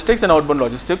inbound logistics and outbound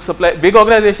logistics. Supply big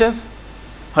organizations,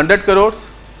 100 crores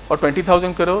or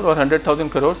 20,000 crore or 100,000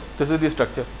 crores. This is the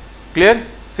structure. Clear?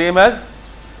 Same as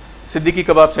Siddiqui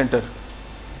Kebab Center.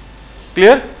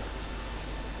 Clear?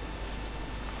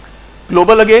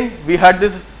 Global again, we had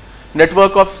this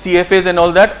network of CFAs and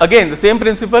all that. Again, the same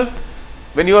principle.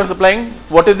 When you are supplying,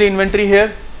 what is the inventory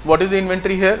here? What is the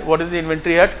inventory here? What is the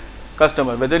inventory at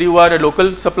customer? Whether you are a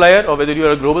local supplier or whether you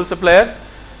are a global supplier,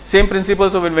 same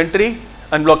principles of inventory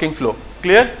and blocking flow.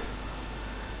 Clear?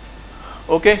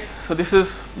 Okay, so this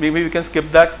is, maybe we can skip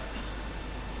that.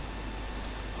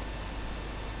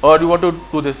 Or do you want to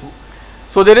do this?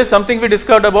 So there is something we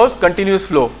discussed about continuous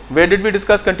flow. Where did we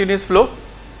discuss continuous flow?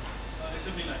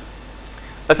 Assembly line.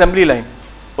 Assembly line.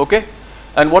 Okay.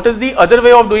 And what is the other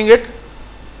way of doing it?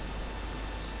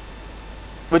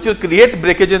 Which will create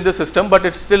breakage in the system, but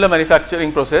it's still a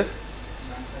manufacturing process.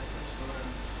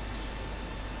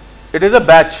 It is a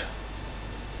batch.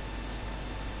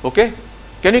 Okay.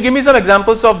 Can you give me some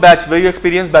examples of batch where you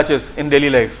experience batches in daily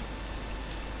life?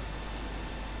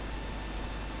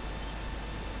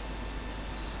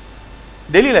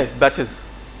 Daily life, batches.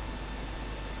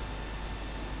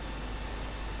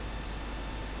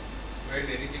 Why is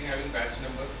anything having batch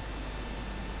number?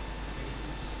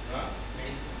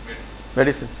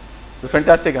 Medicines. It's a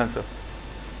fantastic answer.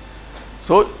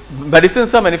 So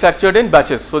medicines are manufactured in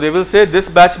batches. So they will say this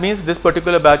batch means this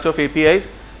particular batch of APIs,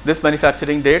 this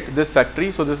manufacturing date, this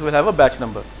factory. So this will have a batch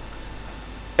number.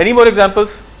 Any more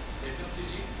examples?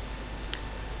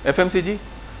 FMCG.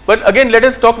 But again, let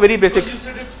us talk very basic. But you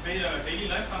said it's daily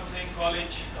life. I'm saying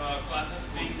college classes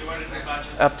being divided into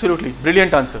batches. Absolutely,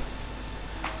 brilliant answer.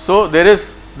 So there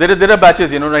are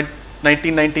batches, you know,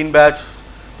 1919 batch,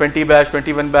 20 batch,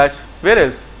 21 batch. Where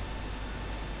else?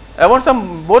 I want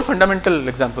some more fundamental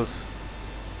examples.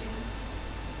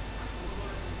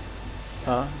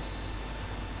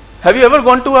 Have you ever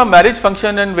gone to a marriage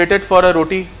function and waited for a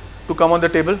roti to come on the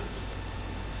table?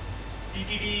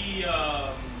 TTD.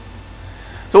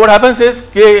 So what happens is,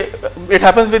 it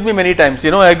happens with me many times.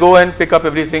 You know, I go and pick up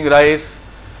everything, rice,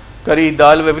 curry,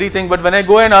 dal, everything. But when I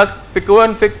go and ask,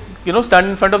 stand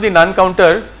in front of the naan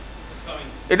counter,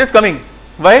 it is coming.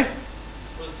 Why?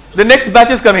 The next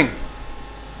batch is coming.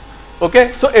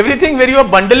 Okay, so everything where you are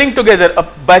bundling together, a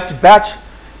batch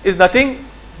is nothing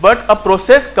but a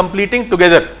process completing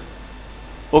together.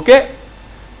 Okay,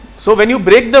 so when you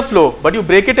break the flow, but you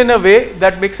break it in a way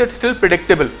that makes it still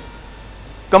predictable,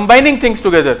 combining things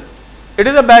together, it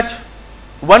is a batch.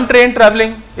 One train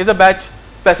traveling is a batch,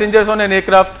 passengers on an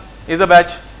aircraft is a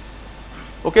batch,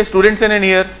 okay, students in an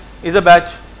year is a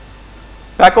batch,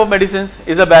 pack of medicines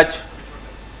is a batch,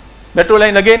 metro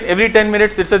line again every 10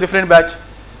 minutes it's a different batch.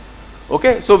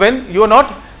 Okay, so when you are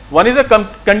not, one is a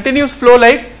continuous flow,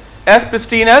 like as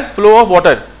pristine as flow of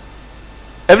water.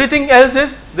 Everything else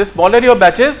is, the smaller your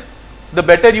batches, the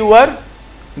better you are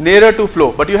nearer to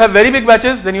flow. But you have very big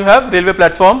batches, then you have railway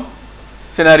platform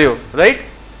scenario, right?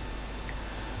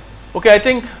 Okay, I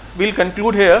think we'll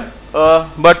conclude here.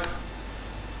 But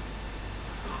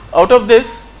out of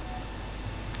this,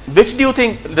 which do you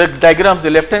think, the diagrams,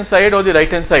 the left hand side or the right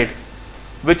hand side,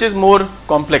 which is more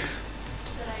complex?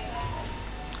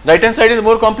 Right hand side is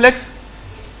more complex?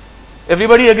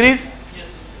 Everybody agrees? Yes.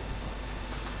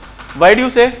 Why do you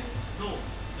say? No,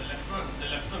 the left one,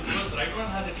 because right one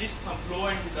has at least some flow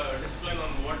and discipline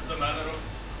on what the manner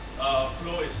of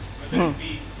flow is, whether it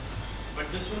be,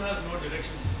 but this one has no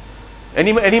directions.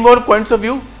 Any more points of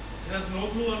view? It has no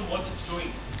clue on what it's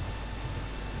doing.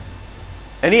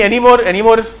 Any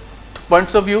more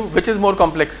points of view? Which is more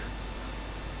complex?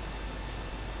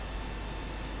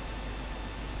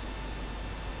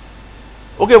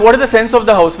 Okay, what is the sense of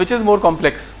the house? Which is more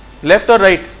complex? Left or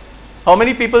right? How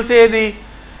many people say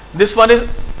this one is,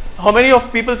 how many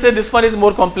of people say this one is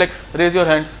more complex? Raise your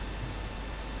hands.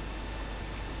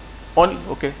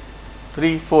 Okay,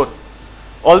 3, 4.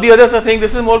 All the others are saying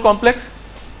this is more complex.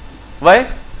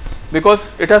 Why?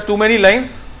 Because it has too many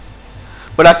lines.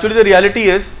 But actually the reality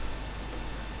is,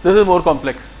 this is more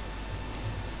complex.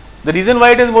 The reason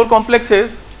why it is more complex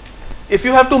is, if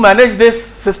you have to manage this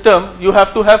system, you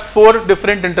have to have 4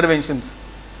 different interventions.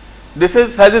 This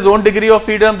has its own degree of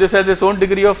freedom, this has its own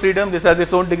degree of freedom, this has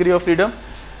its own degree of freedom,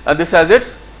 and this has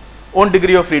its own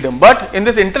degree of freedom. But in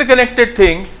this interconnected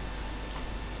thing,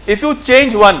 if you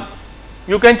change one,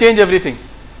 you can change everything.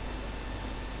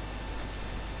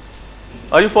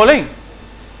 Are you following?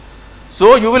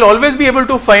 So you will always be able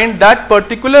to find that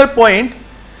particular point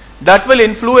that will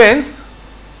influence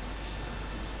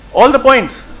all the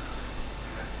points.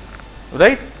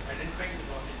 Right?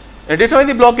 Identifying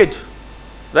the blockage.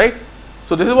 Right?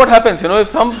 So this is what happens, you know, if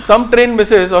some train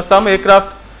misses or some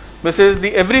aircraft misses,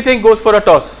 everything goes for a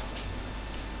toss.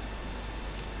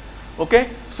 Okay?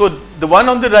 So the one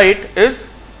on the right is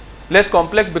less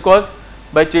complex, because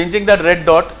by changing that red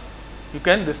dot, you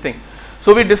can this thing.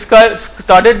 So we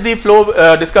started the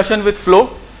flow discussion with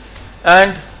flow,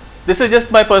 and this is just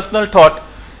my personal thought.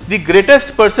 The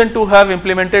greatest person to have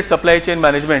implemented supply chain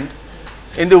management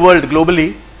in the world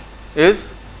globally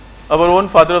is our own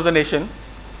father of the nation,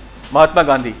 Mahatma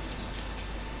Gandhi.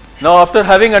 Now after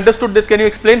having understood this, can you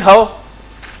explain how?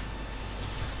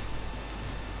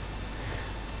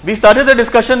 We started the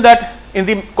discussion that in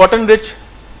the cotton rich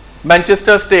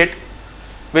Manchester state,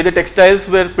 where the textiles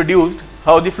were produced,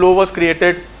 how the flow was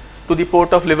created to the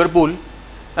port of Liverpool,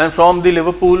 and from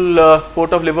the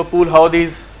port of Liverpool, how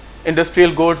these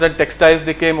industrial goods and textiles,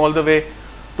 they came all the way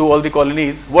to all the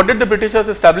colonies. What did the Britishers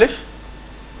establish?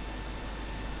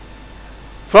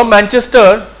 From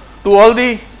Manchester to all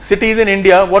the cities in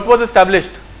India, what was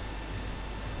established?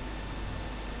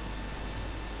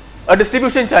 A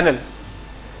distribution channel.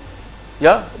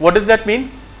 Yeah, what does that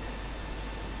mean?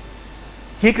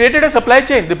 He created a supply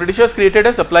chain. The Britishers created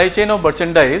a supply chain of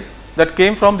merchandise that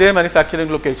came from their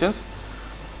manufacturing locations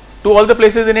to all the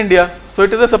places in India. So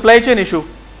it is a supply chain issue.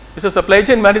 It's a supply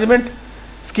chain management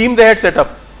scheme they had set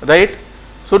up, right?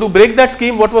 So to break that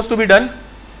scheme, what was to be done?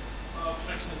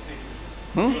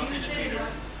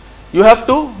 You have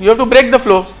to break the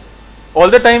flow. All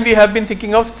the time we have been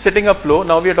thinking of setting up flow.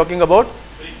 Now we are talking about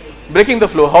Breaking the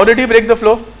flow. How did he break the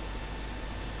flow?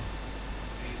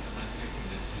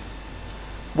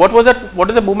 What was that? What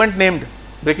is the movement named?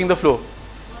 Breaking the flow.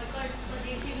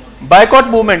 Boycott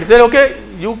movement. He said, okay,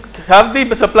 you have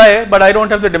the supply, but I don't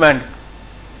have the demand.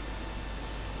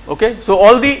 Okay, so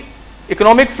all the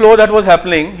economic flow that was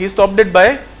happening, he stopped it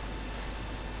by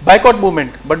boycott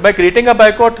movement. But by creating a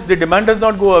boycott, the demand does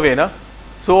not go away, na?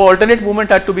 So alternate movement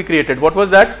had to be created. What was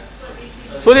that?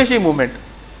 Swadeshi movement.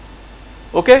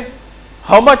 Okay,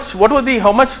 how much? What was the?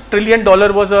 How much $1 trillion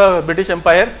was a British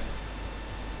Empire?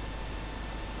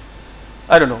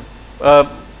 I don't know.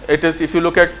 It is, if you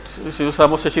look at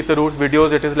some of Shashi Tharoor's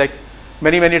videos, it is like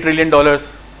many $1 trillion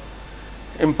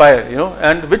empire, you know.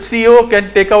 And which CEO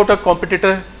can take out a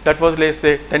competitor that was, let's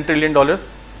say, $10 trillion?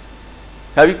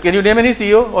 Can you name any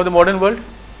CEO of the modern world?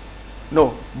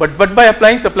 No. But by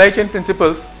applying supply chain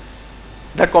principles,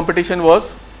 that competition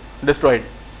was destroyed.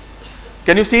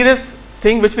 Can you see this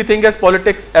thing which we think as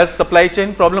politics as supply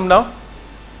chain problem now?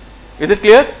 Is it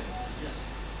clear?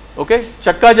 Okay,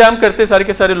 chakka jam karte sare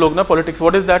ke sare log na politics.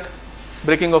 What is that?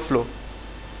 Breaking of flow.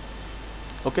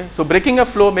 Okay, so breaking a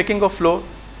flow, making a flow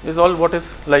is all what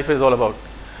is life is all about.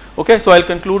 Okay, so I'll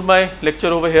conclude my lecture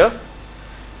over here.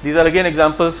 These are again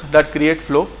examples that create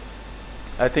flow.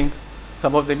 I think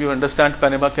some of them you understand.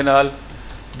 Panama Canal,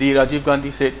 the Rajiv Gandhi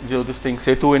this thing,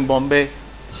 Setu in Bombay,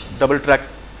 double track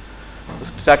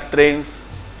trains.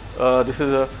 This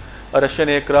is a Russian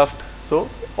aircraft. So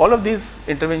all of these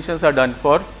interventions are done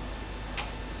for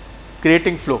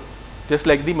creating flow, just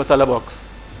like the masala box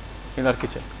in our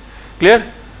kitchen. Clear?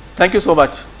 Thank you so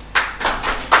much.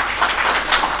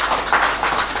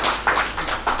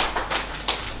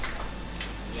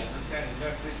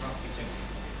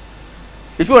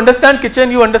 If you understand kitchen,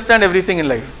 you understand everything in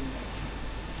life.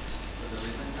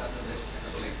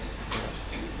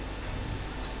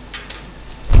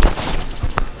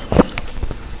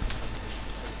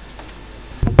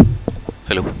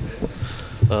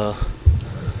 Hello.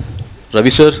 Ravi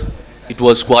sir, it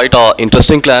was quite an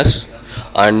interesting class,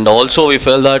 and also we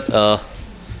felt that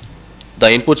the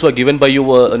inputs were given by you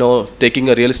were, taking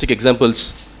a realistic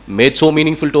examples, made so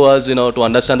meaningful to us, to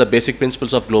understand the basic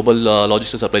principles of global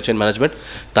logistics supply chain management.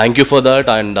 Thank you for that,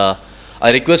 and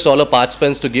I request all the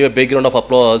participants to give a big round of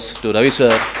applause to Ravi sir.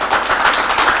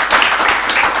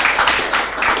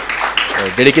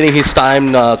 Dedicating his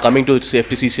time coming to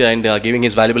FTCCI and giving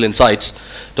his valuable insights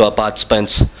to our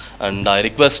participants. And I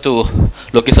request to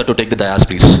Lokesh sir to take the dais,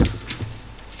 please.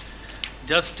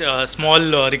 Just a small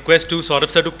request to Saurabh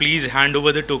sir to please hand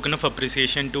over the token of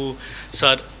appreciation to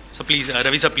sir. So please,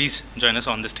 Ravi sir, please join us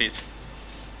on the stage.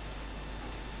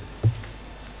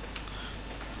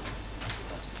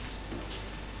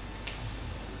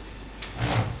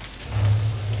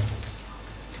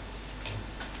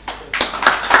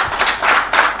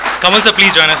 Kamal sir,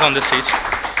 please join us on the stage.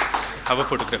 Have a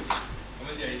photograph.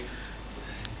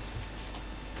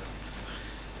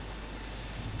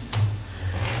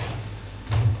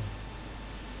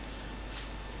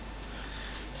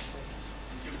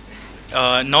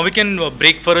 Now we can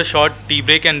break for a short tea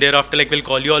break, and thereafter we'll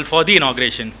call you all for the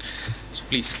inauguration. So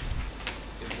please.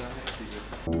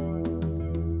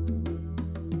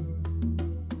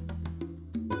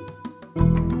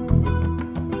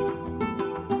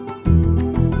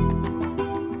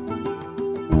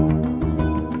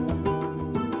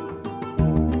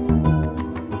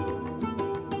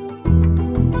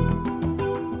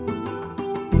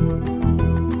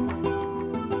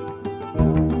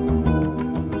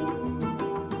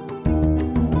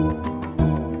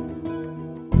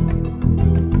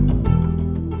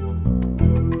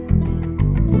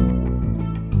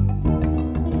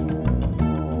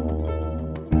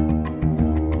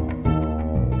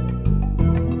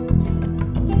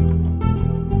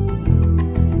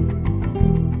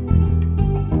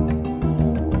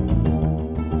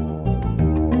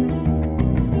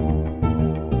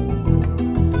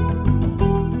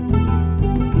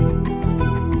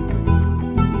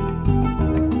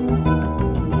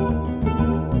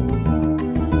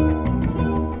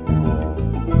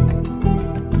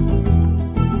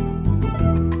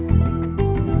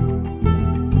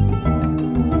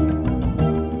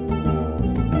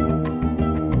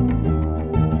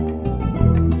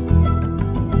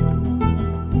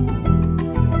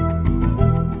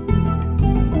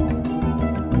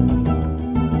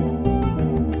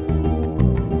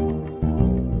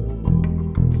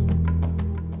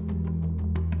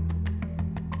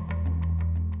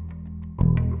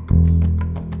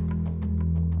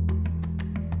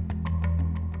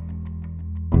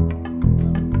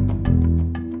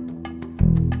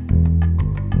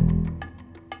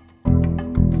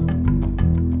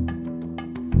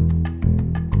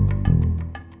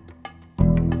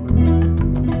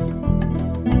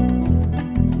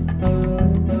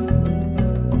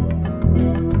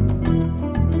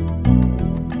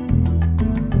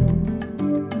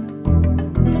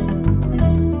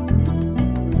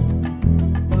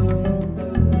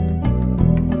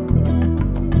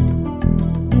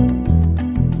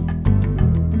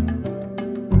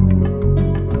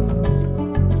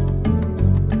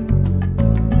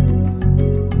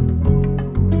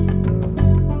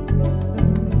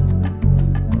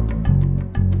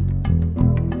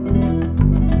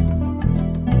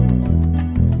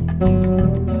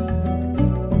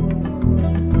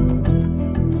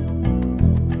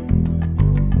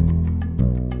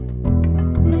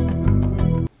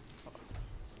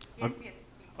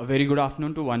 very good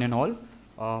afternoon to one and all.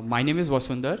 My name is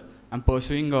Vasundar. I'm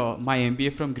pursuing my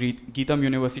MBA from Geetam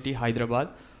University, Hyderabad.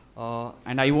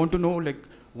 And I want to know like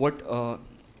what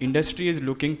industry is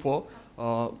looking for.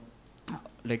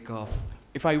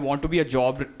 If I want to be a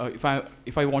job,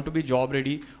 if I want to be job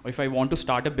ready, or if I want to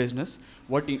start a business,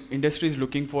 what industry is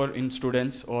looking for in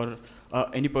students or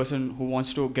any person who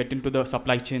wants to get into the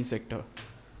supply chain sector.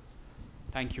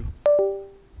 Thank you.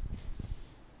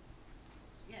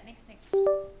 Yeah, next.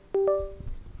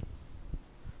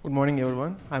 Good morning,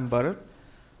 everyone. I'm Bharat.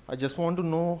 I just want to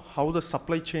know how the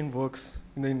supply chain works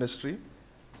in the industry,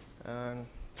 and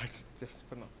that's just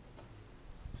for now.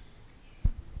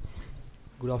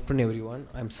 Good afternoon, everyone.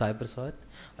 I'm Sai Prasad.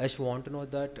 I just want to know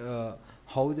that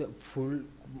how the full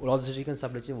logistics and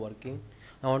supply chain working.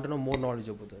 I want to know more knowledge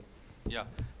about that. Yeah,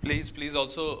 please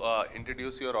also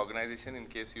introduce your organization in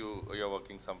case you're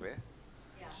working somewhere.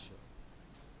 Yeah.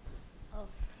 Sure.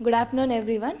 Good afternoon,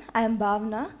 everyone. I am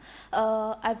Bhavna.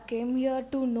 I've came here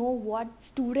to know what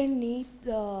student need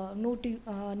to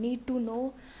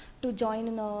know to join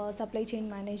in a supply chain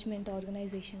management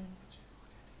organization.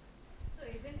 So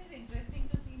isn't it interesting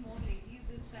to see more ladies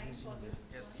this time for this?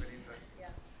 Yes, very interesting.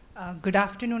 Yeah. Good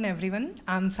afternoon, everyone.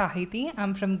 I'm Sahiti.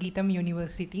 I'm from Geetam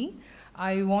University.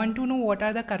 I want to know what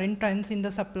are the current trends in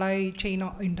the supply chain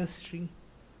industry.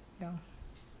 Yeah.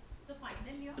 So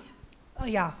final year?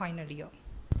 Yeah, final year.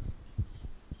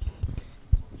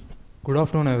 Good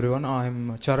afternoon, everyone.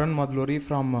 I'm Charan Madluri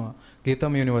from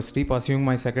Geetam University, pursuing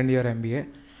my second year MBA.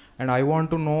 And I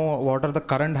want to know what are the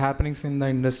current happenings in the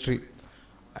industry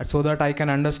so that I can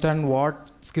understand what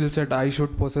skill set I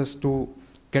should possess to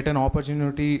get an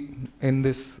opportunity in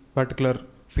this particular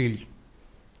field.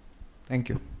 Thank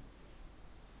you.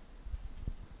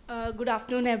 Good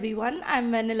afternoon, everyone.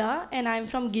 I'm Vanilla and I'm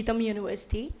from Geetam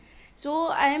University. So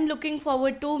I am looking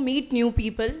forward to meet new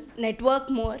people, network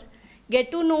more,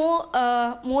 get to know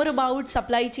more about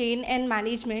supply chain and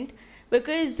management,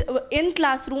 because in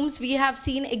classrooms we have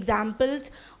seen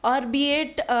examples, or be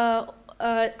it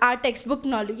our textbook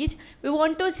knowledge. We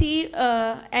want to see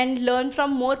and learn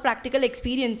from more practical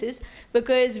experiences,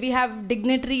 because we have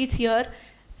dignitaries here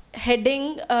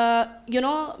heading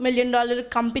million-dollar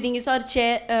companies or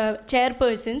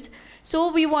chairpersons.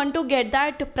 So we want to get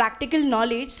that practical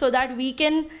knowledge so that we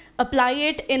can apply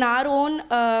it in our own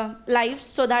lives,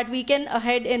 so that we can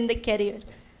ahead in the career.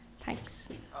 Thanks.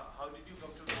 How did you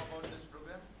come to know about this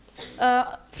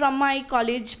program? From my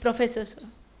college professor, sir.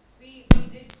 We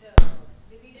did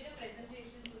a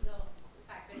presentation to the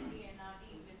faculty and our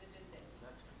team visited them.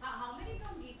 How many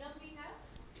from Geetam we have?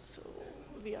 So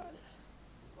we are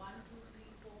 1, 2, 3,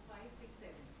 4, 5, 6,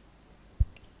 7.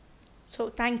 So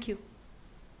thank you.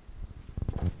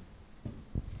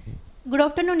 Good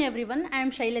afternoon, everyone. I am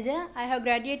Shailaja. I have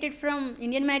graduated from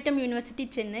Indian Maritime University,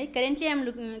 Chennai. Currently, I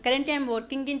am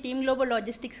working in Team Global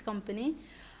Logistics company.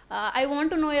 I want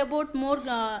to know about more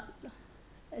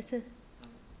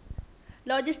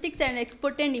logistics and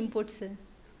export and imports. Sir.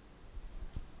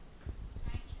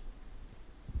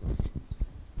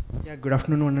 Yeah, good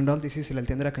afternoon, one and all. This is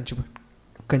Laltendra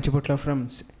Kanchipotla from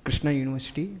Krishna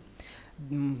University.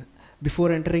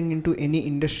 Before entering into any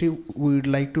industry, we would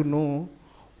like to know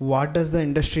what does the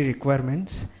industry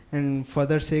requirements, and for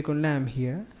that sake only I am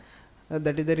here.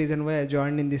 That is the reason why I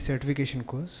joined in this certification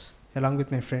course along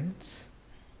with my friends.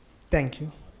 Thank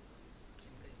you.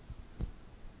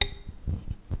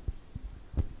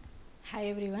 Hi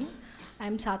everyone, I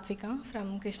am Satvika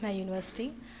from Krishna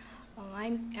University.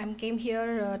 I came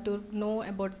here to know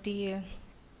about the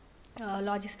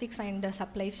logistics and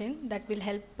supply chain that will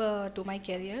help to my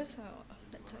career. So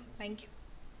that's all. Thank you.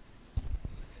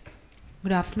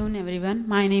 Good afternoon, everyone.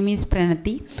 My name is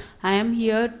Pranati. I am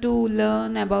here to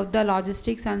learn about the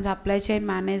logistics and supply chain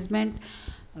management,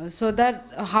 so that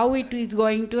how it is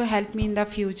going to help me in the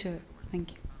future.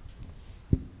 Thank you.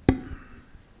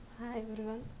 Hi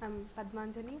everyone, I'm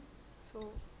Padmanjani. So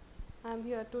I'm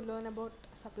here to learn about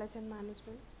supply chain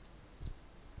management.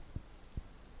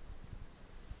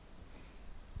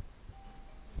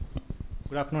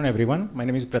 Good afternoon, everyone. My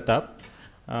name is Pratap.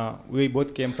 We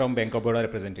both came from Bank of Baroda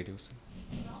representatives.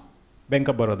 Bank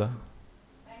of Baroda.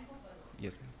 Bank of Baroda?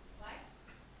 Yes, ma'am. Why?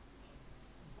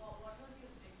 What was your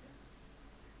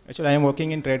objective? Actually, I am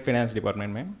working in Trade Finance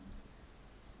Department, ma'am.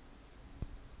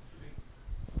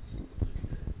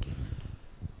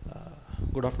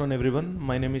 Good afternoon, everyone.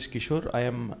 My name is Kishore. I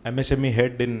am MSME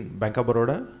head in Bank of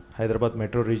Baroda, Hyderabad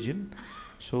Metro region.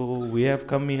 So we have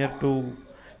come here to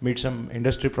meet some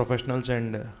industry professionals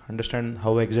and understand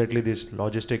how exactly this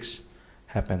logistics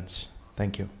happens.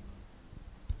 Thank you.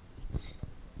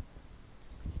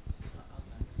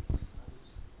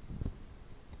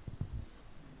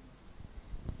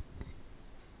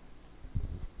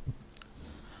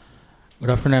 Good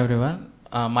afternoon, everyone.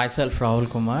 Myself, Rahul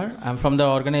Kumar. I'm from the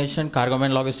organization Cargo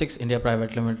and Logistics India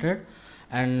Private Limited,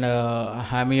 and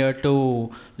I'm here to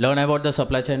learn about the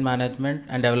supply chain management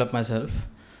and develop myself.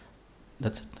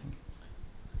 That's it. Thank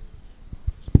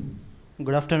you.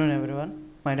 Good afternoon, everyone.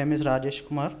 My name is Rajesh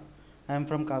Kumar. I am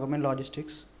from Cargo and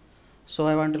Logistics. So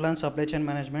I want to learn supply chain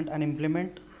management and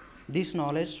implement this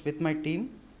knowledge with my team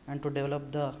and to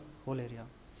develop the whole area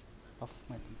of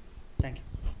my team. Thank you.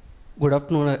 Good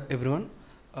afternoon, everyone.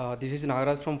 This is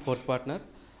Nagaraj from Fourth Partner.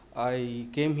 I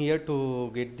came here to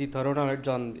get the thorough knowledge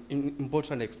on imports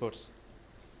and exports.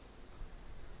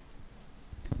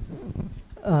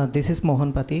 This is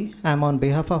Mohan Pati. I am on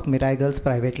behalf of Mirai Girls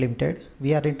Private Limited.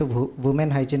 We are into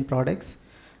women hygiene products,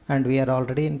 and we are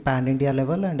already in pan-India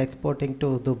level and exporting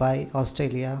to Dubai,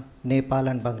 Australia, Nepal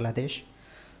and Bangladesh.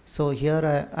 So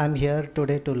here I am here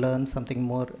today to learn something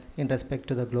more in respect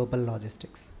to the global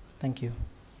logistics. Thank you.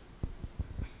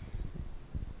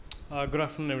 Good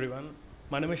afternoon, everyone.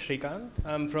 My name is Shrikant.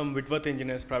 I'm from Whitworth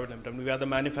Engineers Private Limited. We are the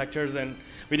manufacturers, and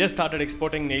we just started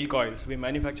exporting nail coils. We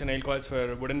manufacture nail coils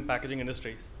for wooden packaging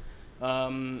industries.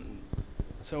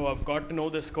 So I've got to know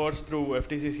this course through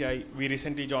FTCCI. We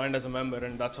recently joined as a member,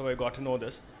 and that's how I got to know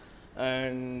this.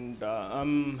 And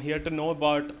I'm here to know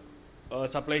about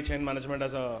supply chain management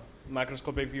as a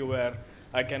macroscopic view, where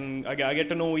I get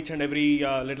to know each and every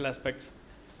little aspects,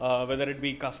 whether it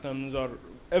be customs or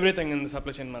everything in the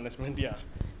supply chain management. Yeah.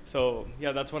 So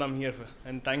yeah, that's what I'm here for.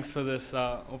 And thanks for this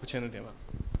opportunity.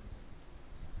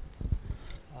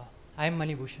 I'm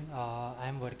Manibhushan.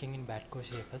 I'm working in BATCO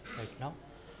CFS right now.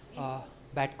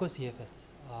 BATCO CFS.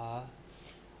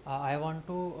 I want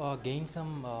to gain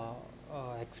some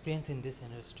experience in this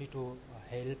industry to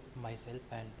help myself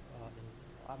and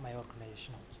in my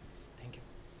organization also. Thank you.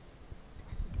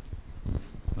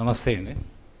 Namaste andi.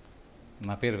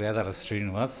 Na peru Vedara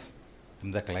Srinivas. I'm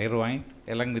the clairvoyant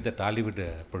along with the Tollywood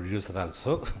producer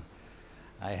also.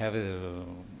 I have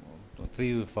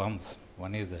 3 firms.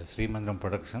 One is Srimandram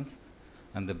Productions,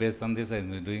 and based on this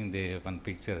I'm doing the one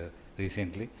picture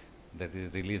recently that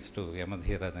is released to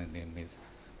Yamadhira. The name is.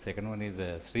 Second one is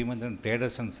Srimandram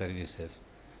Traders and Services.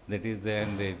 That is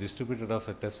the distributor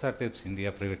of Tessa Tapes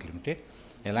India Private Limited.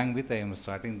 Along with I am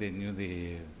starting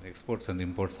the exports and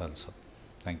imports also.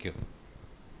 Thank you.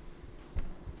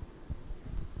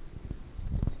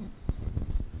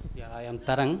 I am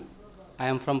Tarang. I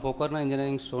am from Pokorna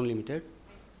Engineering Stone Limited.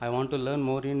 I want to learn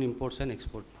more in imports and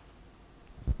export.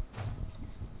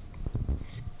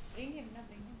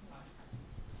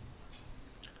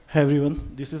 Hi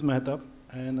everyone, this is Mehtab,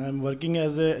 and I am working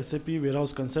as a SAP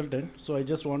warehouse consultant. So I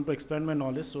just want to expand my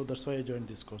knowledge, so that's why I joined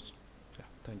this course. Yeah,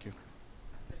 thank you.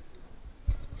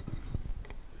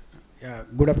 Yeah,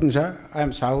 good afternoon, sir. I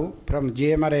am Sahu from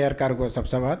GMR Air Cargo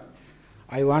Sabsabad.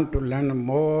 I want to learn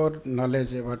more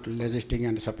knowledge about logistics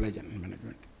and supply chain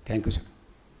management. Thank you, sir.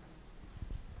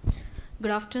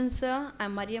 Good afternoon, sir.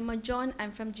 I'm Mariamma John.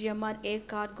 I'm from GMR Air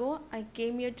Cargo. I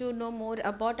came here to know more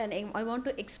about and I want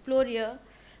to explore here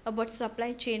about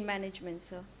supply chain management,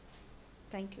 sir.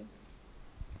 Thank you.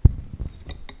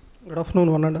 Good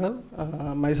afternoon, one and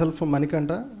all. Myself from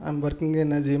Manikanta. I'm working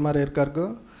in GMR Air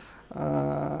Cargo.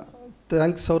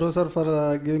 Thanks, Saurav sir,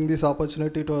 for giving this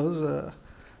opportunity to us.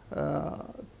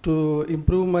 To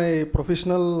improve my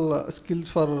professional skills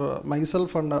for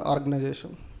myself and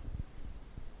organization.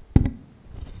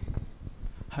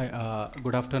 Hi,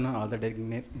 good afternoon all the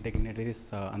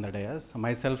dignitaries on the dais.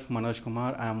 Myself Manoj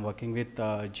Kumar, I am working with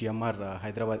GMR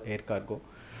Hyderabad Air Cargo.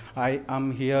 I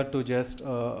am here to just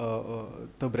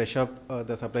to brush up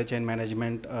the supply chain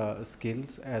management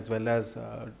skills, as well as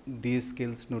these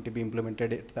skills need to be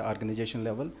implemented at the organization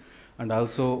level, and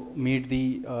also meet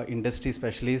the industry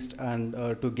specialists and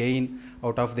to gain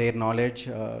out of their knowledge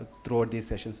throughout these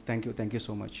sessions. Thank you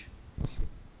so much.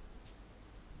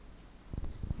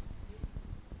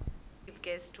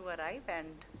 Guests to arrive and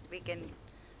we can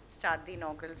start the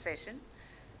inaugural session.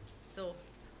 So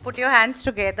put your hands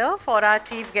together for our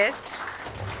chief guest,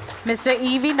 Mr.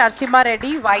 E.V. Narasimha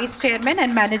Reddy, Vice Chairman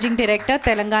and Managing Director,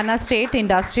 Telangana State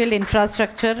Industrial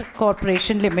Infrastructure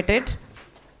Corporation Limited.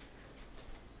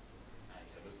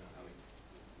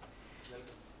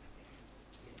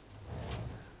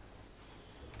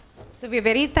 So we are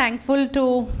very thankful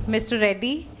to Mr.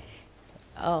 Reddy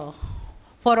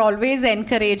for always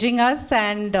encouraging us,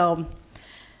 and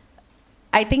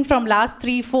I think from last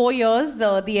 3-4 years,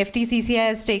 the FTCCI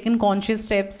has taken conscious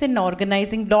steps in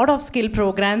organizing a lot of skill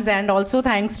programs, and also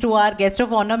thanks to our guest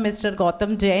of honor, Mr.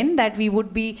 Gautam Jain, that we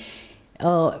would be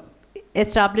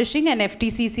establishing an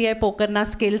FTCCI Pokarna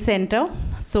Skill Center.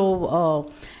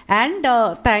 So And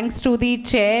thanks to the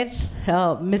chair,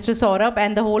 Mr. Saurabh,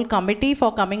 and the whole committee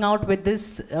for coming out with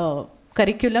this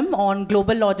curriculum on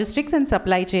global logistics and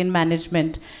supply chain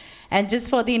management. And just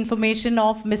for the information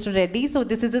of Mr. Reddy, so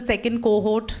this is the second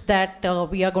cohort that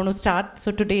we are going to start.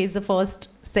 So today is the first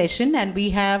session, and we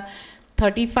have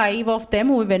 35 of them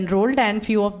who have enrolled and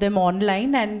few of them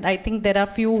online. And I think there are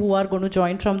few who are going to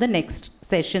join from the next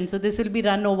session. So this will be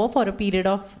run over for a period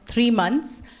of 3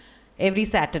 months every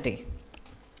Saturday.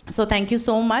 So thank you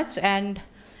so much, and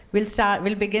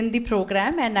we'll begin the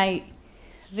program, and I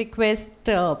request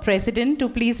President to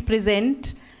please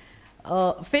present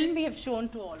film we have shown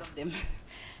to all of them.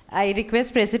 I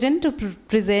request President to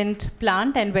present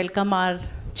plant and welcome our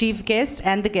chief guest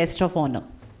and the guest of honor.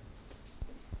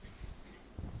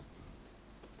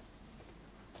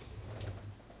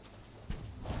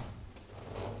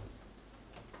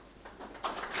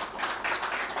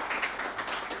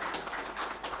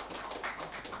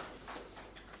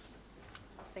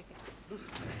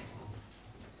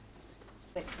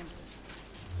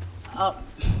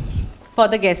 For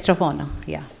the guest of honor,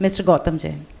 yeah, Mr. Gautam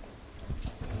Jain.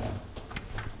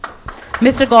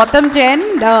 Mr. Gautam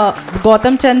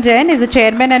Chand Jain is the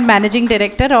chairman and managing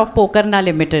director of Pokarna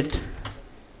Limited.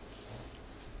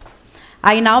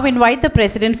 I now invite the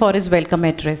president for his welcome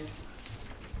address.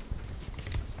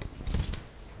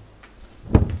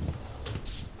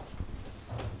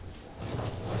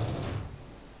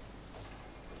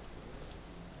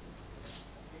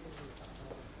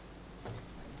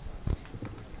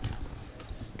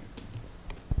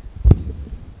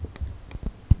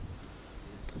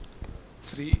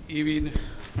 Sri E.V.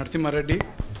 Narasimha Reddy,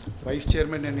 Vice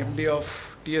Chairman and MD of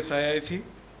TSIIC,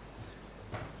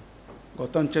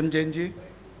 Gautam Chand Jain ji,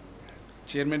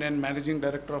 Chairman and Managing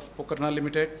Director of Pokarna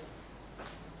Limited.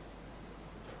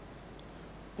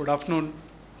 Good afternoon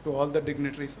to all the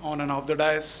dignitaries on and off the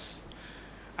dais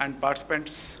and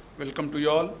participants. Welcome to you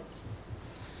all.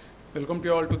 Welcome to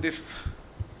you all to this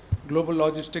Global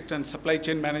Logistics and Supply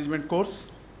Chain Management course.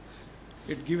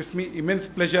 It gives me immense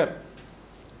pleasure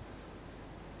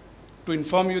to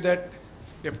inform you that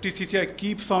FTCCI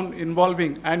keeps on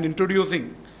involving and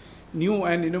introducing new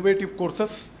and innovative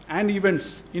courses and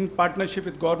events in partnership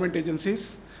with government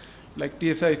agencies like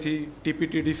TSIC,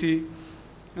 TPTDC,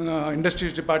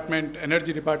 Industries Department,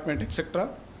 Energy Department, etc.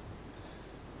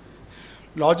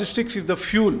 Logistics is the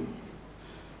fuel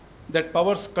that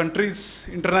powers countries'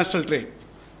 international trade.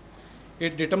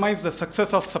 It determines the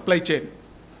success of supply chain.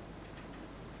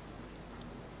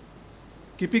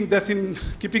 Keeping that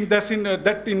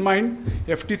in mind,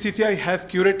 FTCCI has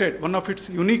curated one of its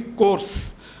unique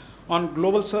course on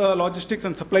global logistics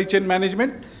and supply chain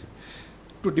management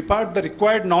to depart the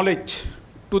required knowledge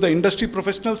to the industry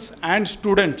professionals and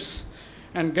students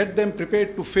and get them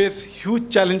prepared to face huge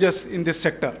challenges in this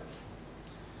sector.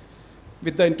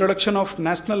 With the introduction of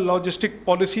National Logistic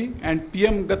Policy and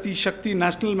PM Gati Shakti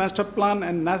National Master Plan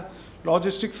and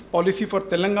Logistics Policy for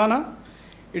Telangana,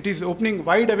 it is opening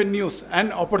wide avenues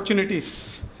and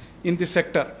opportunities in this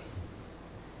sector.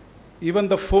 Even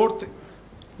the 4th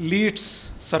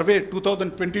Leads Survey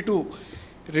 2022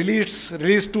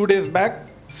 released 2 days back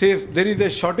says there is a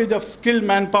shortage of skilled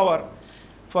manpower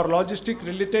for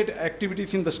logistic-related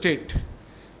activities in the state,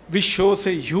 which shows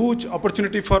a huge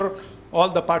opportunity for all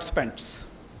the participants.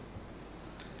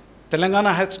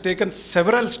 Telangana has taken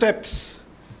several steps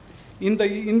in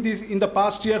the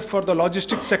past years for the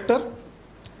logistics sector,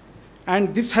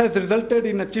 and this has resulted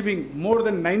in achieving more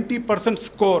than 90%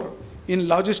 score in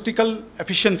logistical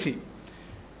efficiency,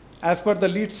 as per the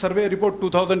Lead Survey Report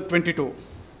 2022.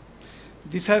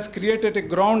 This has created a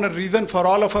ground and reason for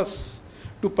all of us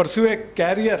to pursue a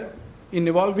career in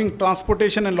evolving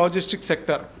transportation and logistics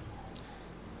sector.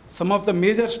 Some of the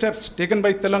major steps taken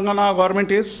by Telangana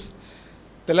government is,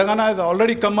 Telangana has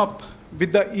already come up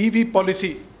with the EV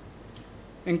policy,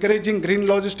 encouraging green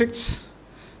logistics.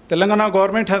 Telangana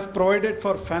government has provided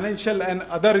for financial and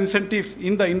other incentives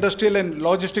in the industrial and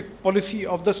logistic policy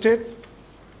of the state.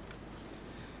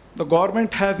 The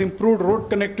government has improved road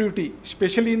connectivity,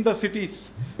 especially in the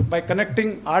cities, by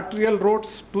connecting arterial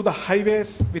roads to the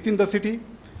highways within the city.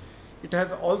 It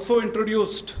has also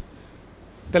introduced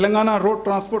Telangana Road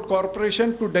Transport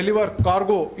Corporation to deliver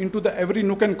cargo into the every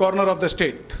nook and corner of the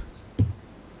state.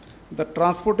 The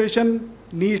transportation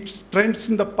needs trends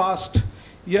in the past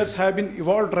years have been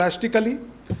evolved drastically.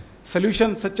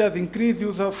 Solutions such as increased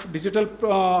use of digital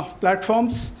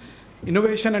platforms,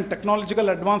 innovation and technological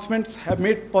advancements have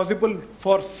made possible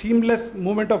for seamless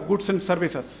movement of goods and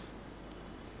services.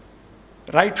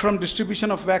 Right from distribution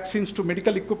of vaccines to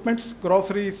medical equipments,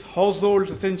 groceries, household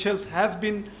essentials has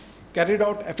been carried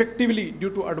out effectively due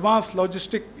to advanced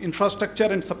logistic infrastructure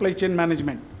and supply chain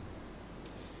management.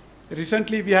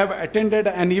 Recently, we have attended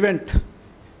an event,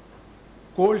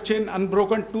 Cold Chain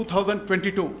Unbroken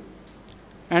 2022,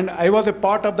 and I was a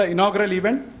part of the inaugural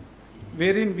event,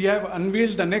 wherein we have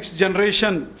unveiled the next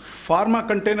generation pharma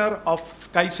container of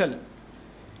SkyCell.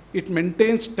 It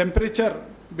maintains temperature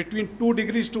between 2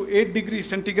 degrees to 8 degrees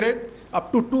centigrade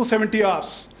up to 270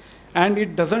 hours, and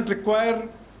it doesn't require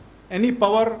any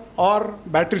power or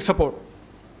battery support.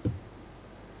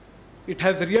 It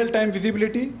has real-time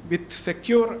visibility with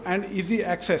secure and easy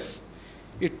access.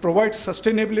 It provides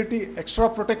sustainability, extra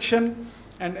protection,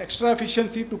 and extra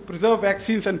efficiency to preserve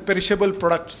vaccines and perishable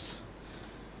products.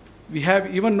 We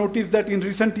have even noticed that in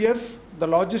recent years, the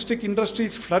logistic industry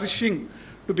is flourishing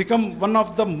to become one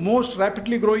of the most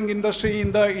rapidly growing industry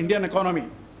in the Indian economy.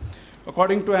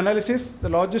 According to analysis, the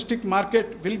logistic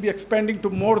market will be expanding to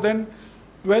more than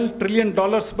 $12 trillion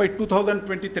by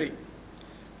 2023.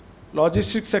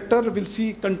 Logistics sector will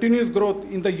see continuous growth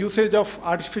in the usage of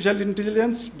artificial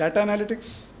intelligence, data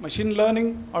analytics, machine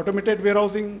learning, automated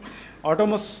warehousing,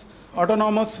 autonomous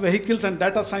vehicles, and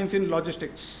data science in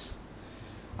logistics.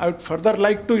 I would further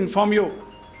like to inform you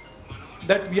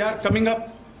that we are coming up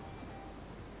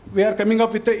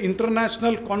with an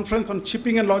international conference on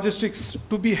shipping and logistics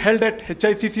to be held at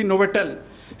HICC Novotel,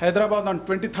 Hyderabad on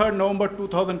 23rd November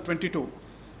 2022.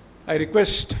 I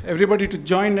request everybody to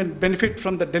join and benefit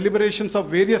from the deliberations of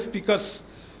various speakers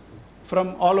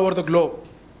from all over the globe.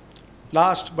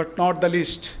 Last but not the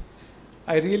least,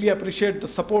 I really appreciate the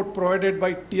support provided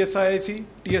by TSIIC,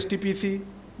 TSTPC,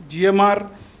 GMR,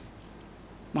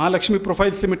 Mahalakshmi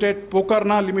Profiles Limited,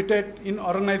 Pokarna Limited in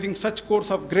organizing such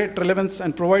course of great relevance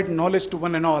and provide knowledge to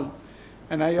one and all.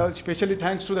 And I especially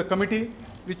thanks to the committee,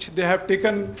 which they have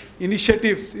taken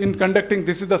initiatives in conducting.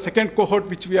 This is the second cohort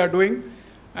which we are doing.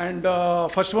 And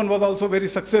first one was also very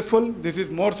successful. This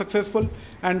is more successful.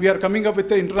 And we are coming up with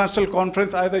the international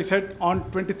conference, as I said, on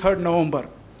 23rd November.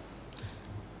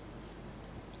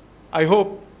 I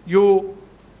hope you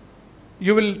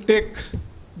will take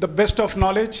the best of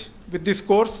knowledge with this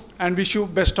course and wish you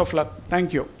best of luck.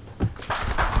 Thank you.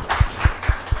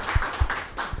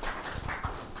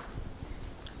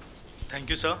 Thank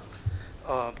you, sir.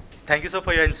 Thank you, sir,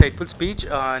 for your insightful speech.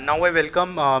 Now I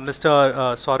welcome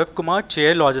Mr. Saurav Kumar,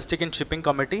 Chair, Logistic and Shipping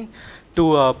Committee,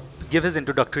 to give his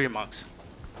introductory remarks.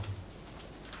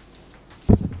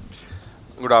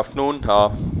 Good afternoon.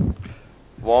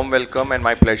 Warm welcome and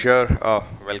my pleasure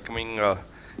welcoming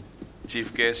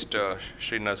Chief Guest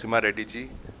Shri Narasimha Reddy ji,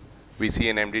 VC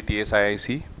and MD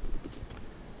TSIIC,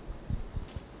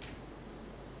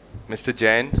 Mr.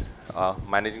 Jain,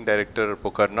 Managing Director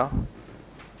Pokarna,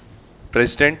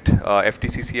 President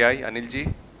FTCCI Anil ji,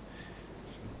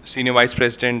 Senior Vice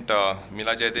President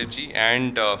Mila Jaydev ji,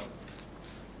 and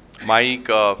my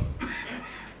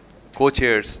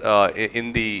co-chairs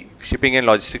in the Shipping and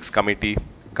Logistics Committee,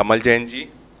 Kamal Jain ji,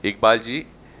 Iqbal ji,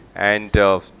 and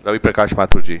Ravi Prakash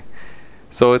Mathur ji.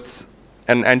 So it's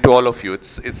and to all of you,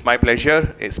 it's my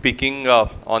pleasure speaking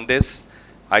on this.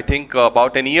 I think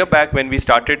about a year back when we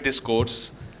started this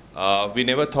course, we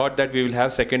never thought that we will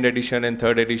have second edition and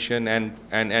third edition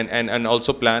and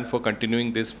also plan for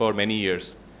continuing this for many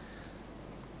years.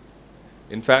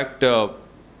 In fact,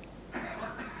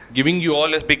 giving you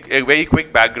all a very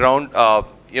quick background,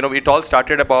 you know, it all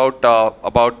started about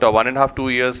 1.5 to 2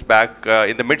 years back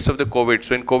in the midst of the COVID.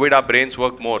 So in COVID, our brains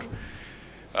work more.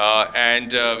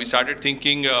 And we started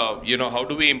thinking, you know, how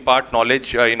do we impart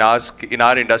knowledge in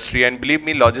our industry? And believe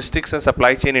me, logistics and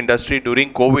supply chain industry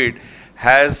during COVID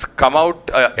has come out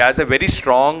as a very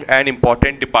strong and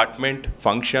important department,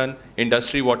 function,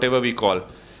 industry, whatever we call.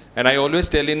 And I always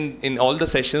tell in all the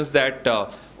sessions that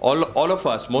all of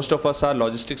us, most of us are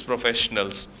logistics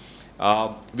professionals.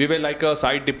 We were like a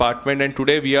side department, and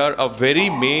today we are a very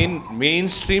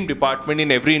mainstream department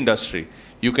in every industry.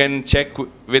 You can check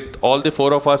with all the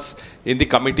 4 of us in the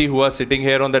committee who are sitting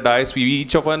here on the dais.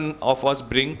 Each of us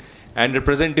bring and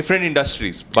represent different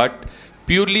industries, but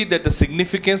purely that the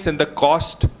significance and the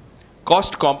cost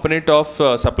component of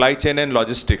supply chain and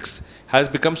logistics has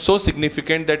become so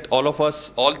significant that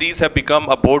all these have become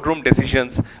a boardroom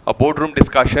decisions, a boardroom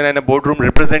discussion, and a boardroom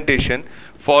representation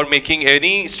for making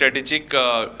any strategic,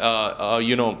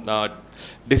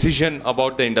 decision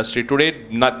about the industry. Today,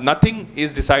 nothing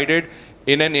is decided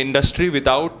in an industry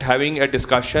without having a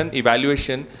discussion,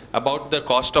 evaluation about the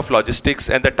cost of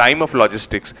logistics and the time of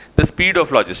logistics, the speed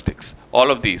of logistics, all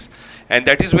of these. And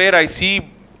that is where I see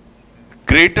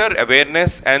greater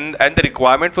awareness and the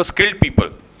requirement for skilled people.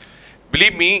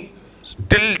 Believe me,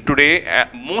 still today,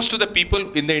 most of the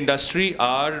people in the industry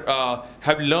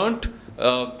have learnt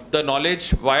the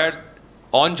knowledge via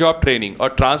on-job training or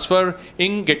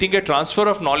getting a transfer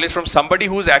of knowledge from somebody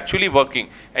who's actually working,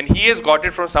 and he has got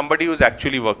it from somebody who's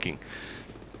actually working.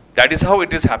 That is how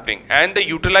it is happening. And the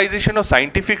utilization of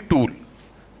scientific tool,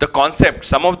 the concept,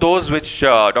 some of those which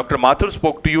Dr. Mathur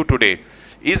spoke to you today,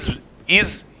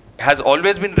 has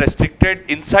always been restricted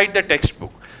inside the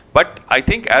textbook. But I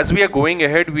think as we are going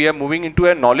ahead, we are moving into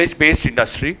a knowledge-based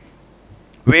industry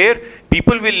where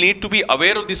people will need to be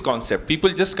aware of this concept. People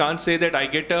just can't say that I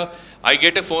get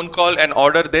a phone call and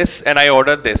order this and I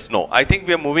order this. No, I think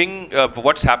we are moving,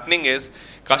 what's happening is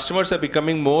customers are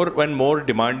becoming more and more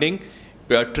demanding.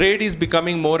 Trade is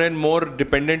becoming more and more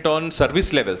dependent on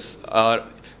service levels.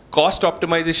 Cost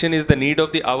optimization is the need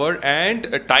of the hour,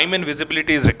 and time and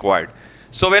visibility is required.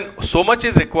 So when so much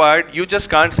is required, you just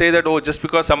can't say that, oh, just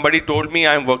because somebody told me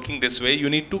I'm working this way. You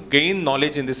need to gain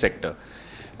knowledge in this sector.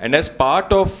 And as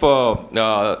part of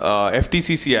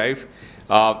FTCCI,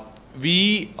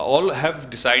 we all have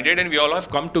decided and we all have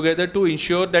come together to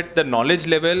ensure that the knowledge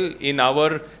level in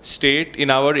our state, in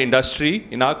our industry,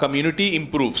 in our community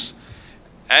improves.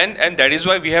 And that is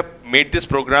why we have made this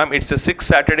program. It's a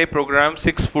 6-Saturday program,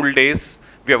 6 full days.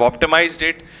 We have optimized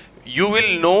it. You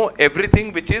will know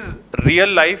everything which is real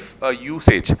life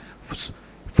usage.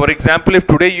 For example, if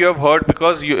today you have heard,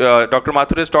 because Dr.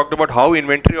 Mathur has talked about how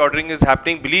inventory ordering is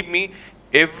happening, believe me,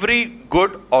 every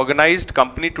good organized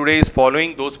company today is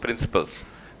following those principles.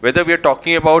 Whether we are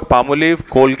talking about Palmolive,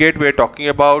 Colgate, we are talking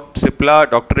about Cipla,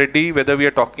 Dr. Reddy, whether we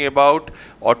are talking about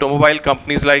automobile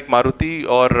companies like Maruti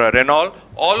or Renault,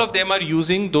 all of them are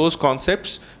using those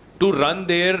concepts to run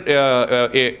their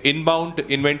inbound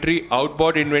inventory,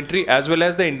 outbound inventory, as well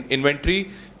as the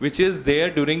inventory which is there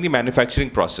during the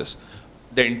manufacturing process.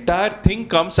 The entire thing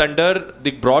comes under the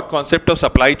broad concept of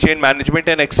supply chain management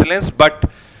and excellence, but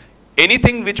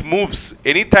anything which moves,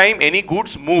 anytime any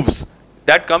goods moves,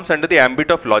 that comes under the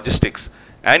ambit of logistics.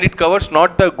 And it covers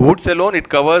not the goods alone, it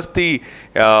covers the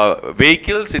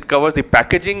vehicles, it covers the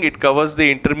packaging, it covers the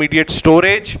intermediate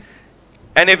storage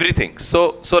and everything.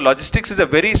 So logistics is a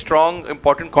very strong,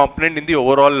 important component in the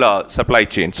overall supply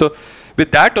chain. So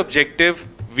with that objective,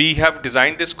 we have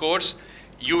designed this course.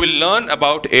 You will learn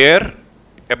about air,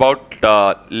 about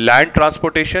land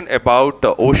transportation, about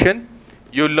ocean.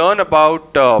 You learn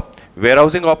about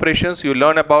warehousing operations, you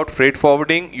learn about freight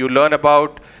forwarding, you learn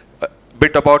about a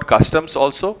bit about customs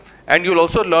also, and you'll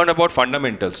also learn about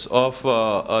fundamentals of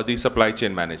the supply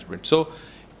chain management. So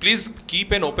please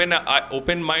keep an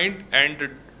open mind and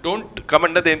don't come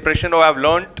under the impression, oh, I've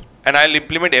learned and I'll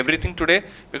implement everything today,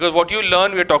 because what you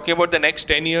learn, we're talking about the next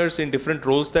 10 years in different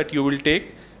roles that you will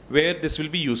take where this will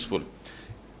be useful.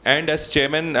 And as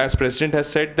chairman, as president has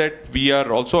said, that we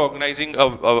are also organizing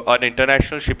an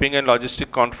international shipping and logistic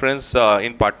conference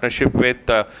in partnership with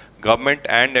government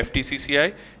and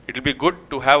FTCCI. It will be good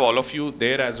to have all of you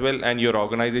there as well and your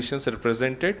organizations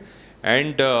represented.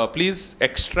 And please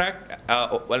extract,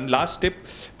 one last tip,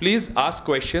 please ask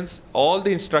questions. All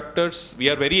the instructors, we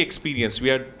are very experienced. We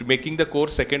are making the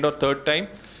course second or third time.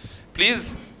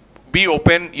 Please be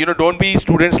open, don't be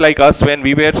students like us. When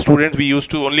we were students, we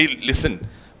used to only listen.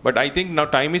 But I think now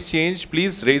time is changed.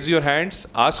 Please raise your hands,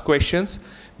 ask questions,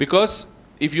 because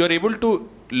if you are able to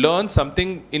learn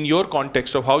something in your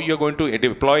context of how you are going to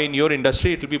deploy in your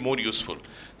industry, it will be more useful.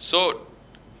 So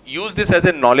use this as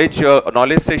a knowledge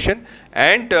session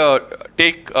and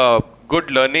take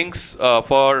good learnings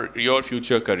for your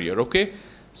future career. Okay.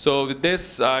 So with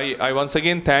this, I once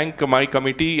again thank my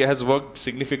committee. It has worked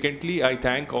significantly. I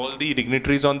thank all the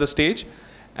dignitaries on the stage,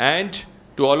 and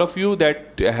to all of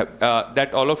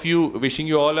you wishing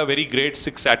you all a very great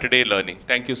 6 Saturday learning.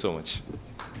 Thank you so much.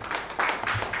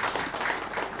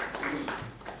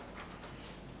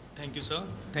 Thank you, sir.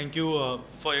 Thank you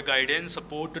for your guidance,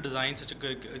 support to design such a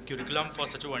curriculum for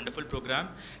such a wonderful program.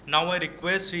 Now I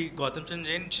request Sri Gautam Chandra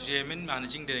Jain, Chairman,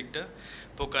 Managing Director,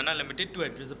 Pokana Limited, to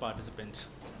address the participants.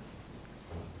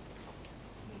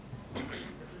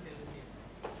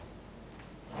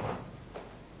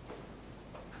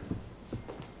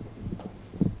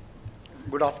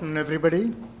 Good afternoon,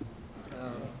 everybody.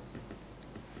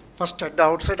 First, at the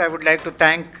outset, I would like to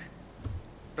thank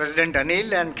President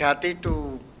Anil and Kathy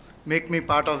to make me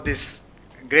part of this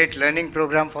great learning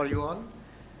program for you all.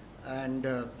 And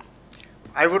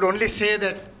I would only say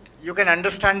that you can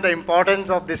understand the importance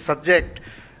of this subject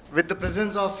with the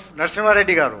presence of Narasimha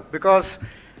Reddy Garu, because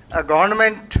a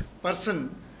government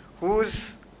person who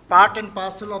is part and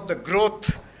parcel of the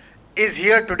growth is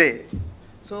here today.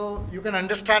 So you can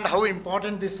understand how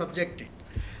important this subject is.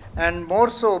 And more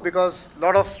so because a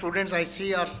lot of students I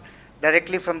see are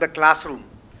directly from the classroom.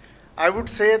 I would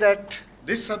say that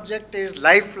This subject is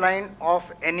lifeline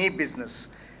of any business.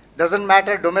 Doesn't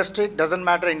matter domestic, doesn't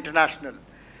matter international.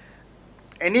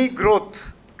 Any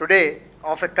growth today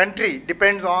of a country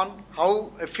depends on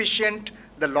how efficient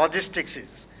the logistics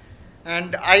is.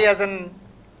 And I, as an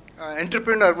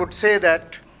entrepreneur, would say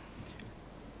that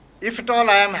if at all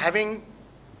I am having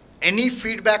any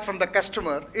feedback from the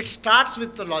customer, it starts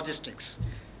with the logistics.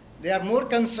 They are more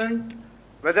concerned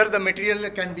whether the material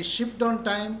can be shipped on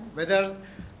time, whether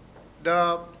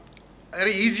the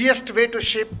very easiest way to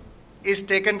ship is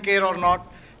taken care or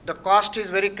not. The cost is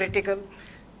very critical.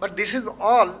 But this is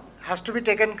all has to be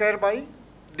taken care by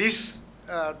this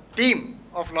team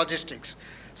of logistics.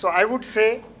 So I would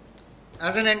say,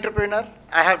 as an entrepreneur,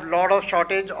 I have a lot of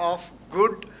shortage of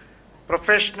good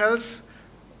professionals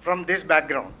from this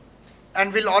background.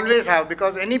 And will always have,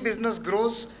 because any business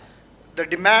grows, the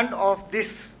demand of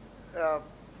this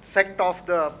sect of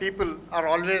the people are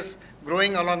always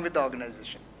growing along with the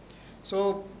organization.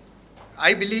 So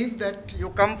I believe that you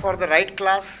come for the right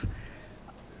class.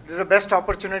 This is the best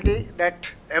opportunity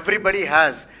that everybody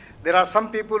has. There are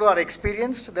some people who are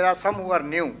experienced, there are some who are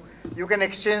new. You can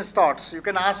exchange thoughts, you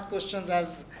can ask questions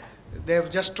as they have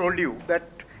just told you. That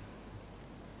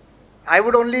I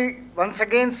would only once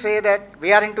again say that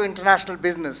we are into international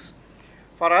business.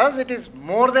 For us, it is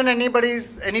more than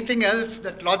anything else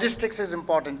that logistics is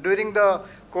important. During the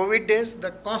COVID days,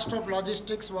 the cost of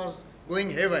logistics was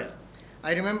going haywire.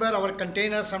 I remember our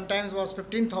container sometimes was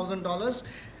 $15,000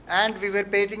 and we were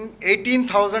paying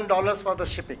 $18,000 for the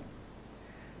shipping.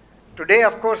 Today,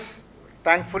 of course,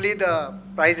 thankfully the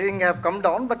pricing have come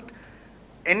down, but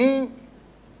any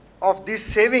of these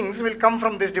savings will come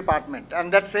from this department,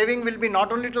 and that saving will be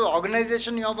not only to the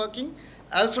organization you are working,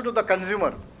 also to the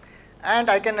consumer.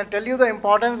 And I can tell you the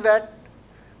importance that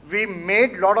we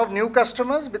made a lot of new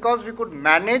customers because we could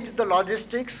manage the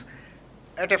logistics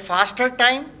at a faster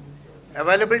time,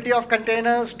 availability of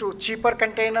containers to cheaper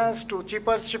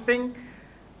shipping.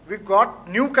 We got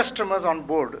new customers on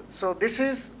board. So this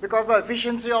is because of the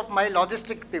efficiency of my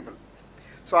logistic people.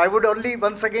 So I would only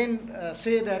once again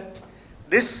say that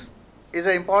this is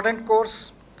an important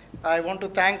course. I want to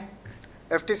thank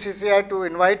FTCCI to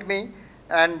invite me,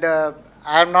 and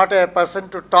I am not a person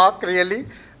to talk really,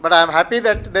 but I am happy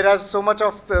that there are so much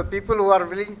of people who are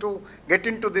willing to get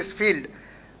into this field.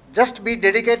 Just be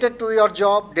dedicated to your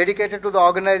job, dedicated to the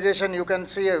organization. You can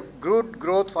see a good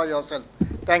growth for yourself.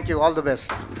 Thank you. All the best.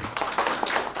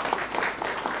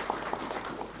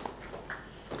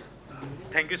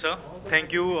 Thank you, sir.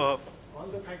 Thank you. All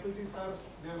the faculties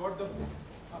they have got the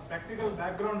practical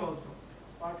background also.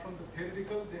 Apart from the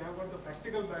theoretical, they have got the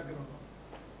practical background also.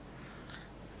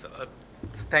 So,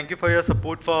 thank you for your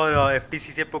support for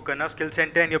FTCCI Pokhana Skill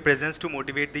Center and your presence to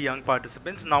motivate the young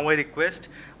participants. Now I request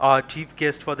our chief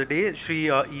guest for the day, Shri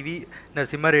E.V.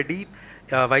 Narasimha Reddy,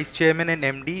 Vice Chairman and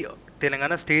MD,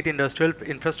 Telangana State Industrial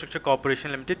Infrastructure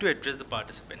Corporation Limited, to address the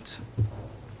participants.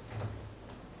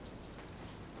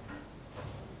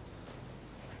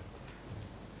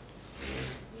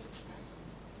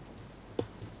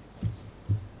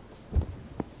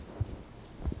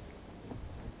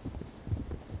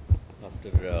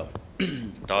 After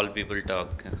tall people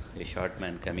talk, a short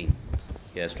man coming,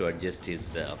 he has to adjust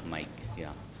his mic,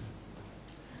 yeah.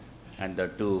 And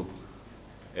that too,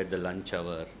 at the lunch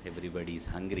hour, everybody is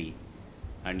hungry,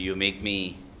 and you make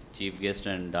me chief guest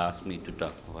and ask me to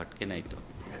talk. What can I talk?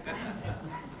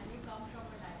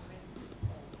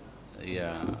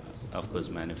 Yeah, of course,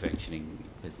 manufacturing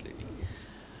facility.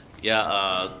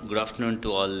 Yeah, good afternoon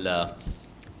to all.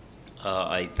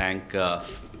 I thank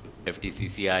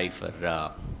FTCCI for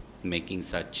making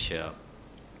such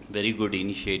very good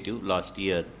initiative last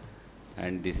year,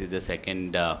 and this is the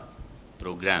second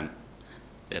program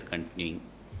they are continuing.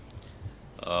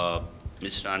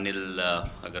 Mr. Anil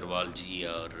Agarwal ji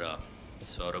or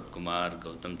Saurabh Kumar,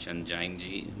 Gautam Chand Jain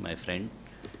ji, my friend,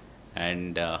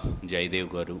 and Jaidev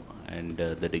Garu, and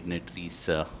the dignitaries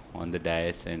on the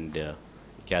dais, and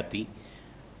Kathy,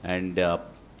 and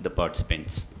the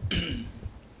participants.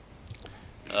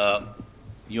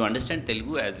 You understand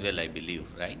Telugu as well, I believe,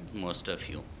 right? Most of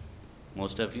you.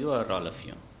 Most of you or all of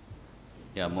you?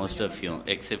 Yeah, most of you,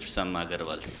 except some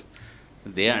Agarwals.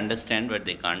 They understand, but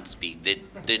they can't speak.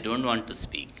 They don't want to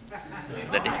speak.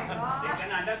 That they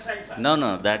can understand.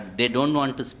 No, that they don't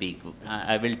want to speak.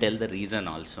 I will tell the reason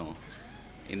also.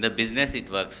 In the business, it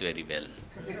works very well.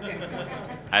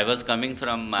 I was coming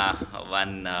from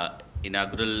one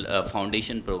inaugural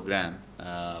foundation program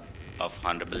of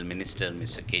Honorable Minister,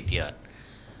 Mr. KTR.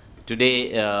 Today,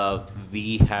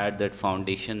 we had that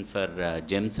foundation for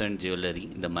gems and jewelry,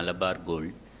 the Malabar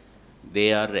Gold.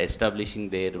 they are establishing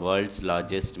their world's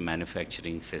largest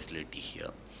manufacturing facility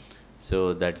here.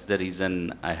 So that's the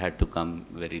reason I had to come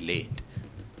very late.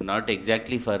 Not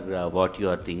exactly for what you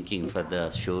are thinking for the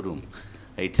showroom.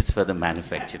 It is for the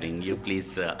manufacturing. You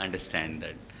please understand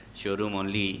that. Showroom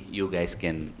only you guys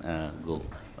can go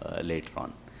later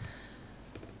on.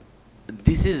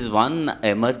 This is one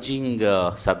emerging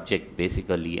subject,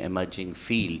 basically emerging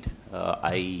field.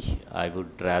 I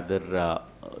would rather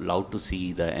love to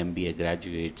see the MBA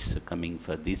graduates coming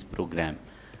for this program.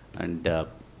 And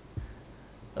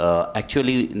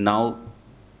actually now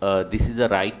this is the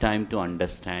right time to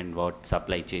understand what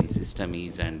supply chain system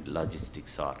is and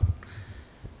logistics are.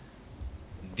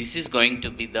 This is going to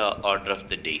be the order of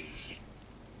the day.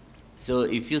 So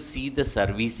if you see the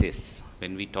services,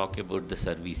 when we talk about the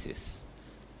services,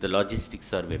 the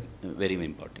logistics are very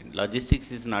important.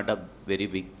 Logistics is not a very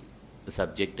big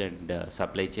subject, and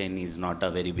supply chain is not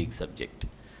a very big subject.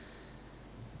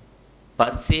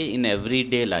 Per se, in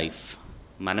everyday life,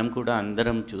 మనం కూడా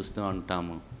అందరం చూస్తూ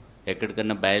ఉంటాము.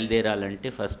 ఎక్కడికన్నా బయలుదేరాలంటే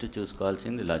first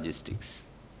చూసుకోవాల్సింది logistics.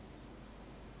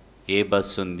 ఏ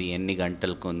bus ఉంది, ఎన్ని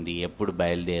గంటలకు ఉంది, ఎప్పుడు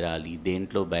బయలుదేరాలి,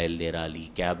 దేంట్లో బయలుదేరాలి,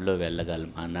 క్యాబ్లో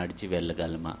వెళ్ళగలమా, నడిచి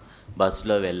వెళ్ళగలమా,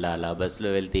 బస్సులో వెళ్ళాలా,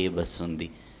 బస్సులో వెళ్తే ఏ బస్సు ఉంది,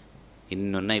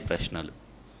 ఇన్ని ఉన్నాయి ప్రశ్నలు.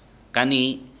 కానీ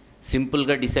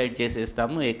సింపుల్గా డిసైడ్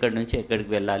చేసేస్తాము ఎక్కడి నుంచి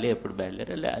ఎక్కడికి వెళ్ళాలి, ఎప్పుడు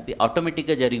బయలుదేరాలి, అది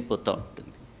ఆటోమేటిక్గా జరిగిపోతూ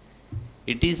ఉంటుంది.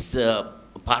 It is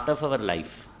part of our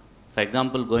life. For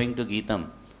example, going to Geetam,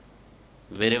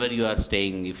 wherever you are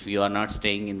staying, if you are not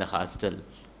staying in the hostel,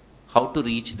 how to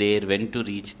reach there, when to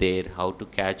reach there, how to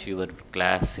catch your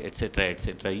class, etc.,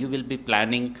 etc. You will be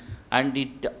planning, and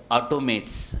it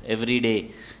automates every day.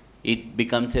 It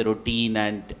becomes a routine,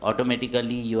 and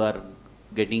automatically you are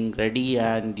getting ready,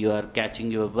 and you are catching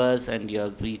your bus, and you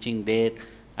are reaching there,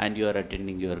 and you are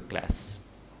attending your class.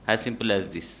 As simple as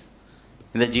this.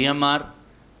 In the GMR,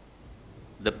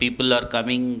 the people are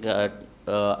coming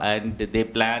and they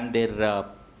plan their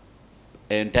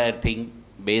entire thing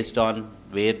based on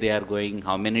where they are going,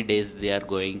 how many days they are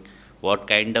going, what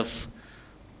kind of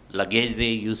luggage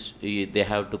they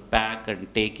have to pack and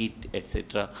take it,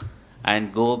 etc.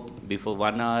 And go before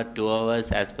 1 hour, 2 hours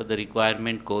as per the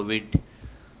requirement. COVID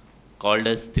called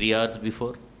us 3 hours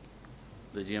before.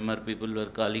 The GMR people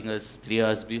were calling us 3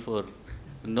 hours before.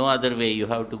 No other way, you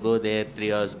have to go there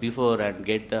 3 hours before and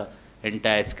get the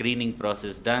entire screening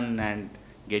process done and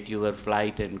get your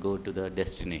flight and go to the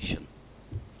destination.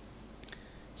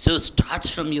 So starts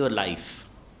from your life.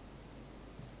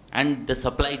 And the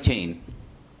supply chain.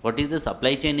 What is the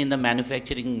supply chain in the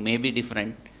manufacturing may be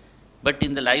different, but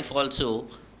in the life also,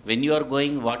 when you are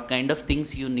going, what kind of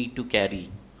things you need to carry,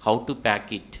 how to pack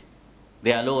it.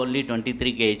 They allow only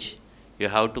 23 gauge. You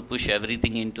have to push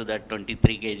everything into that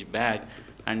 23 gauge bag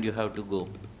and you have to go.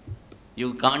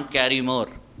 You can't carry more.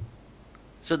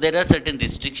 So there are certain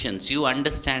restrictions. You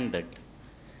understand that.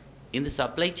 In the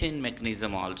supply chain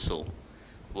mechanism also,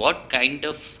 what kind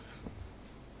of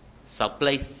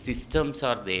supply systems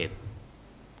are there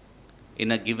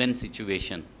in a given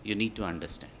situation, you need to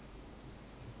understand.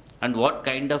 And what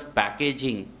kind of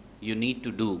packaging you need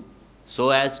to do so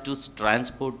as to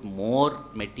transport more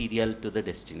material to the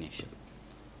destination.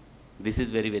 This is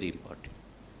very, very important.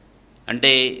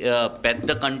 అంటే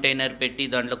పెద్ద container పెట్టి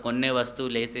దాంట్లో కొన్నే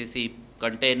వస్తువులు వేసేసి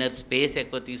container space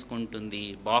ఎక్కువ తీసుకుంటుంది,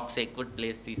 box ఎక్కువ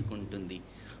ప్లేస్ తీసుకుంటుంది.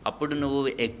 అప్పుడు నువ్వు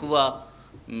ఎక్కువ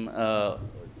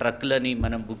ట్రక్లని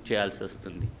మనం బుక్ చేయాల్సి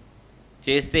వస్తుంది.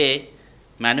 చేస్తే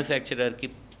మ్యానుఫ్యాక్చరర్కి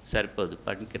సరిపోదు,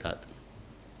 పనికిరాదు.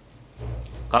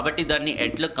 కాబట్టి దాన్ని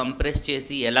ఎట్లా కంప్రెస్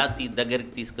చేసి ఎలా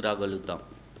దగ్గరికి తీసుకురాగలుగుతాం.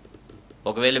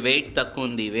 ఒకవేళ వెయిట్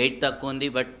తక్కువ ఉంది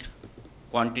but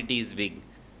quantity is big.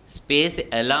 Space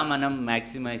ఎలా మనం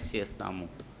మ్యాక్సిమైజ్ చేస్తాము,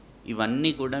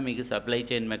 ఇవన్నీ కూడా మీకు supply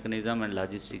chain mechanism and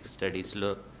logistics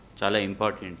స్టడీస్లో చాలా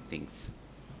important things.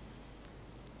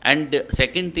 And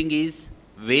second thing is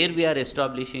where we are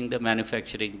establishing the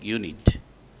manufacturing unit.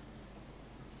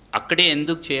 అక్కడే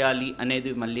ఎందుకు చేయాలి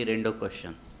అనేది మళ్ళీ రెండో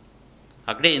క్వశ్చన్.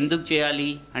 అక్కడే ఎందుకు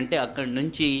చేయాలి అంటే అక్కడి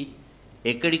నుంచి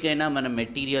ఎక్కడికైనా మన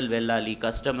మెటీరియల్ వెళ్ళాలి,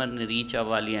 కస్టమర్ని రీచ్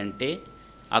అవ్వాలి అంటే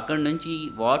అక్కడి నుంచి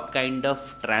what kind of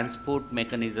transport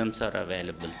mechanisms are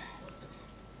available.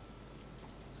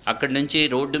 అక్కడి నుంచి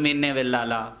రోడ్డు మీదనే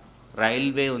వెళ్ళాలా,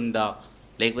 రైల్వే ఉందా,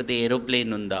 లేకపోతే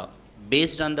ఏరోప్లేన్ ఉందా,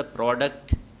 based on the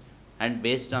product and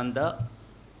based on the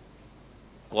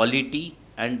quality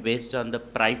and based on the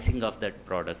pricing of that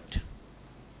product.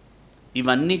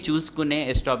 ఇవన్నీ చూసుకునే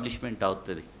ఎస్టాబ్లిష్మెంట్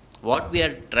అవుతుంది. What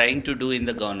we are trying to do in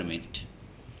the government,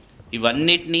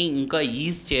 ఇవన్నిటినీ ఇంకా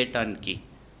ఈజ్ చేయటానికి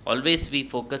always we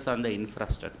focus on the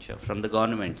infrastructure from the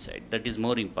government side. That is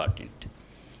more important.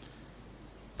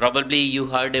 Probably you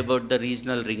heard about the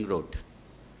regional ring road.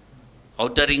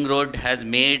 Outer ring road has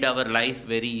made our life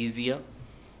very easier.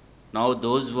 Now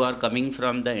those who are coming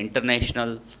from the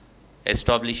international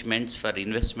establishments for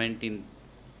investment in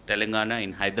Telangana,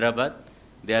 in Hyderabad,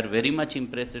 they are very much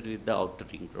impressed with the outer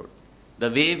ring road. The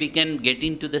way we can get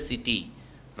into the city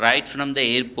right from the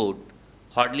airport,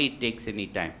 hardly it takes any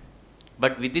time.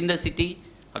 But within the city,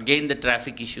 again the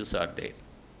traffic issues are there.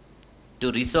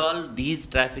 To resolve these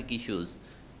traffic issues,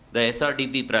 the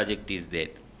SRDP project is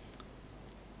there.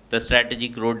 The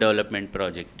strategic road development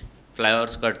project.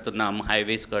 Flyovers kartunnam,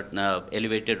 highways kartunnam,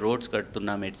 elevated roads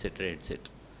kartunnam, etc., etc.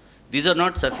 These are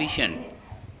not sufficient.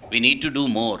 We need to do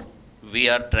more. We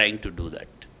are trying to do that.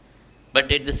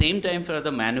 But at the same time, for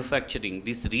the manufacturing,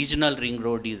 this regional ring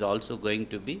road is also going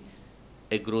to be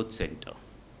a growth center.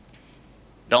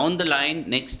 Down the line,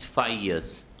 next 5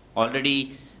 years, already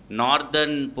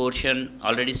northern portion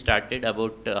already started,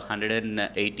 about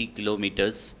 180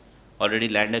 kilometers. Already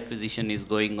land acquisition is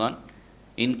going on.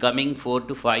 In coming 4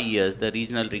 to 5 years, the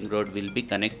regional ring road will be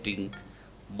connecting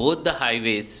both the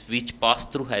highways which pass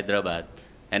through Hyderabad,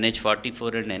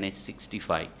 NH44 and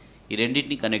NH65. ఈ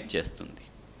రెండింటిని connect చేస్తుంది.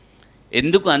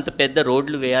 ఎందుకు అంత పెద్ద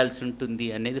రోడ్లు వేయాల్సి ఉంటుంది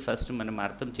అనేది ఫస్ట్ మనం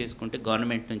అర్థం చేసుకుంటే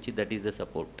గవర్నమెంట్ నుంచి that is the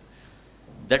support.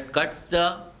 That cuts the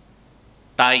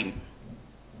time,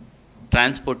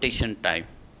 transportation time.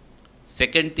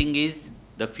 Second thing is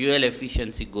the fuel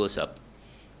efficiency goes up.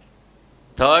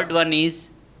 Third one is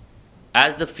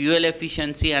as the fuel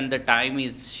efficiency and the time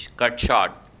is cut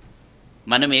short,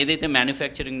 మనం ఏదైతే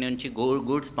manufacturing నుంచి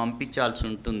goods పంపించాల్సి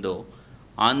ఉంటుందో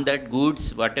on that goods,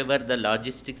 whatever the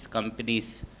logistics companies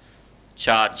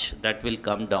charge, that will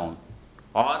come down,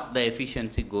 or the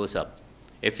efficiency goes up.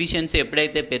 Efficiency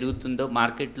ఎప్పుడైతే పెరుగుతుందో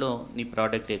మార్కెట్లో నీ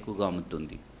product ఎక్కువగా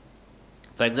అమ్ముతుంది.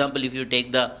 For example, if you take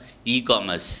the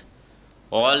e-commerce,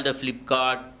 all the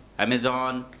Flipkart,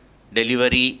 Amazon,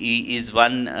 Delivery is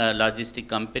one logistic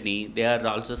company. They are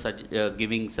also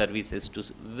giving services to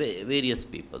various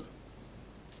people.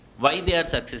 Why they are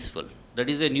successful? That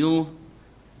is a new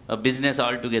business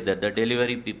altogether. The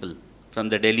delivery people from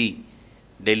the Delhi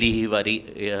Hivari,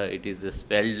 it is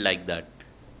spelled like that.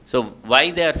 So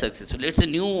why they are successful? It's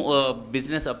a new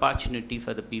business opportunity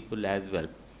for the people as well.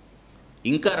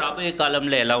 ఇంకా రాబోయే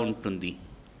కాలంలో ఎలా ఉంటుంది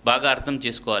బాగా అర్థం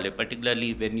చేసుకోవాలి, particularly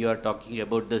when you are talking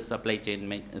about the supply chain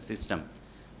system.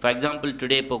 For example,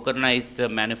 today Pokarna is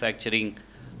manufacturing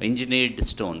engineered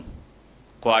stone,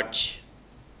 quartz.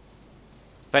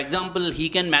 For example, he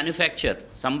can manufacture.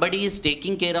 Somebody is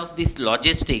taking care of this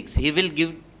logistics. He will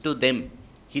give to them.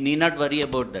 He need not worry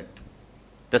about that.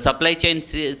 The supply chain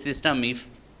system, if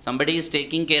somebody is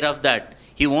taking care of that,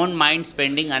 he won't mind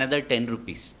spending another 10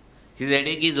 rupees. His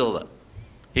headache is over.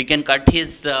 He can cut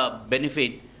his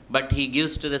benefit, but he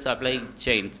gives to the supply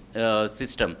chain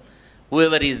system,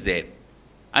 whoever is there.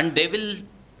 And they will,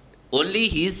 only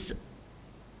his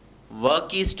work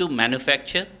is to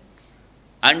manufacture,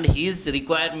 and his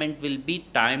requirement will be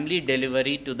timely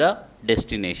delivery to the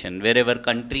destination. Wherever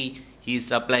country he is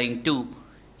supplying to,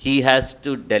 he has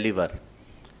to deliver.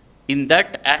 In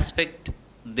that aspect,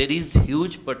 there is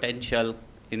huge potential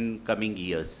in coming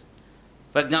years.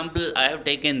 For example, I have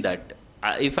taken that.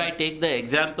 If I take the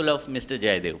example of Mr.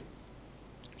 Jayadev,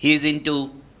 he is into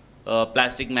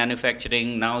plastic manufacturing,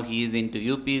 now he is into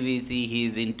UPVC, he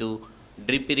is into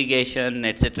drip irrigation,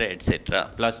 etc., etc.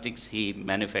 Plastics he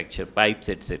manufacture, pipes,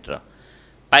 etc.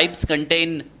 Pipes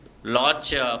contain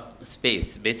large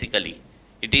space, basically.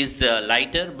 It is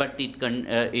lighter, but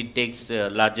it takes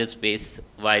larger space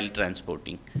while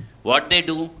transporting. What they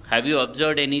do, have you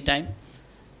observed any time?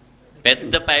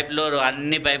 పెద్ద పైప్లో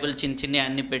అన్ని పైపులు చిన్న చిన్న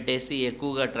అన్ని పెట్టేసి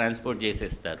ఎక్కువగా transport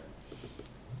చేసేస్తారు.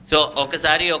 So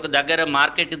ఒకసారి ఒక దగ్గర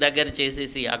మార్కెట్ దగ్గర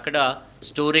చేసేసి అక్కడ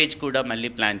స్టోరేజ్ కూడా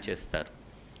మళ్ళీ ప్లాన్ చేస్తారు.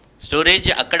 స్టోరేజ్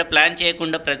అక్కడ ప్లాన్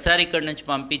చేయకుండా ప్రతిసారి ఇక్కడ నుంచి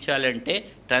పంపించాలంటే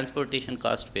ట్రాన్స్పోర్టేషన్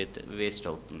కాస్ట్ వేస్ట్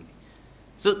అవుతుంది.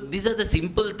 So these are the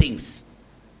simple things.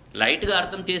 లైట్గా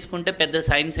అర్థం చేసుకుంటే పెద్ద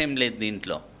సైన్స్ ఏం లేదు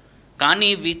దీంట్లో.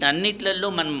 కానీ వీటన్నిట్లలో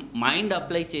మనం మైండ్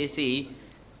అప్లై చేసి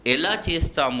ఎలా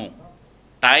చేస్తాము,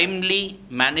 టైమ్లీ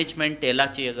మేనేజ్మెంట్ ఎలా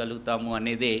చేయగలుగుతాము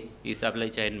అనేదే ఈ సప్లై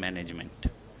చైన్ మేనేజ్మెంట్.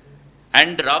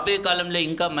 అండ్ రాబోయే కాలంలో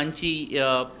ఇంకా మంచి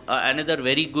another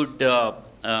very good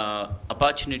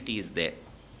opportunity is there.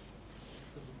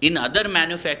 In other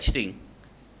manufacturing,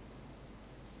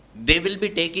 they will be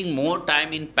taking more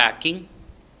time in packing,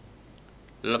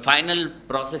 final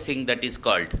processing that is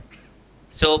called.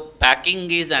 So packing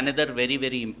is another very,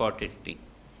 very important thing.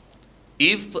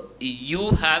 If you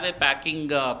have a packing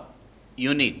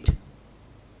unit,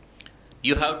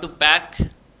 you have to pack.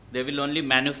 They will only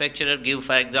manufacturer give,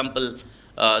 for example,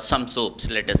 some soaps,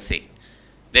 let us say.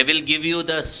 They will give you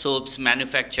the soaps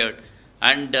manufactured,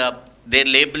 and their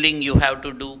labeling you have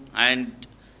to do, and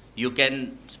you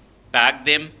can pack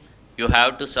them. You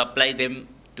have to supply them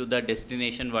to the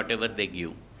destination, whatever they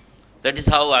give. That is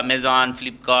how Amazon,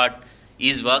 Flipkart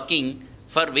is working.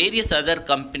 For various other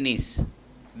companies,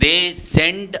 they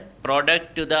send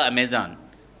product to the Amazon.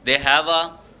 They have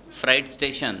a freight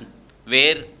station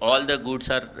where all the goods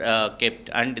are kept,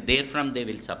 and therefrom they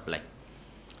will supply.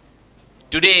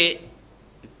 Today,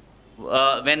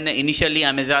 when initially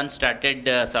Amazon started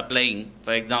supplying,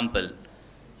 for example,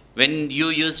 when you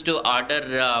used to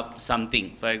order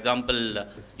something, for example,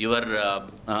 your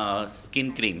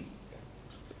skin cream,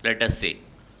 let us say,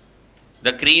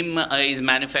 the cream is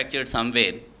manufactured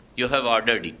somewhere, you have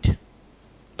ordered it.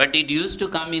 But it used to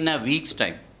come in a week's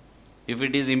time, if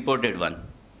it is imported one.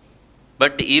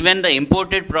 But even the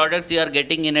imported products you are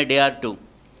getting in a day or two.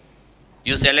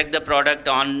 You select the product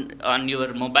on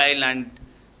your mobile and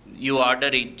you order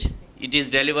it. It is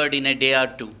delivered in a day or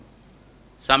two.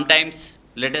 Sometimes,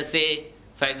 let us say,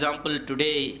 for example,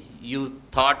 today you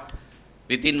thought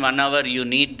within 1 hour you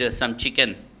need some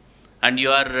chicken, and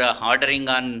you are ordering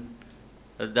on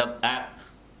the app,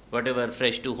 whatever,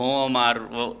 Fresh to Home,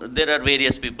 or there are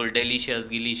various people, Delicious,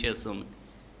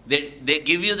 they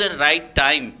give you the right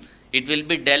time. It will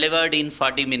be delivered in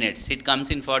 40 minutes. It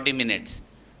comes in 40 minutes.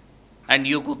 And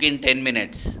you cook in 10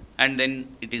 minutes. And then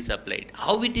it is supplied.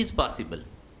 How it is possible?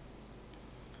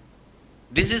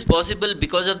 This is possible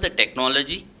because of the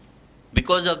technology,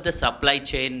 because of the supply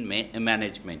chain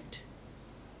management.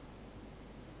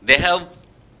 They have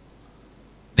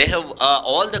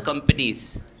all the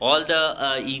companies, all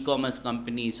the e-commerce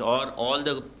companies, or all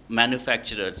the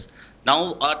manufacturers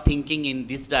now are thinking in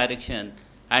this direction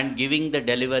and giving the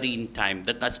delivery in time.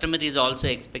 The customer is also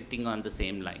expecting on the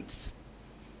same lines.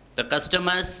 The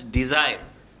customer's desire,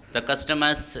 the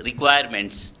customer's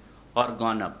requirements are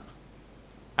gone up.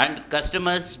 And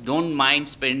customers don't mind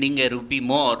spending a rupee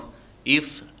more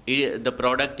if the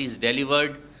product is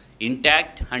delivered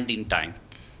intact and in time.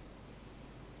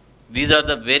 These are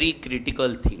the very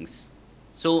critical things.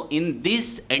 So in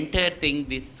this entire thing,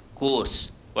 this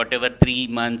course, whatever 3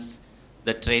 months,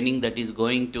 the training that is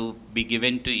going to be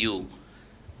given to you,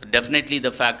 definitely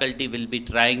the faculty will be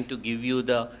trying to give you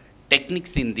the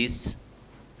techniques in this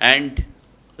and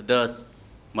the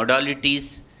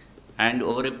modalities, and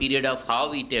over a period of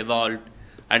how it evolved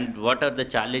and what are the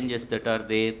challenges that are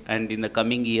there, and in the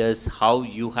coming years how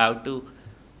you have to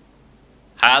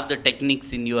have the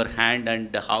techniques in your hand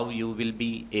and how you will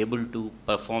be able to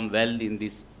perform well in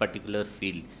this particular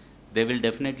field. They will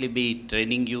definitely be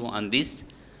training you on this.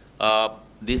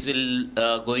 This will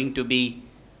going to be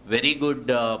very good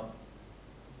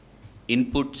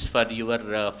inputs for your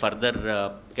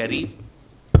further career.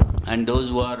 And those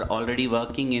who are already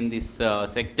working in this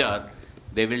sector,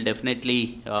 they will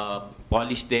definitely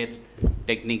polish their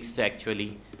techniques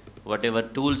actually. Whatever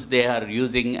tools they are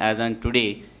using as on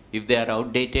today, if they are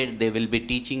outdated, they will be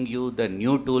teaching you the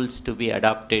new tools to be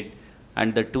adopted,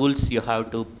 and the tools you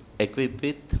have to equip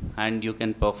with, and you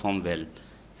can perform well.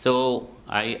 So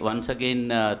I once again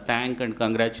thank and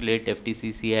congratulate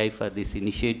FTCCI for this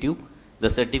initiative. The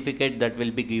certificate that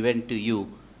will be given to you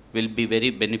will be very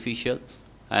beneficial,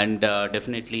 and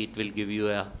definitely it will give you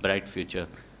a bright future.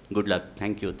 Good luck.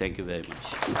 Thank you. Thank you very much.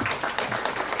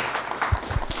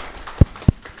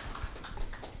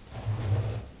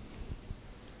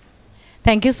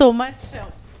 Thank you so much.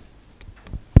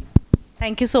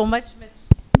 Thank you so much,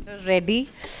 Mr. Reddy.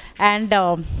 And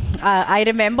I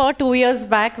remember 2 years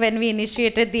back when we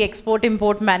initiated the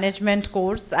Export-Import Management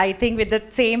course, I think with the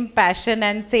same passion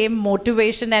and same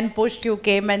motivation and push, you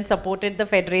came and supported the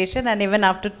Federation. And even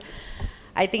after,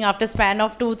 I think after span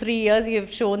of 2-3 years,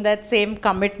 you've shown that same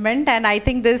commitment. And I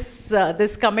think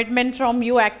this commitment from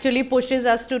you actually pushes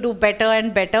us to do better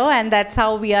and better. And that's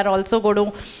how we are also going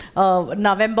to,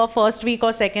 November 1st week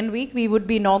or 2nd week, we would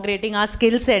be inaugurating our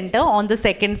skill center on the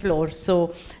 2nd floor.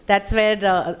 So that's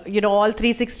where, you know, all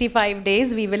 365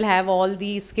 days, we will have all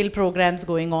the skill programs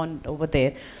going on over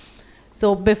there.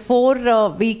 So before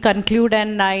we conclude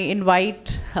and I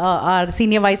invite our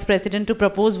Senior Vice President to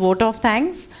propose vote of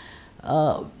thanks,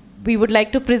 we would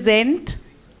like to present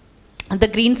the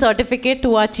green certificate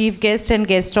to our chief guest and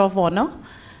guest of honor.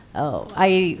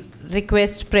 I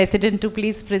request President to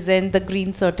please present the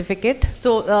green certificate.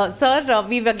 So, sir,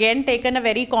 we've again taken a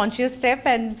very conscious step,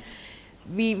 and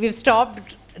we've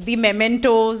stopped the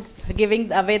mementos,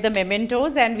 giving away the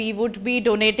mementos, and we would be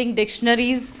donating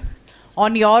dictionaries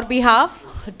on your behalf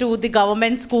to the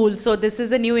government schools. So this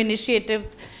is a new initiative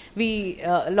we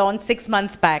launched 6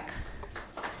 months back.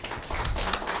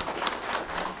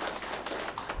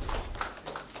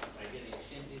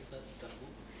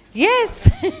 Yes.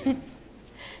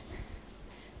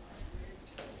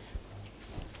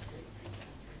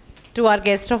 To our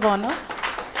guest of honor.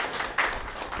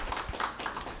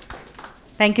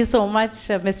 Thank you so much,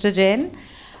 Mr. Jain.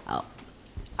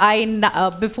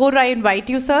 Before I invite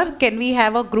you, sir, can we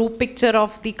have a group picture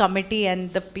of the committee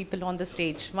and the people on the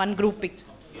stage? One group picture.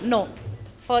 No.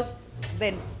 First,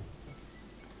 then.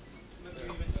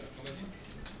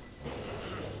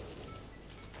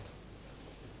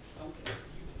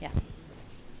 Yeah.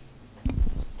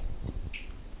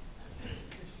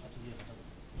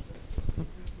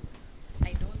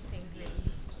 I don't think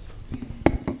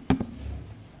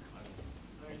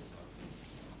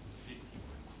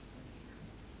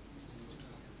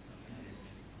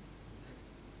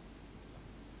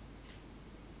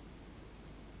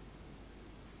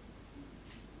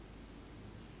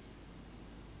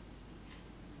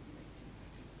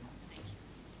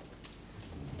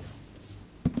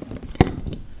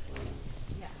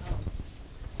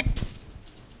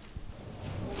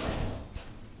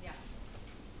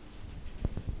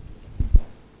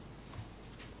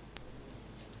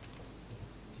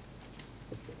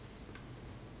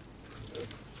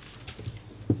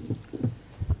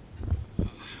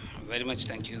very much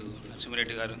thank you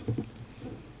Narasimha Reddy గారు.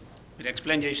 మీరు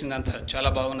explain చేసిందంతా చాలా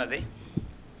బాగున్నది.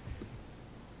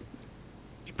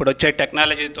 ఇప్పుడు వచ్చే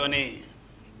టెక్నాలజీతోని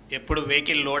ఎప్పుడు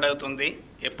vehicle load అవుతుంది,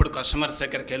 ఎప్పుడు కస్టమర్స్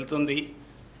దగ్గరికి వెళ్తుంది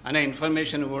అనే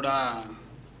ఇన్ఫర్మేషన్ కూడా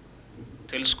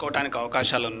తెలుసుకోవడానికి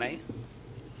అవకాశాలు ఉన్నాయి.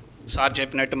 సార్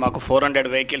చెప్పినట్టు మాకు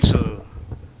 400 వెహికల్స్,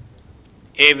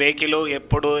 ఏ వెహికల్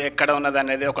ఎప్పుడు ఎక్కడ ఉన్నది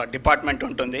అనేది ఒక డిపార్ట్మెంట్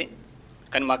ఉంటుంది.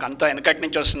 కానీ మాకు అంతా వెనకటి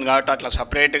నుంచి వస్తుంది కాబట్టి అట్లా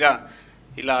సపరేట్గా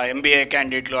ఇలా MBA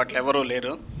క్యాండిడేట్లు అట్లా ఎవరూ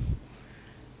లేరు.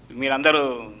 మీరందరూ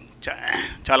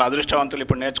చాలా అదృష్టవంతులు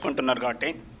ఇప్పుడు నేర్చుకుంటున్నారు కాబట్టి.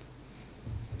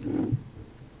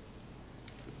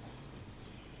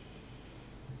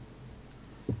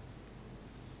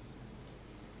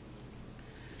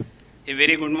 A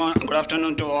very good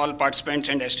afternoon to all participants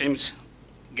and esteemed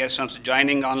guests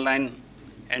joining online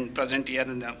and present here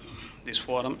in this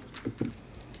forum.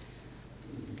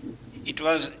 It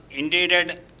was indeed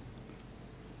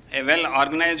a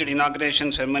well-organized inauguration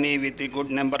ceremony with a good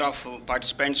number of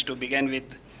participants. To begin with,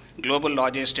 global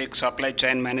logistics, supply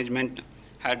chain management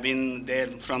had been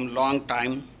there from long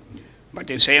time, but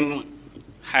the same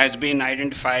has been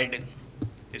identified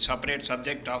a separate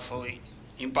subject of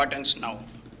importance now.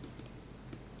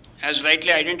 As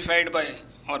rightly identified by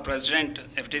our President,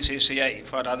 FTCCI,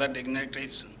 for other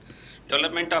dignitaries,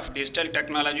 development of digital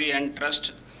technology and trust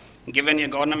given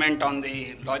a government on the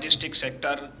logistics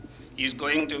sector is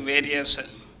going to various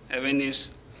avenues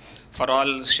for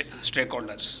all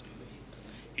stakeholders.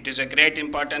 It is a great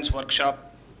importance workshop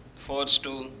for us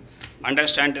to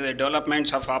understand the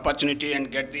developments of opportunity and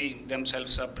get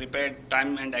themselves prepared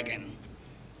time and again.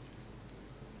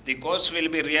 The course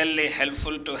will be really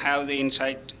helpful to have the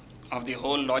insight of the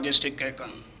whole logistic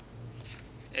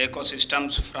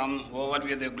ecosystems, from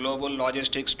overview the global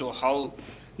logistics to how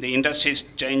the industry is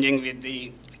changing with the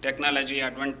technology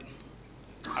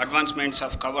advancements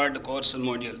of covered course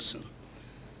modules.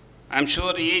 I'm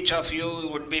sure each of you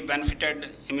would be benefited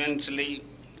immensely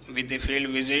with the field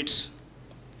visits,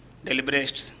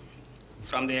 deliberations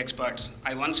from the experts.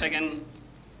 I once again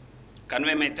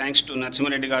convey my thanks to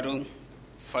Narasimha Garu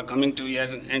for coming to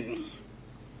here,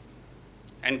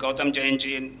 and Gautam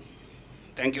Jainji,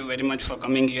 thank you very much for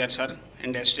coming here, sir,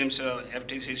 and esteemed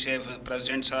FTCCI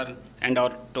President, sir, and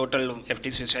our total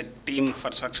FTCCI team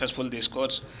for successful this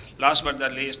course. Last but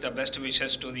not least, the best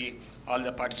wishes to all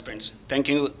the participants. Thank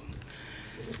you.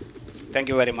 Thank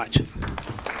you very much.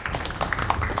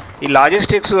 ఈ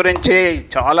logistics గురించి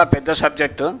చాలా పెద్ద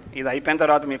subject. ఇది అయిపోయిన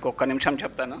తర్వాత మీకు ఒక్క నిమిషం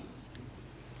చెప్తాను.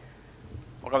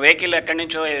 ఒక వెహికల్ ఎక్కడి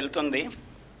నుంచో వెళ్తుంది,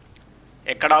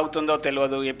 ఎక్కడ ఆగుతుందో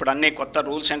తెలియదు. ఇప్పుడు అన్ని కొత్త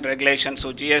rules and regulations,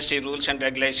 GST rules and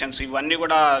regulations, ఇవన్నీ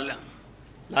కూడా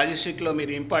లాజిస్టిక్లో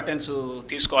మీరు ఇంపార్టెన్స్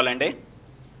తీసుకోవాలండి.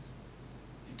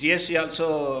 GST also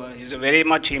is very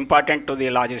much important to the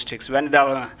logistics. When the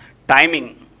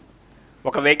timing,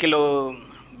 ఒక వెహికల్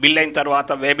బిల్ అయిన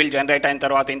తర్వాత, వే బిల్ జనరేట్ అయిన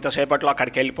తర్వాత ఇంతసేపట్లో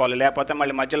అక్కడికి వెళ్ళిపోవాలి, లేకపోతే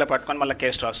మళ్ళీ మధ్యలో పట్టుకొని మళ్ళీ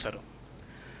కేసు రాస్తారు.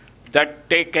 That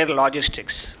take care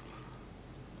logistics.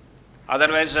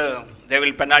 Otherwise they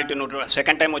will penalty, నువ్వు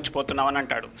సెకండ్ టైం వచ్చిపోతున్నావు అని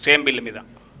అంటాడు సేమ్ బిల్ మీద.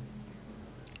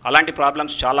 అలాంటి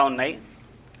ప్రాబ్లమ్స్ చాలా ఉన్నాయి.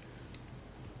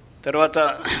 తర్వాత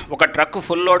ఒక ట్రక్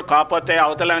ఫుల్ లోడ్ కాకపోతే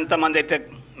అవతల ఎంతమంది అయితే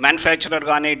మ్యానుఫ్యాక్చరర్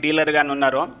కానీ డీలర్ కానీ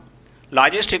ఉన్నారో,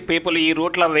 లాజిస్టిక్ పీపుల్ ఈ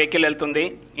రూట్లో వెహికల్ వెళ్తుంది,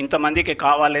 ఇంతమందికి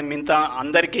కావాలి, ఇంత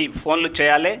అందరికీ ఫోన్లు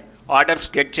చేయాలి, ఆర్డర్స్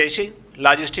గెట్ చేసి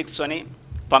లాజిస్టిక్స్ అని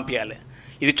పంపించాలి.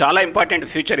 ఇది చాలా ఇంపార్టెంట్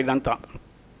ఫ్యూచర్ ఇదంతా.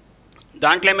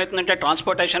 దాంట్లో ఏమవుతుందంటే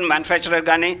ట్రాన్స్పోర్టేషన్ మ్యానుఫ్యాక్చరర్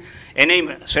కానీ ఎనీ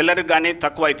సెల్లర్ కానీ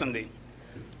తక్కువ అవుతుంది.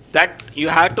 That you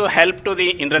have to help to the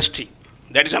industry.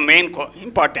 That is the main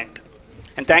important.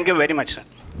 And thank you very much, sir.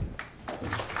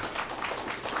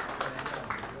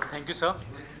 Thank you, sir.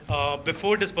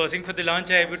 Before dispersing for the lunch,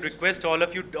 I would request all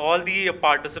of you, all the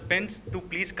participants, to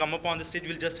please come up on the stage.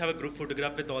 We'll just have a group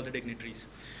photograph with all the dignitaries.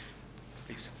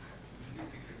 Please.